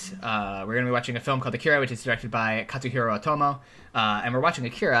 Yes. We're going to be watching a film called Akira, which is directed by Katsuhiro Otomo. And we're watching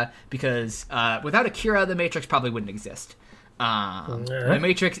Akira because without Akira, The Matrix probably wouldn't exist. The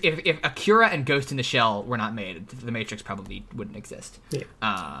Matrix, if Akira and Ghost in the Shell were not made, The Matrix probably wouldn't exist. Yeah.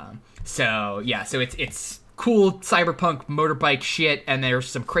 So it's cool cyberpunk motorbike shit, and there's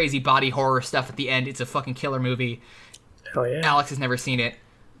some crazy body horror stuff at the end. It's a fucking killer movie. Hell yeah. Alex has never seen it,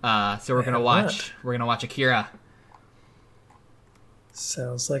 so we're gonna watch Akira.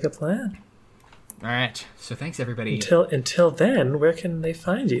 Sounds like a plan. All right. So thanks everybody. Until then, where can they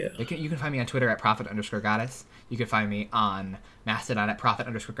find you? You can find me on Twitter at prophet_goddess. You can find me on Mastodon at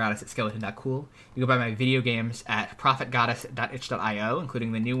prophet_goddess at skeleton.cool. You can buy my video games at prophetgoddess.itch.io,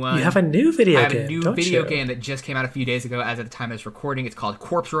 including the new one. You have a new video game, I have a new video game that just came out a few days ago as of the time of this recording. It's called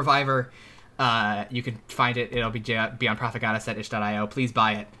Corpse Reviver. You can find it. It'll be on prophetgoddess.itch.io. Please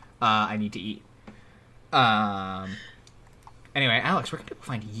buy it. I need to eat. Anyway, Alex, where can people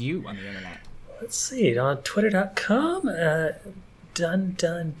find you on the internet? Let's see. On twitter.com, done.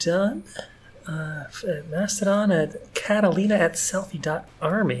 Mastodon at Catalina at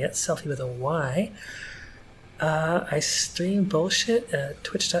selfie.army at selfie with a Y. I stream bullshit at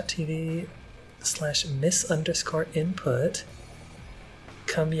twitch.tv/miss_input.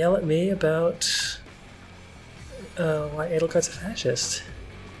 Come yell at me about why Edelgart's a fascist.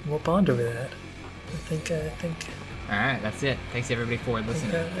 We'll bond over that. I think. All right, that's it. Thanks everybody for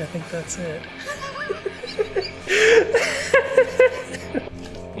listening. I think that's it.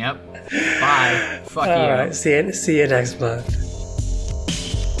 Yep. Bye. Fuck you. All right. See you next month.